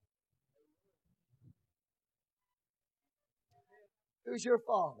 Who's your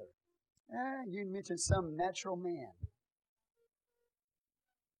father? You mentioned some natural man.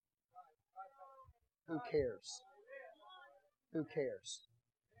 Who cares? Who cares?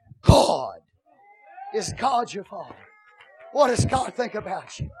 God is God your Father. What does God think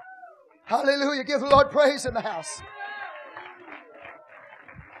about you? Hallelujah. Give the Lord praise in the house.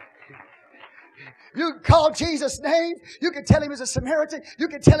 You can call Jesus' name. You can tell him he's a Samaritan. You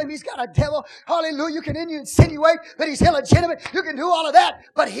can tell him he's got a devil. Hallelujah. You can insinuate that he's illegitimate. You can do all of that.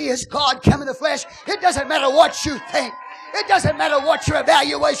 But he is God come in the flesh. It doesn't matter what you think. It doesn't matter what your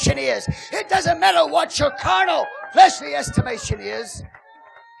evaluation is. It doesn't matter what your carnal, fleshly estimation is.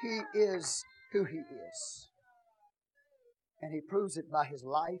 He is who he is. And he proves it by his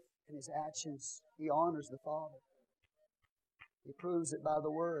life and his actions. He honors the Father. He proves it by the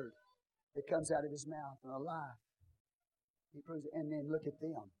Word that comes out of his mouth and alive. He proves it. And then look at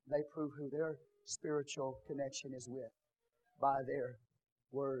them. They prove who their spiritual connection is with by their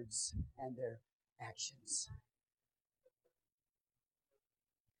words and their actions.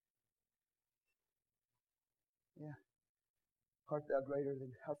 Yeah. Art thou greater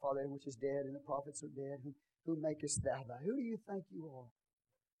than our Father which is dead, and the prophets are dead? Who makest thou thy? Who do you think you are?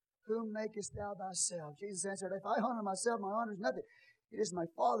 Whom makest thou thyself? Jesus answered, if I honor myself, my honor is nothing. It is my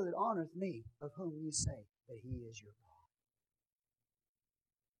Father that honoreth me, of whom ye say that he is your God.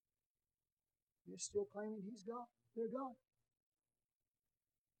 You're still claiming he's God. They're God.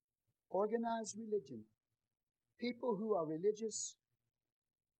 Organized religion. People who are religious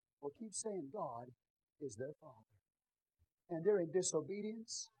will keep saying God is their Father. And they're in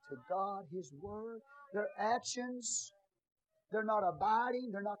disobedience to God, His Word. Their actions, they're not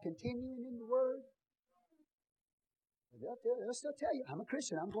abiding, they're not continuing in the Word. They'll still tell you, I'm a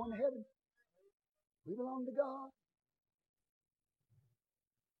Christian, I'm going to heaven. We belong to God.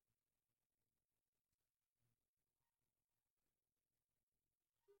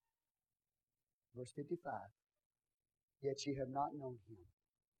 Verse 55. Yet ye have not known Him.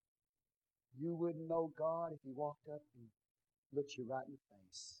 You wouldn't know God if He walked up and looked you right in the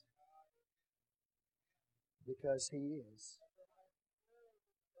face. Because He is.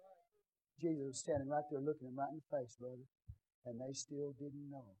 Jesus was standing right there looking Him right in the face, brother. And they still didn't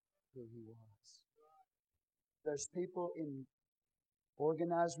know who He was. There's people in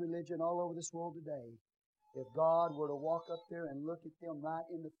organized religion all over this world today. If God were to walk up there and look at them right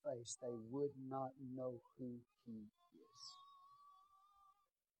in the face, they would not know who He is.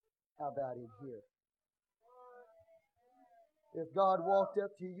 How about in here? If God walked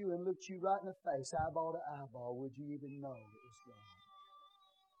up to you and looked you right in the face, eyeball to eyeball, would you even know it was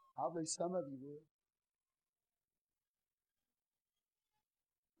God? I believe some of you would.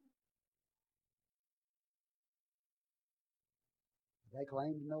 They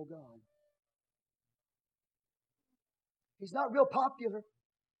claim to know God. He's not real popular.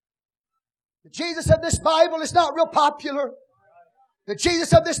 The Jesus of this Bible is not real popular. The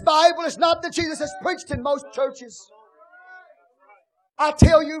Jesus of this Bible is not the Jesus that's preached in most churches. I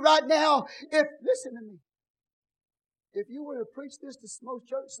tell you right now, listen to me. If you were to preach this to most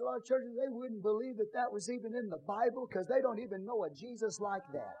churches, a lot of churches, they wouldn't believe that that was even in the Bible because they don't even know a Jesus like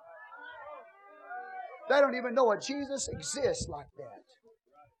that. They don't even know a Jesus exists like that.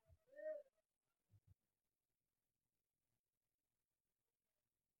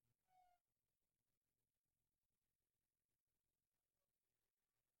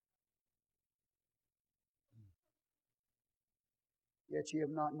 Yet ye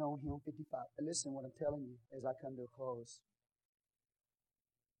have not known Him. 55. And listen to what I'm telling you as I come to a close.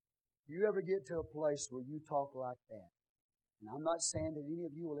 You ever get to a place where you talk like that? And I'm not saying that any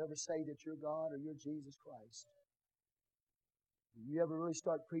of you will ever say that you're God or you're Jesus Christ. You ever really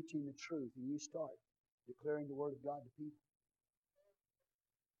start preaching the truth and you start declaring the Word of God to people?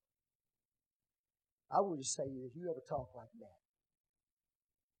 I will just say if you ever talk like that,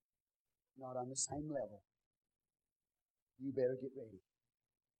 not on the same level, you better get ready.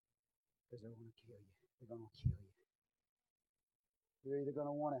 Because they're going to kill you. They're going to kill you. They're either going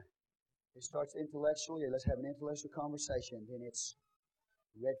to want to, it starts intellectually, let's have an intellectual conversation. Then it's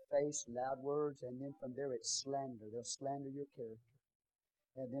red face, loud words, and then from there it's slander. They'll slander your character.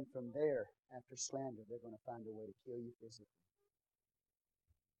 And then from there, after slander, they're going to find a way to kill you physically.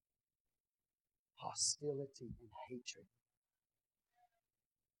 Hostility and hatred.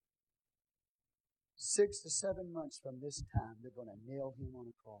 6 to 7 months from this time, they're going to nail Him on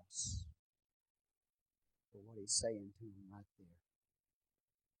a cross for what He's saying to them right there.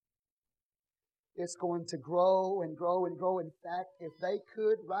 It's going to grow and grow and grow. In fact, if they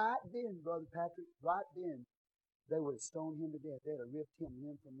could, right then, Brother Patrick, right then, they would have stoned Him to death. They'd have ripped Him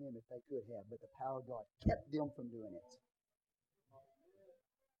limb from limb if they could have. But the power of God kept them from doing it.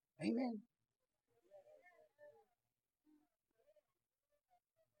 Amen.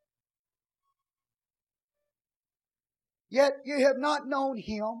 Yet you have not known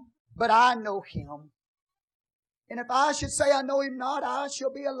Him, but I know Him. And if I should say I know him not, I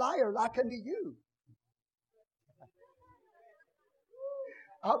shall be a liar like unto you.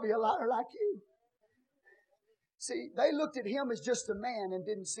 I'll be a liar like you. See, they looked at him as just a man and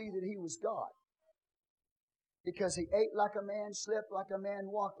didn't see that he was God. Because he ate like a man, slept like a man,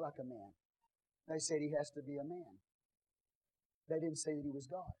 walked like a man. They said he has to be a man. They didn't say that he was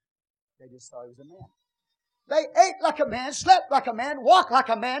God. They just thought he was a man. They ate like a man, slept like a man, walked like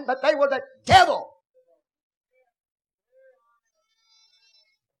a man, but they were the devil.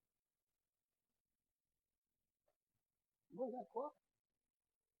 Boy, that quiet.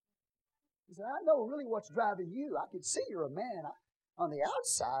 He said, I know really what's driving you. I can see you're a man on the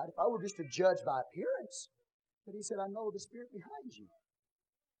outside if I were just to judge by appearance. But he said, I know the spirit behind you.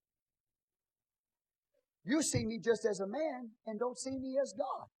 You see me just as a man and don't see me as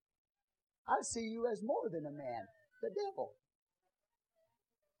God. I see you as more than a man, the devil.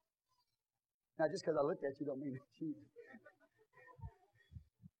 Now, just because I looked at you don't mean that you...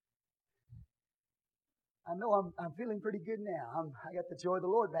 I know I'm feeling pretty good now. I got the joy of the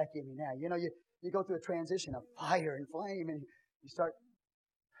Lord back in me now. You know, you go through a transition of fire and flame, and you start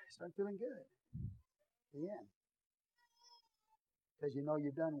feeling good. The end. Because you know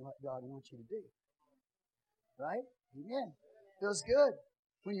you've done what God wants you to do. Right? Amen. Feels good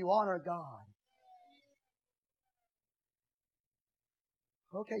when you honor God.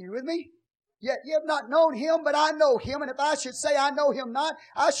 Okay, you with me? Yet ye have not known him, but I know him. And if I should say I know him not,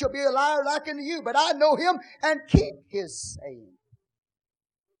 I shall be a liar like unto you. But I know him and keep his saying.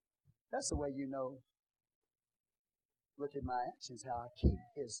 That's the way you know. Look at my actions, how I keep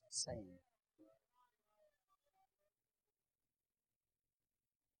his saying.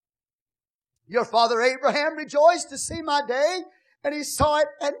 Your father Abraham rejoiced to see my day, and he saw it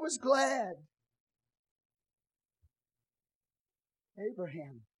and was glad.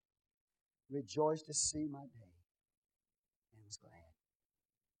 Abraham rejoiced to see my day and was glad.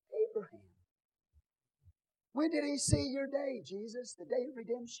 Abraham. When did he see your day, Jesus? The day of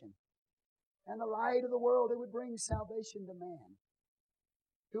redemption. And the light of the world that would bring salvation to man.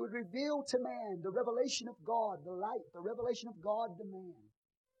 Who would reveal to man the revelation of God, the light, the revelation of God to man.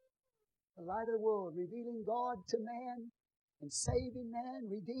 The light of the world, revealing God to man and saving man,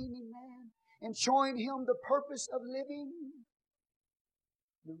 redeeming man, and showing him the purpose of living,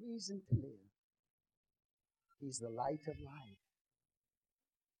 the reason to live. He's the light of life.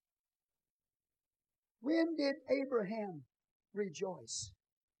 When did Abraham rejoice?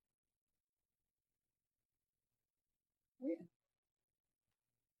 When?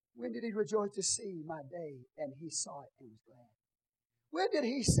 When did he rejoice to see my day? And he saw it and was glad. When did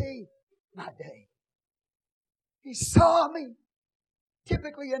he see my day? He saw me,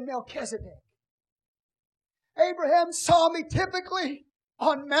 typically in Melchizedek. Abraham saw me typically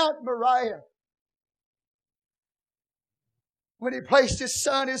on Mount Moriah. When he placed his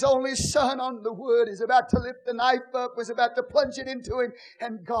son, his only son, on the wood, is about to lift the knife up, was about to plunge it into him,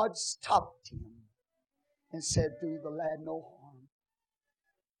 and God stopped him and said, do the lad no harm.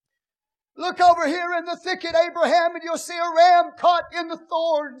 Look over here in the thicket, Abraham, and you'll see a ram caught in the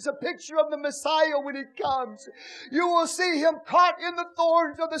thorns, a picture of the Messiah when he comes. You will see him caught in the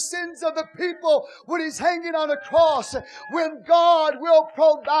thorns of the sins of the people when he's hanging on a cross, when God will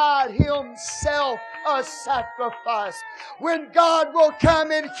provide himself a sacrifice, when God will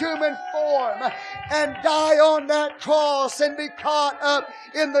come in human form and die on that cross and be caught up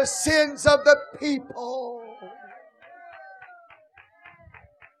in the sins of the people.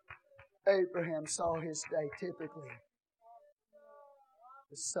 Abraham saw his day typically.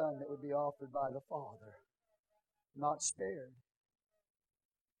 The son that would be offered by the Father. Not spared.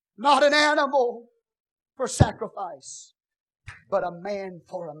 Not an animal for sacrifice, but a man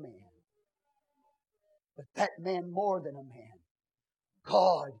for a man. But that man more than a man.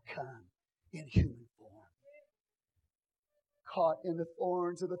 God come in human form. Caught in the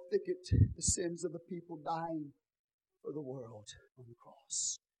thorns of the thicket, the sins of the people dying for the world on the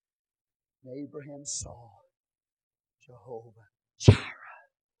cross. And Abraham saw Jehovah Jireh,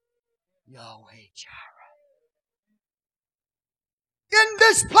 Yahweh Jireh. In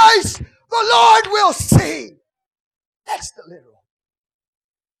this place, the Lord will see. That's the literal.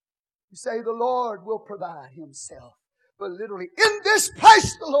 You say the Lord will provide himself. But literally, in this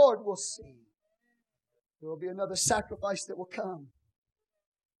place, the Lord will see. There will be another sacrifice that will come.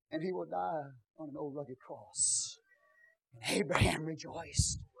 And he will die on an old rugged cross. And Abraham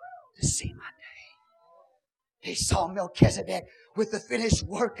rejoiced to see my day. He saw Melchizedek with the finished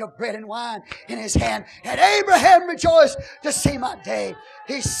work of bread and wine in his hand. And Abraham rejoiced to see my day.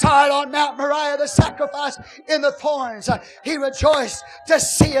 He saw it on Mount Moriah, the sacrifice in the thorns. He rejoiced to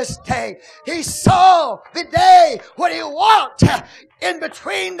see his day. He saw the day when he walked in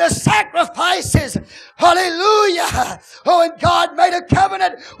between the sacrifices. Hallelujah. Oh, and God made a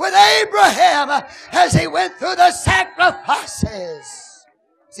covenant with Abraham as he went through the sacrifices.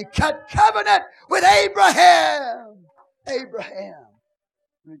 He cut covenant with Abraham. Abraham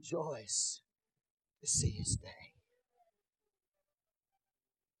rejoiced to see his day.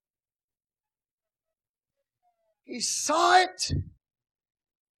 He saw it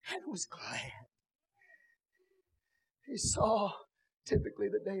and was glad. He saw typically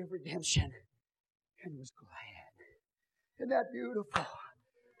the day of redemption and was glad. Isn't that beautiful?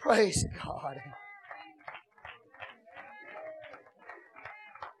 Praise God.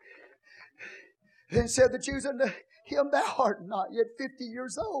 Then said the Jews unto him, Thou art not yet 50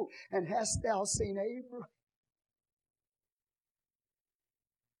 years old, and hast thou seen Abraham?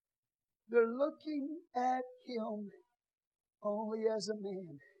 They're looking at him only as a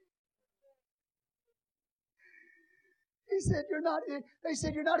man. He said, They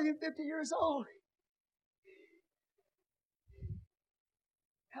said, You're not even 50 years old.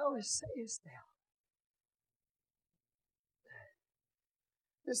 How sayest thou?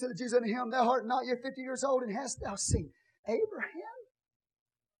 They said the Jews unto him, Thou art not yet 50 years old, and hast thou seen Abraham?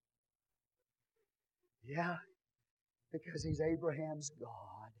 Yeah, because he's Abraham's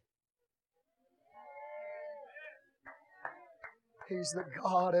God. He's the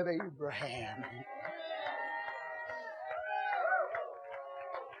God of Abraham.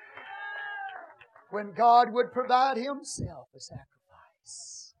 When God would provide himself a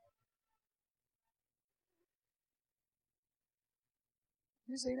sacrifice.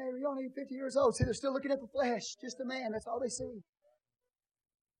 You see, neighbor, you're only 50 years old. See, they're still looking at the flesh. Just a man. That's all they see.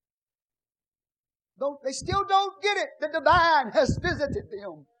 They still don't get it. The divine has visited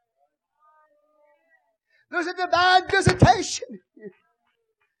them. There's a divine visitation here.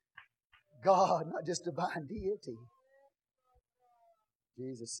 God, not just divine deity.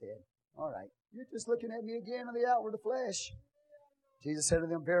 Jesus said, All right, you're just looking at me again on the outward of flesh. Jesus said to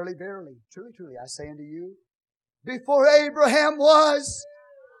them, Verily, verily, truly, truly, I say unto you, before Abraham was,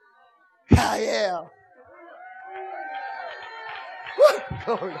 I am.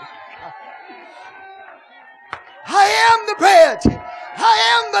 Glory. I am the bread. I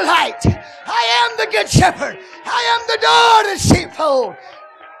am the light. I am the good shepherd. I am the door of the sheepfold.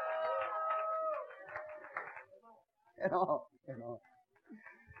 And on.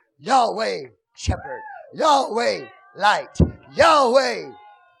 Yahweh, shepherd. Yahweh, light. Yahweh,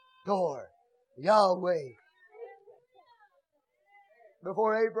 door. Yahweh.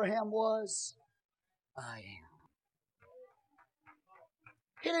 Before Abraham was, I am.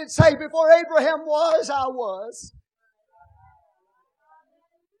 He didn't say before Abraham was, I was.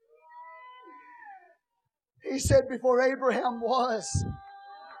 He said before Abraham was,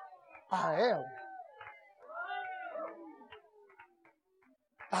 I am.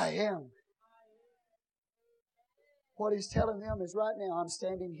 I am. What he's telling them is right now I'm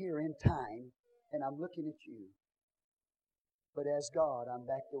standing here in time and I'm looking at you. But as God, I'm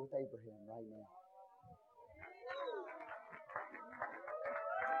back there with Abraham right now.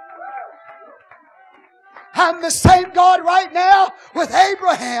 I'm the same God right now with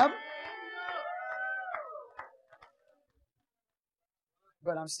Abraham.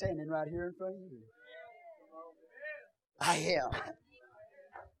 But I'm standing right here in front of you. I am.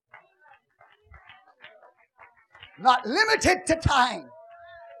 Not limited to time.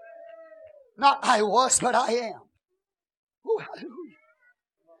 Not I was, but I am. Oh, hallelujah.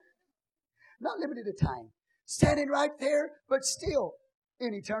 Not limited to time. Standing right there, but still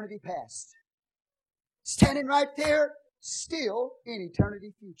in eternity past. Standing right there, still in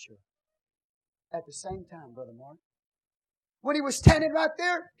eternity future. At the same time, Brother Mark. When he was standing right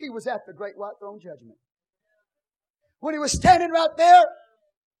there, he was at the great white throne judgment. When he was standing right there,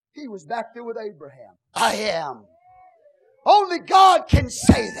 he was back there with Abraham. I am. Only God can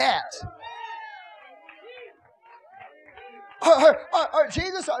say that.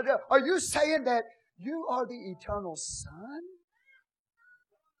 Jesus, are you saying that you are the eternal Son?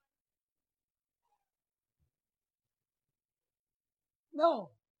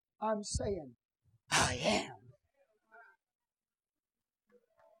 No, I'm saying I am.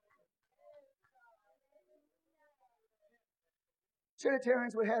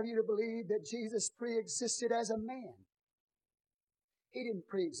 Trinitarians would have you to believe that Jesus pre-existed as a man. He didn't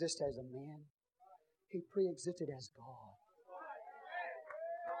pre-exist as a man. He pre-existed as God.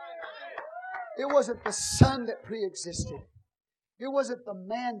 It wasn't the Son that pre-existed. It wasn't the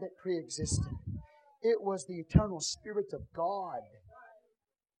man that pre-existed. It was the eternal Spirit of God.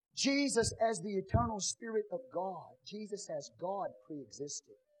 Jesus as the eternal Spirit of God. Jesus as God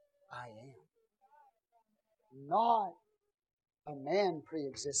pre-existed. I am. Not a man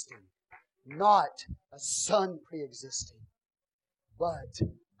pre-existing. Not a son pre-existing. But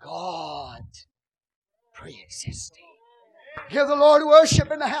God pre-existing. Give the Lord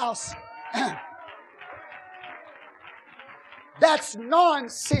worship in the house. That's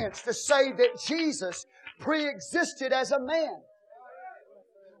nonsense to say that Jesus pre-existed as a man.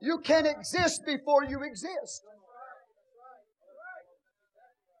 You can't exist before you exist.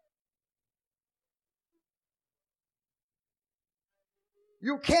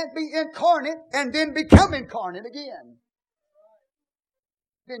 You can't be incarnate and then become incarnate again.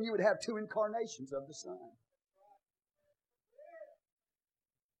 Then you would have two incarnations of the Son.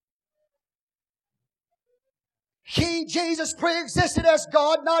 He, Jesus, pre-existed as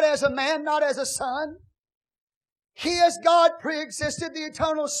God, not as a man, not as a son. He as God pre-existed, the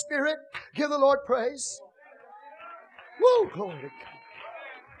eternal Spirit. Give the Lord praise. Woo, glory to God.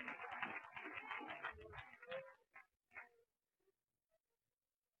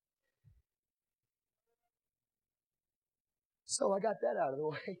 So I got that out of the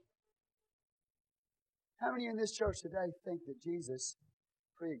way. How many in this church today think that Jesus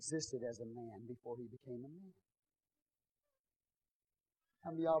pre-existed as a man before He became a man? How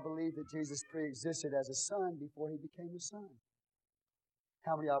many of y'all believe that Jesus pre-existed as a son before He became a son?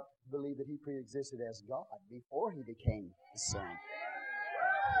 How many of y'all believe that He pre-existed as God before He became the Son?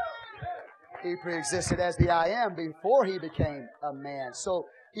 He pre-existed as the I Am before He became a man. So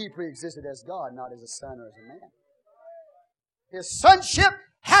He pre-existed as God, not as a son or as a man. His sonship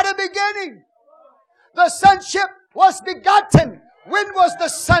had a beginning. The sonship was begotten. When was the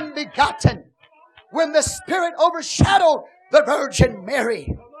Son begotten? When the Spirit overshadowed the Virgin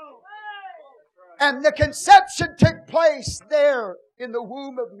Mary. And the conception took place there in the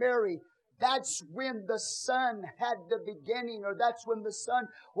womb of Mary. That's when the Son had the beginning, or that's when the Son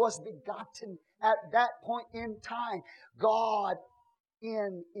was begotten at that point in time. God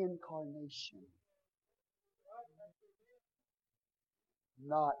in incarnation.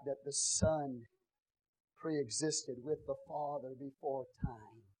 Not that the Son pre-existed with the Father before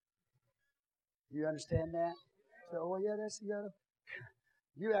time. You understand that? So, oh yeah,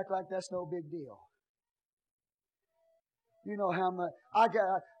 you act like that's no big deal. You know how much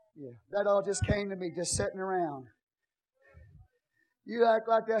that all just came to me just sitting around. You act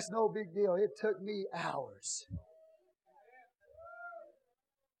like that's no big deal. It took me hours.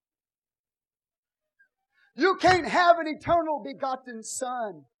 You can't have an eternal begotten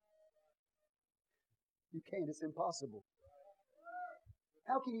Son. You can't. It's impossible.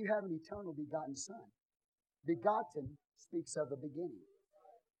 How can you have an eternal begotten Son? Begotten speaks of a beginning.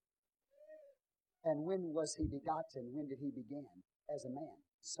 And when was He begotten? When did He begin? As a man,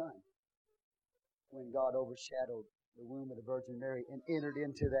 Son. When God overshadowed the womb of the Virgin Mary and entered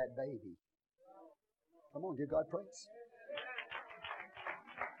into that baby. Come on, give God praise.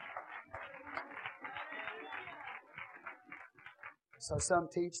 So some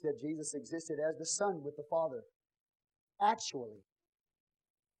teach that Jesus existed as the Son with the Father. Actually,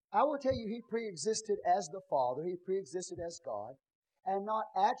 I will tell you, He pre-existed as the Father. He pre-existed as God. And not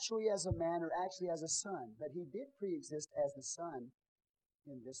actually as a man or actually as a son. But He did pre-exist as the Son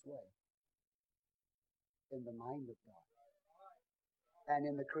in this way. In the mind of God. And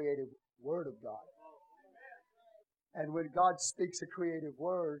in the creative Word of God. And when God speaks a creative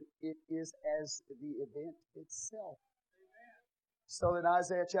word, it is as the event itself. So in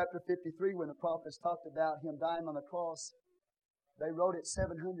Isaiah chapter 53, when the prophets talked about Him dying on the cross, they wrote it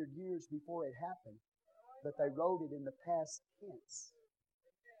 700 years before it happened. But they wrote it in the past tense.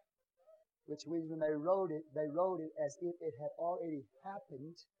 Which means when they wrote it as if it had already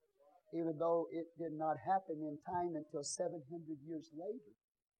happened, even though it did not happen in time until 700 years later.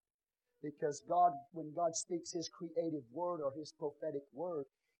 Because God, when God speaks His creative word or His prophetic word,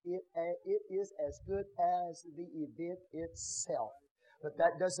 it is as good as the event itself. But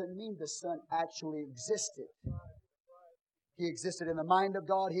that doesn't mean the Son actually existed. He existed in the mind of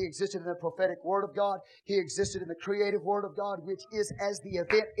God. He existed in the prophetic word of God. He existed in the creative word of God, which is as the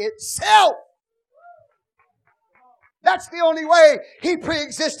event itself. That's the only way He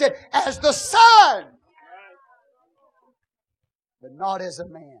pre-existed as the Son. But not as a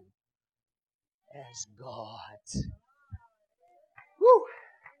man. As God. Woo!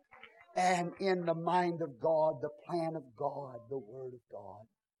 And in the mind of God, the plan of God, the Word of God,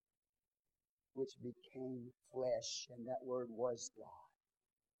 which became flesh, and that Word was God.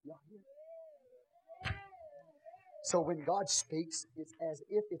 Y'all hear? So when God speaks, it's as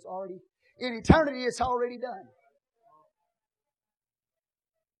if it's already, in eternity, it's already done.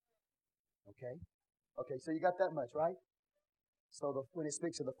 Okay? Okay, so you got that much, right? So when it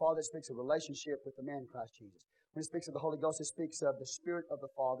speaks of the Father, it speaks of relationship with the man Christ Jesus. When it speaks of the Holy Ghost, it speaks of the Spirit of the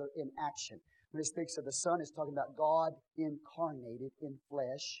Father in action. When it speaks of the Son, it's talking about God incarnated in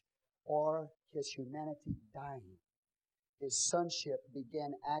flesh, or His humanity dying. His sonship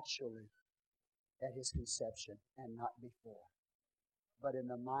began actually at His conception and not before. But in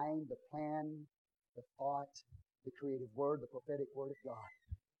the mind, the plan, the thought, the creative word, the prophetic word of God,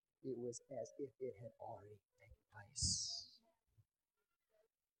 it was as if it had already taken place.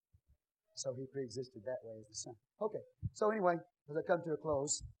 So He preexisted that way as the Son. Okay, so anyway, as I come to a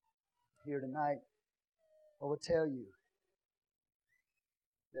close here tonight, I will tell you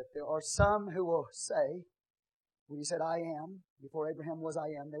that there are some who will say, when He said, I am, before Abraham was I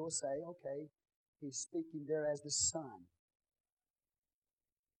am, they will say, okay, He's speaking there as the Son,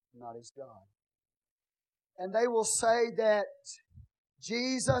 not as God. And they will say that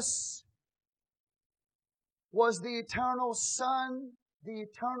Jesus was the eternal Son, the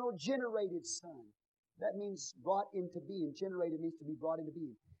eternal generated Son. That means brought into being. Generated means to be brought into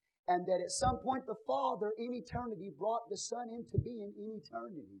being. And that at some point the Father in eternity brought the Son into being in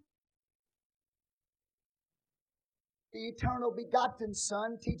eternity. The eternal begotten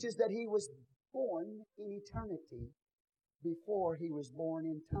Son teaches that He was born in eternity before He was born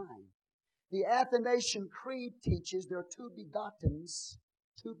in time. The Athanasian Creed teaches there are two begettings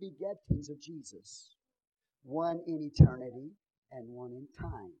of Jesus. One in eternity and one in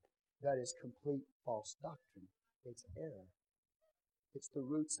time. That is complete false doctrine. It's error. It's the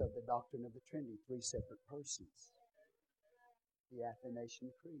roots of the doctrine of the Trinity, three separate persons. The Athanasian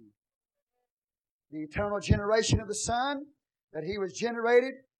Creed. The eternal generation of the Son, that He was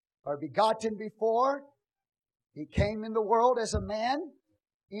generated or begotten before He came in the world as a man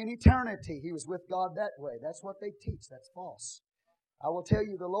in eternity. He was with God that way. That's what they teach. That's false. I will tell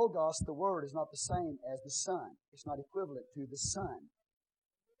you the Logos, the Word, is not the same as the Son. It's not equivalent to the Son.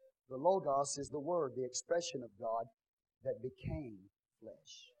 The Logos is the Word, the expression of God that became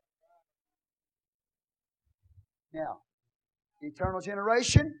flesh. Now, eternal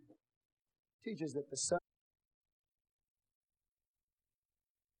generation teaches that the Son.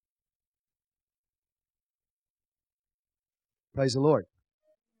 Praise the Lord.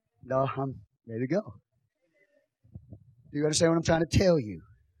 No, I'm ready to go. Do you understand what I'm trying to tell you?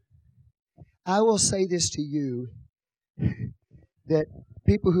 I will say this to you, that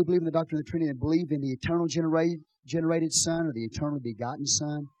people who believe in the doctrine of the Trinity and believe in the eternal generated Son or the eternally begotten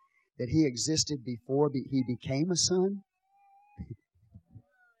Son, that He existed before He became a Son.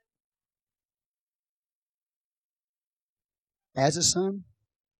 As a Son?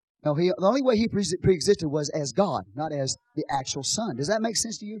 No, the only way He pre-existed was as God, not as the actual Son. Does that make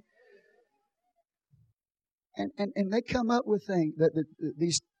sense to you? And they come up with things,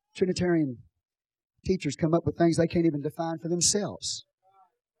 these Trinitarian teachers come up with things they can't even define for themselves.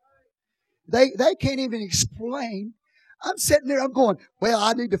 They can't even explain. I'm sitting there, I'm going, well,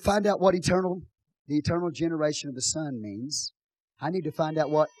 I need to find out what the eternal generation of the Son means. I need to find out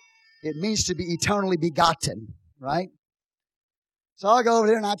what it means to be eternally begotten, right? So I go over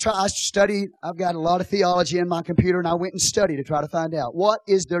there and I study. I've got a lot of theology in my computer, and I went and studied to try to find out what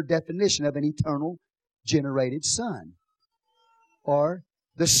is their definition of an eternal generated Son. Or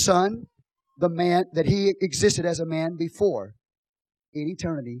the Son, the man, that He existed as a man before, in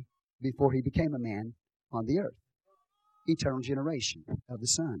eternity, before He became a man on the earth. Eternal generation of the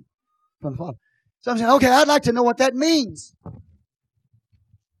Son from the Father. So I'm saying, okay, I'd like to know what that means.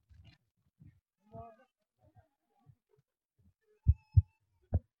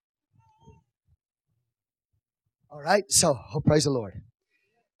 All right, so, praise the Lord.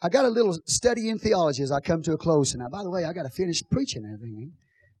 I got a little study in theology as I come to a close tonight. By the way, I got to finish preaching everything.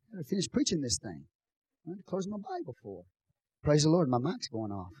 I got to finish preaching this thing. I have to close my Bible for. Praise the Lord, my mic's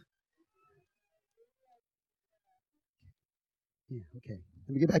going off. Yeah, okay.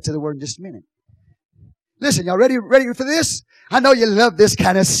 Let me get back to the Word in just a minute. Listen, y'all ready for this? I know you love this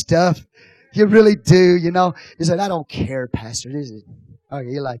kind of stuff. You really do, you know. You said, I don't care, Pastor. Is it? Okay,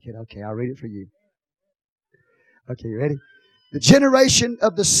 you like it. Okay, I'll read it for you. Okay, you ready? The generation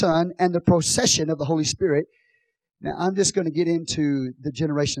of the Son and the procession of the Holy Spirit. Now, I'm just going to get into the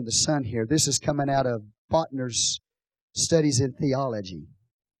generation of the Son here. This is coming out of Botner's studies in theology.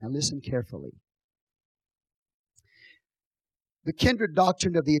 Now, listen carefully. The kindred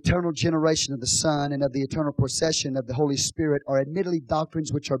doctrine of the eternal generation of the Son and of the eternal procession of the Holy Spirit are admittedly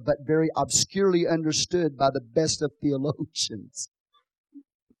doctrines which are but very obscurely understood by the best of theologians.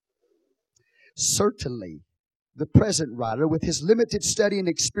 Certainly, the present writer, with his limited study and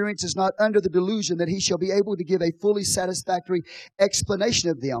experience, is not under the delusion that he shall be able to give a fully satisfactory explanation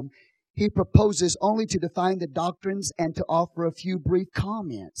of them. He proposes only to define the doctrines and to offer a few brief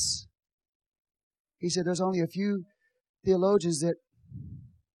comments. He said there's only a few theologians that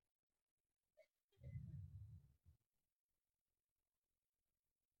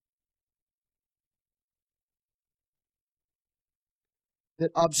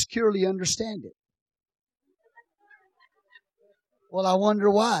obscurely understand it. Well, I wonder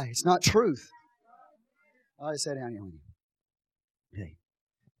why. It's not truth. All right, sit down here.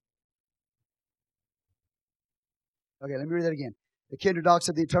 Okay, let me read that again. The kindred doctrines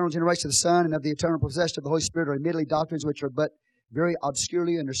of the eternal generation of the Son and of the eternal possession of the Holy Spirit are admittedly doctrines which are but very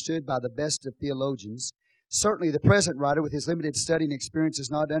obscurely understood by the best of theologians. Certainly the present writer, with his limited study and experience, is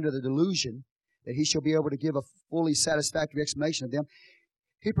not under the delusion that he shall be able to give a fully satisfactory explanation of them.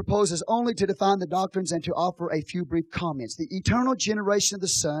 He proposes only to define the doctrines and to offer a few brief comments. The eternal generation of the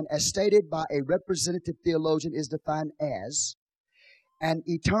Son, as stated by a representative theologian, is defined as an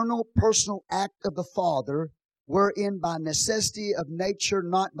eternal personal act of the Father, wherein by necessity of nature,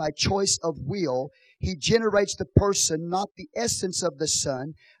 not by choice of will, He generates the person, not the essence of the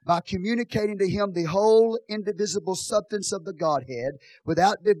Son, by communicating to Him the whole indivisible substance of the Godhead,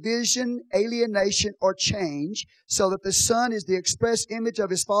 without division, alienation, or change, so that the Son is the express image of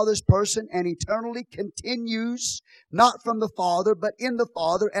His Father's person and eternally continues, not from the Father, but in the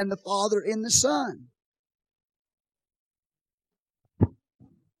Father, and the Father in the Son.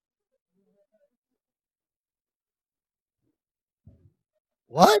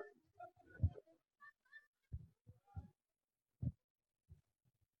 What?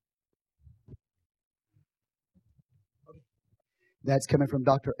 That's coming from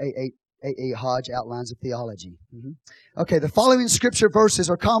Dr. A. Hodge, Outlines of Theology. Okay, the following scripture verses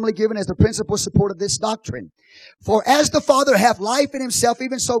are commonly given as the principal support of this doctrine. For as the Father hath life in Himself,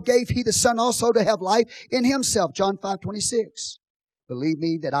 even so gave He the Son also to have life in Himself. John 5:26. Believe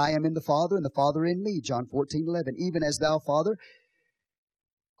me that I am in the Father, and the Father in me. John 14:11. Even as thou, Father,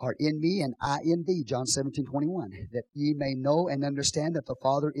 art in me, and I in thee. John 17:21. That ye may know and understand that the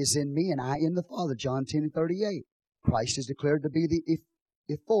Father is in me, and I in the Father. John 10:38. Christ is declared to be the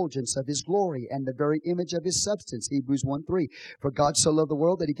effulgence of His glory and the very image of His substance. Hebrews 1:3. For God so loved the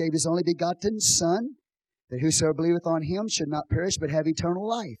world that He gave His only begotten Son, that whosoever believeth on Him should not perish but have eternal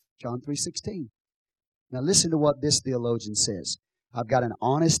life. John 3:16. Now listen to what this theologian says. I've got an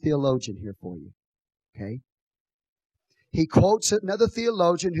honest theologian here for you. Okay? He quotes another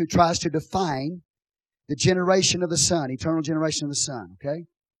theologian who tries to define the generation of the Son, eternal generation of the Son. Okay?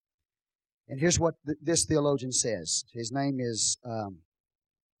 And here's what this theologian says. His name is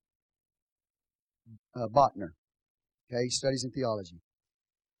Botner. Okay, he studies in theology.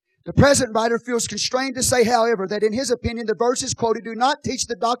 The present writer feels constrained to say, however, that in his opinion, the verses quoted do not teach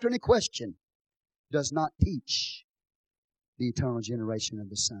the doctrine in question. Does not teach the eternal generation of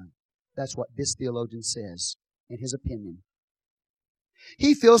the Son. That's what this theologian says, in his opinion.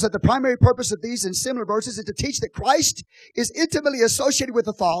 He feels that the primary purpose of these and similar verses is to teach that Christ is intimately associated with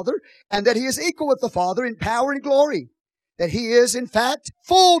the Father and that He is equal with the Father in power and glory. That He is, in fact,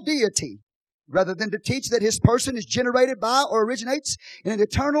 full deity, rather than to teach that His person is generated by or originates in an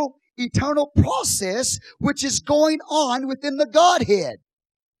eternal process which is going on within the Godhead.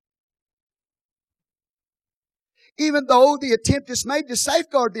 Even though the attempt is made to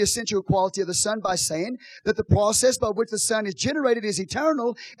safeguard the essential quality of the Son by saying that the process by which the Son is generated is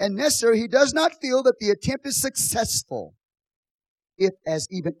eternal and necessary, he does not feel that the attempt is successful. If, as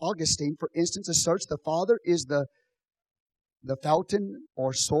even Augustine, for instance, asserts the Father is the fountain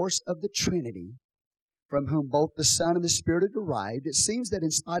or source of the Trinity, from whom both the Son and the Spirit are derived, it seems that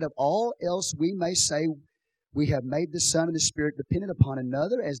in spite of all else we may say we have made the Son and the Spirit dependent upon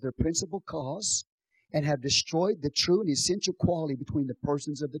another as their principal cause, and have destroyed the true and essential quality between the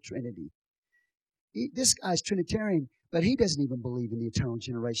persons of the Trinity. This guy's Trinitarian, but he doesn't even believe in the eternal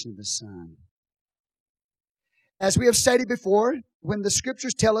generation of the Son. As we have stated before, when the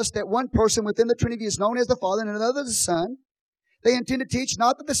Scriptures tell us that one person within the Trinity is known as the Father and another the Son, they intend to teach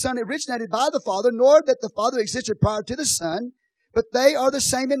not that the Son originated by the Father, nor that the Father existed prior to the Son, but they are the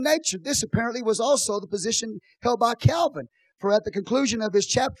same in nature. This apparently was also the position held by Calvin. For at the conclusion of his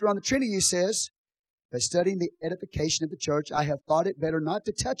chapter on the Trinity, he says, by studying the edification of the church, I have thought it better not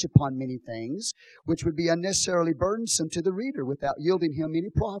to touch upon many things which would be unnecessarily burdensome to the reader without yielding him any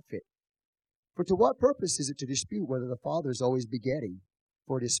profit. For to what purpose is it to dispute whether the Father is always begetting?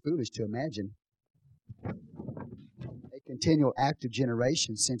 For it is foolish to imagine a continual act of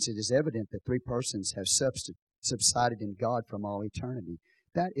generation, since it is evident that three persons have subsided in God from all eternity.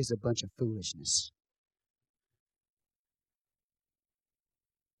 That is a bunch of foolishness.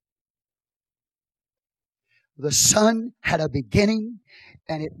 The Son had a beginning,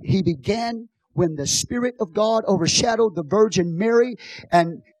 and He began when the Spirit of God overshadowed the Virgin Mary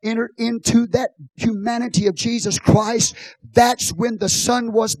and entered into that humanity of Jesus Christ. That's when the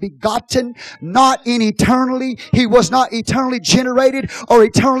Son was begotten, not in eternally. He was not eternally generated or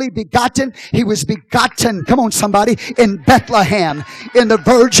eternally begotten. He was begotten, come on somebody, in Bethlehem, in the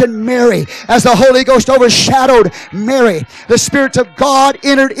Virgin Mary. As the Holy Ghost overshadowed Mary, the Spirit of God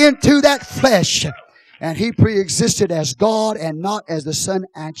entered into that flesh. And He pre-existed as God and not as the Son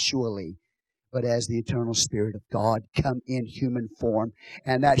actually, but as the eternal Spirit of God come in human form.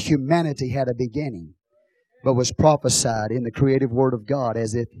 And that humanity had a beginning, but was prophesied in the creative Word of God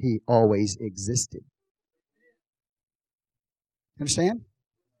as if He always existed. Understand?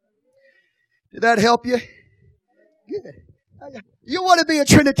 Did that help you? Good. You want to be a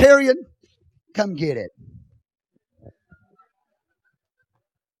Trinitarian? Come get it.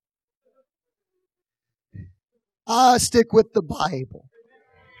 I stick with the Bible.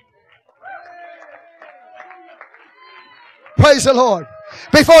 Praise the Lord.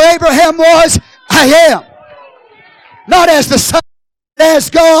 Before Abraham was, I am. Not as the Son, but as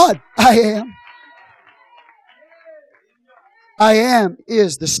God, I am. I am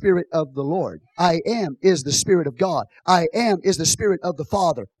is the Spirit of the Lord. I am is the Spirit of God. I am is the Spirit of the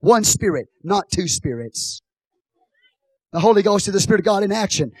Father. One Spirit, not two spirits. The Holy Ghost is the Spirit of God in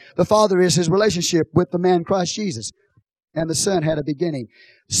action. The Father is His relationship with the man Christ Jesus. And the Son had a beginning.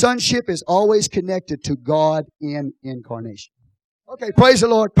 Sonship is always connected to God in incarnation. Okay, praise the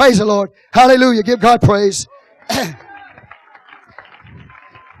Lord. Praise the Lord. Hallelujah. Give God praise.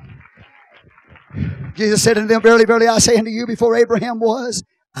 Jesus said unto them, Verily, verily, I say unto you, before Abraham was,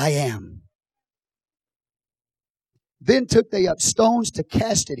 I am. Then took they up stones to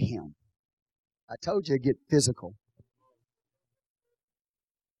cast at Him. I told you to get physical.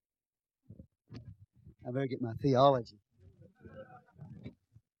 I better get my theology.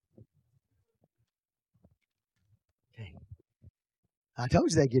 Okay. I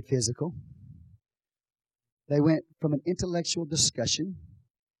told you they'd get physical. They went from an intellectual discussion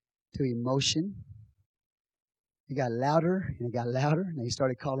to emotion. It got louder and it got louder, and they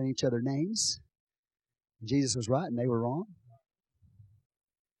started calling each other names. Jesus was right and they were wrong.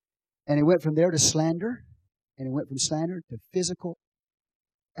 And it went from there to slander, and it went from slander to physical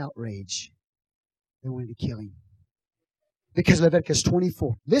outrage. They wanted to kill Him. Because Leviticus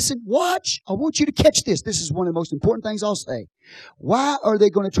 24. Listen, watch. I want you to catch this. This is one of the most important things I'll say. Why are they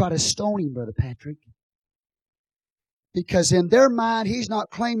going to try to stone Him, Brother Patrick? Because in their mind, He's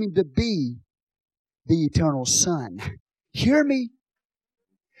not claiming to be the eternal Son. Hear me?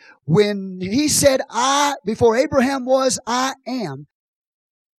 When He said, before Abraham was, I am,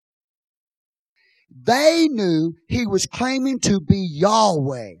 they knew He was claiming to be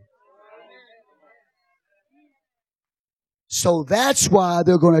Yahweh. So that's why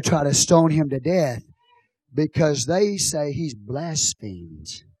they're going to try to stone Him to death. Because they say He's blasphemed.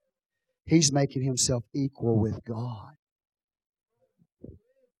 He's making Himself equal with God.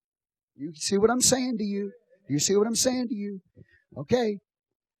 You see what I'm saying to you? You see what I'm saying to you? Okay.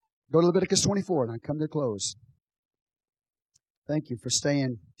 Go to Leviticus 24 and I come to close. Thank you for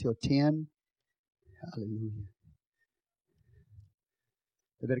staying till 10. Hallelujah.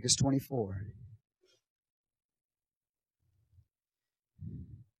 Leviticus 24.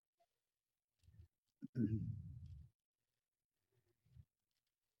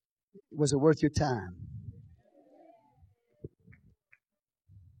 Was it worth your time?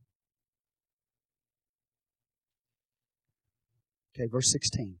 Okay, verse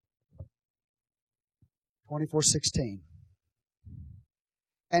 16. 24:16.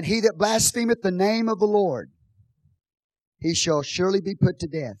 And he that blasphemeth the name of the Lord, he shall surely be put to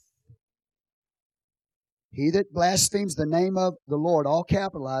death. He that blasphemes the name of the Lord, all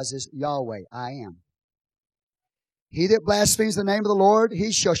capitalizes Yahweh, I am. He that blasphemes the name of the Lord,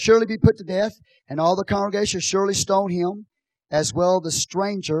 he shall surely be put to death, and all the congregation shall surely stone him, as well the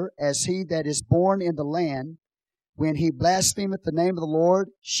stranger as he that is born in the land. When he blasphemeth the name of the Lord,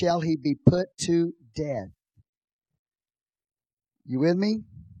 shall he be put to death. You with me?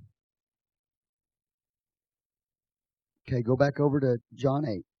 Okay, go back over to John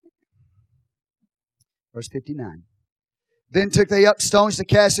 8. Verse 59. Then took they up stones to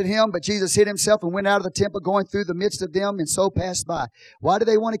cast at Him, but Jesus hid Himself and went out of the temple, going through the midst of them, and so passed by. Why did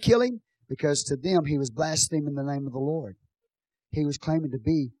they want to kill Him? Because to them He was blaspheming the name of the Lord. He was claiming to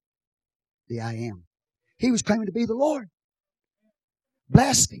be the I Am. He was claiming to be the Lord.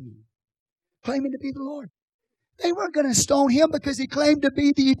 Blaspheming. Claiming to be the Lord. They weren't going to stone Him because He claimed to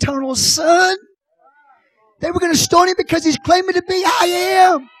be the eternal Son. They were going to stone Him because He's claiming to be I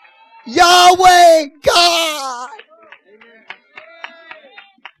Am. Yahweh God.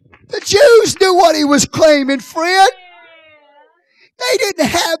 The Jews knew what he was claiming, friend. They didn't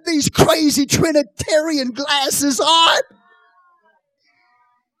have these crazy Trinitarian glasses on.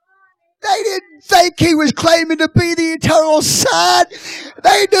 They didn't think he was claiming to be the eternal Son.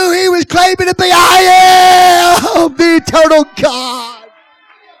 They knew he was claiming to be, I am the eternal God.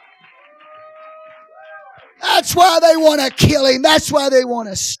 That's why they want to kill him. That's why they want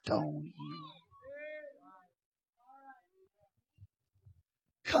to stone him.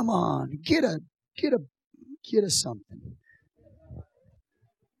 Come on, get a something.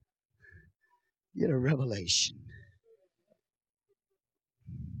 Get a revelation.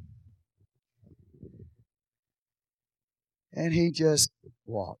 And he just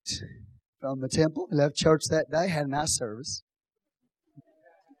walked from the temple, left church that day, had a nice service.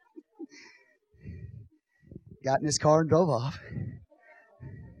 Got in his car and drove off.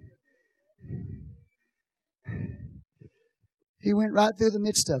 He went right through the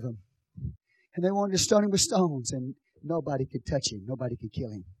midst of them. And they wanted to stone him with stones. And nobody could touch him. Nobody could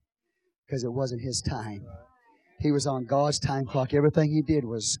kill him. Because it wasn't his time. He was on God's time clock. Everything he did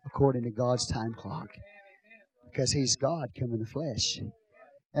was according to God's time clock. Because he's God come in the flesh.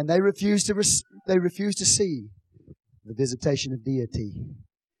 And they refused to see the visitation of deity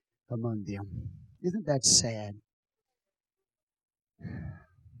among them. Isn't that sad?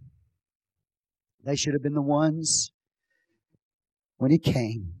 They should have been the ones, when he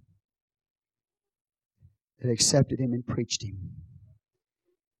came, that accepted him and preached him.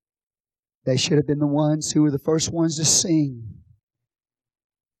 They should have been the ones who were the first ones to sing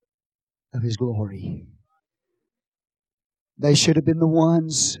of his glory. They should have been the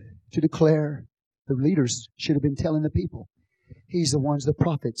ones to declare. The leaders should have been telling the people. He's the ones the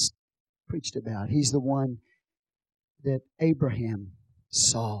prophets preached about. He's the one that Abraham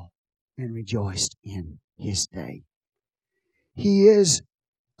saw and rejoiced in his day. He is,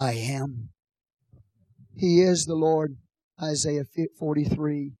 I am. He is the Lord. Isaiah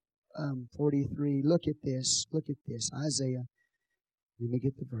 43. 43. Look at this. Look at this. Isaiah. Let me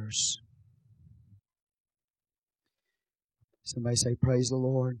get the verse. Somebody say, praise the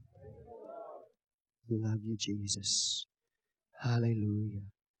Lord. Love you, Jesus. Hallelujah.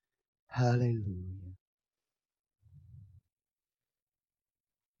 Hallelujah.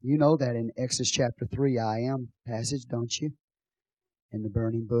 You know that in Exodus chapter 3, I am passage, don't you? In the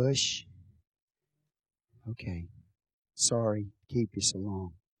burning bush. Okay. Sorry to keep you so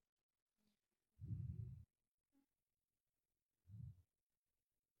long.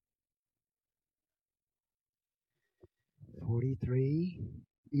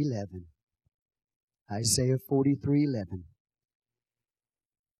 (43:11). Isaiah 43:11.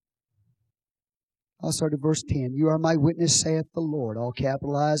 I'll start at verse 10. You are my witness, saith the Lord. All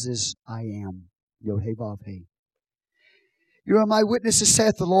capitalized is I am. Yod-Heh-Vav-Heh. You are my witnesses,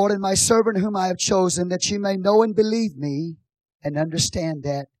 saith the Lord, and my servant whom I have chosen, that ye may know and believe me, and understand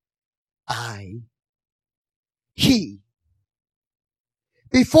that He.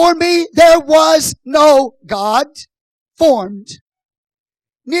 Before me there was no God formed,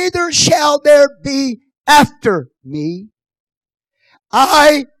 neither shall there be after me.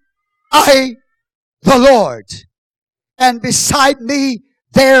 I, the Lord, and beside me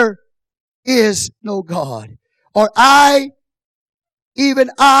there is no God. Or even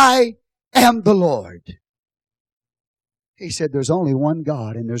I am the Lord. He said there's only one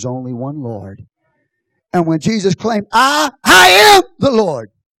God and there's only one Lord. And when Jesus claimed, I am the Lord.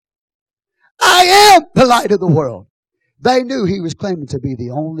 I am the light of the world. They knew he was claiming to be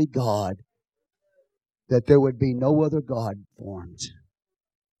the only God, that there would be no other God formed.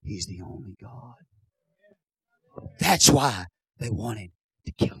 He's the only God. That's why they wanted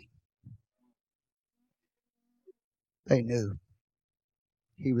to kill him. They knew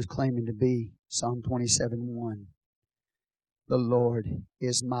he was claiming to be Psalm 27:1. The Lord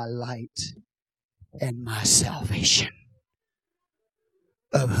is my light and my salvation.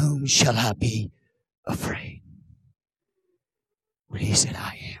 Of whom shall I be afraid? When he said,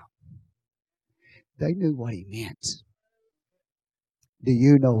 I am. They knew what he meant. Do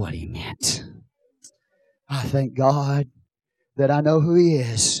you know what he meant? I thank God that I know who he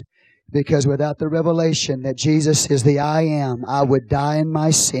is. Because without the revelation that Jesus is the I am, I would die in my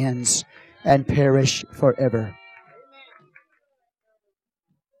sins and perish forever.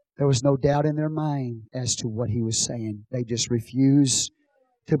 There was no doubt in their mind as to what he was saying. They just refused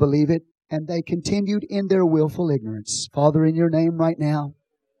to believe it, and they continued in their willful ignorance. Father, in your name right now,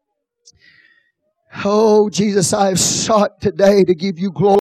 oh, Jesus, I have sought today to give you glory.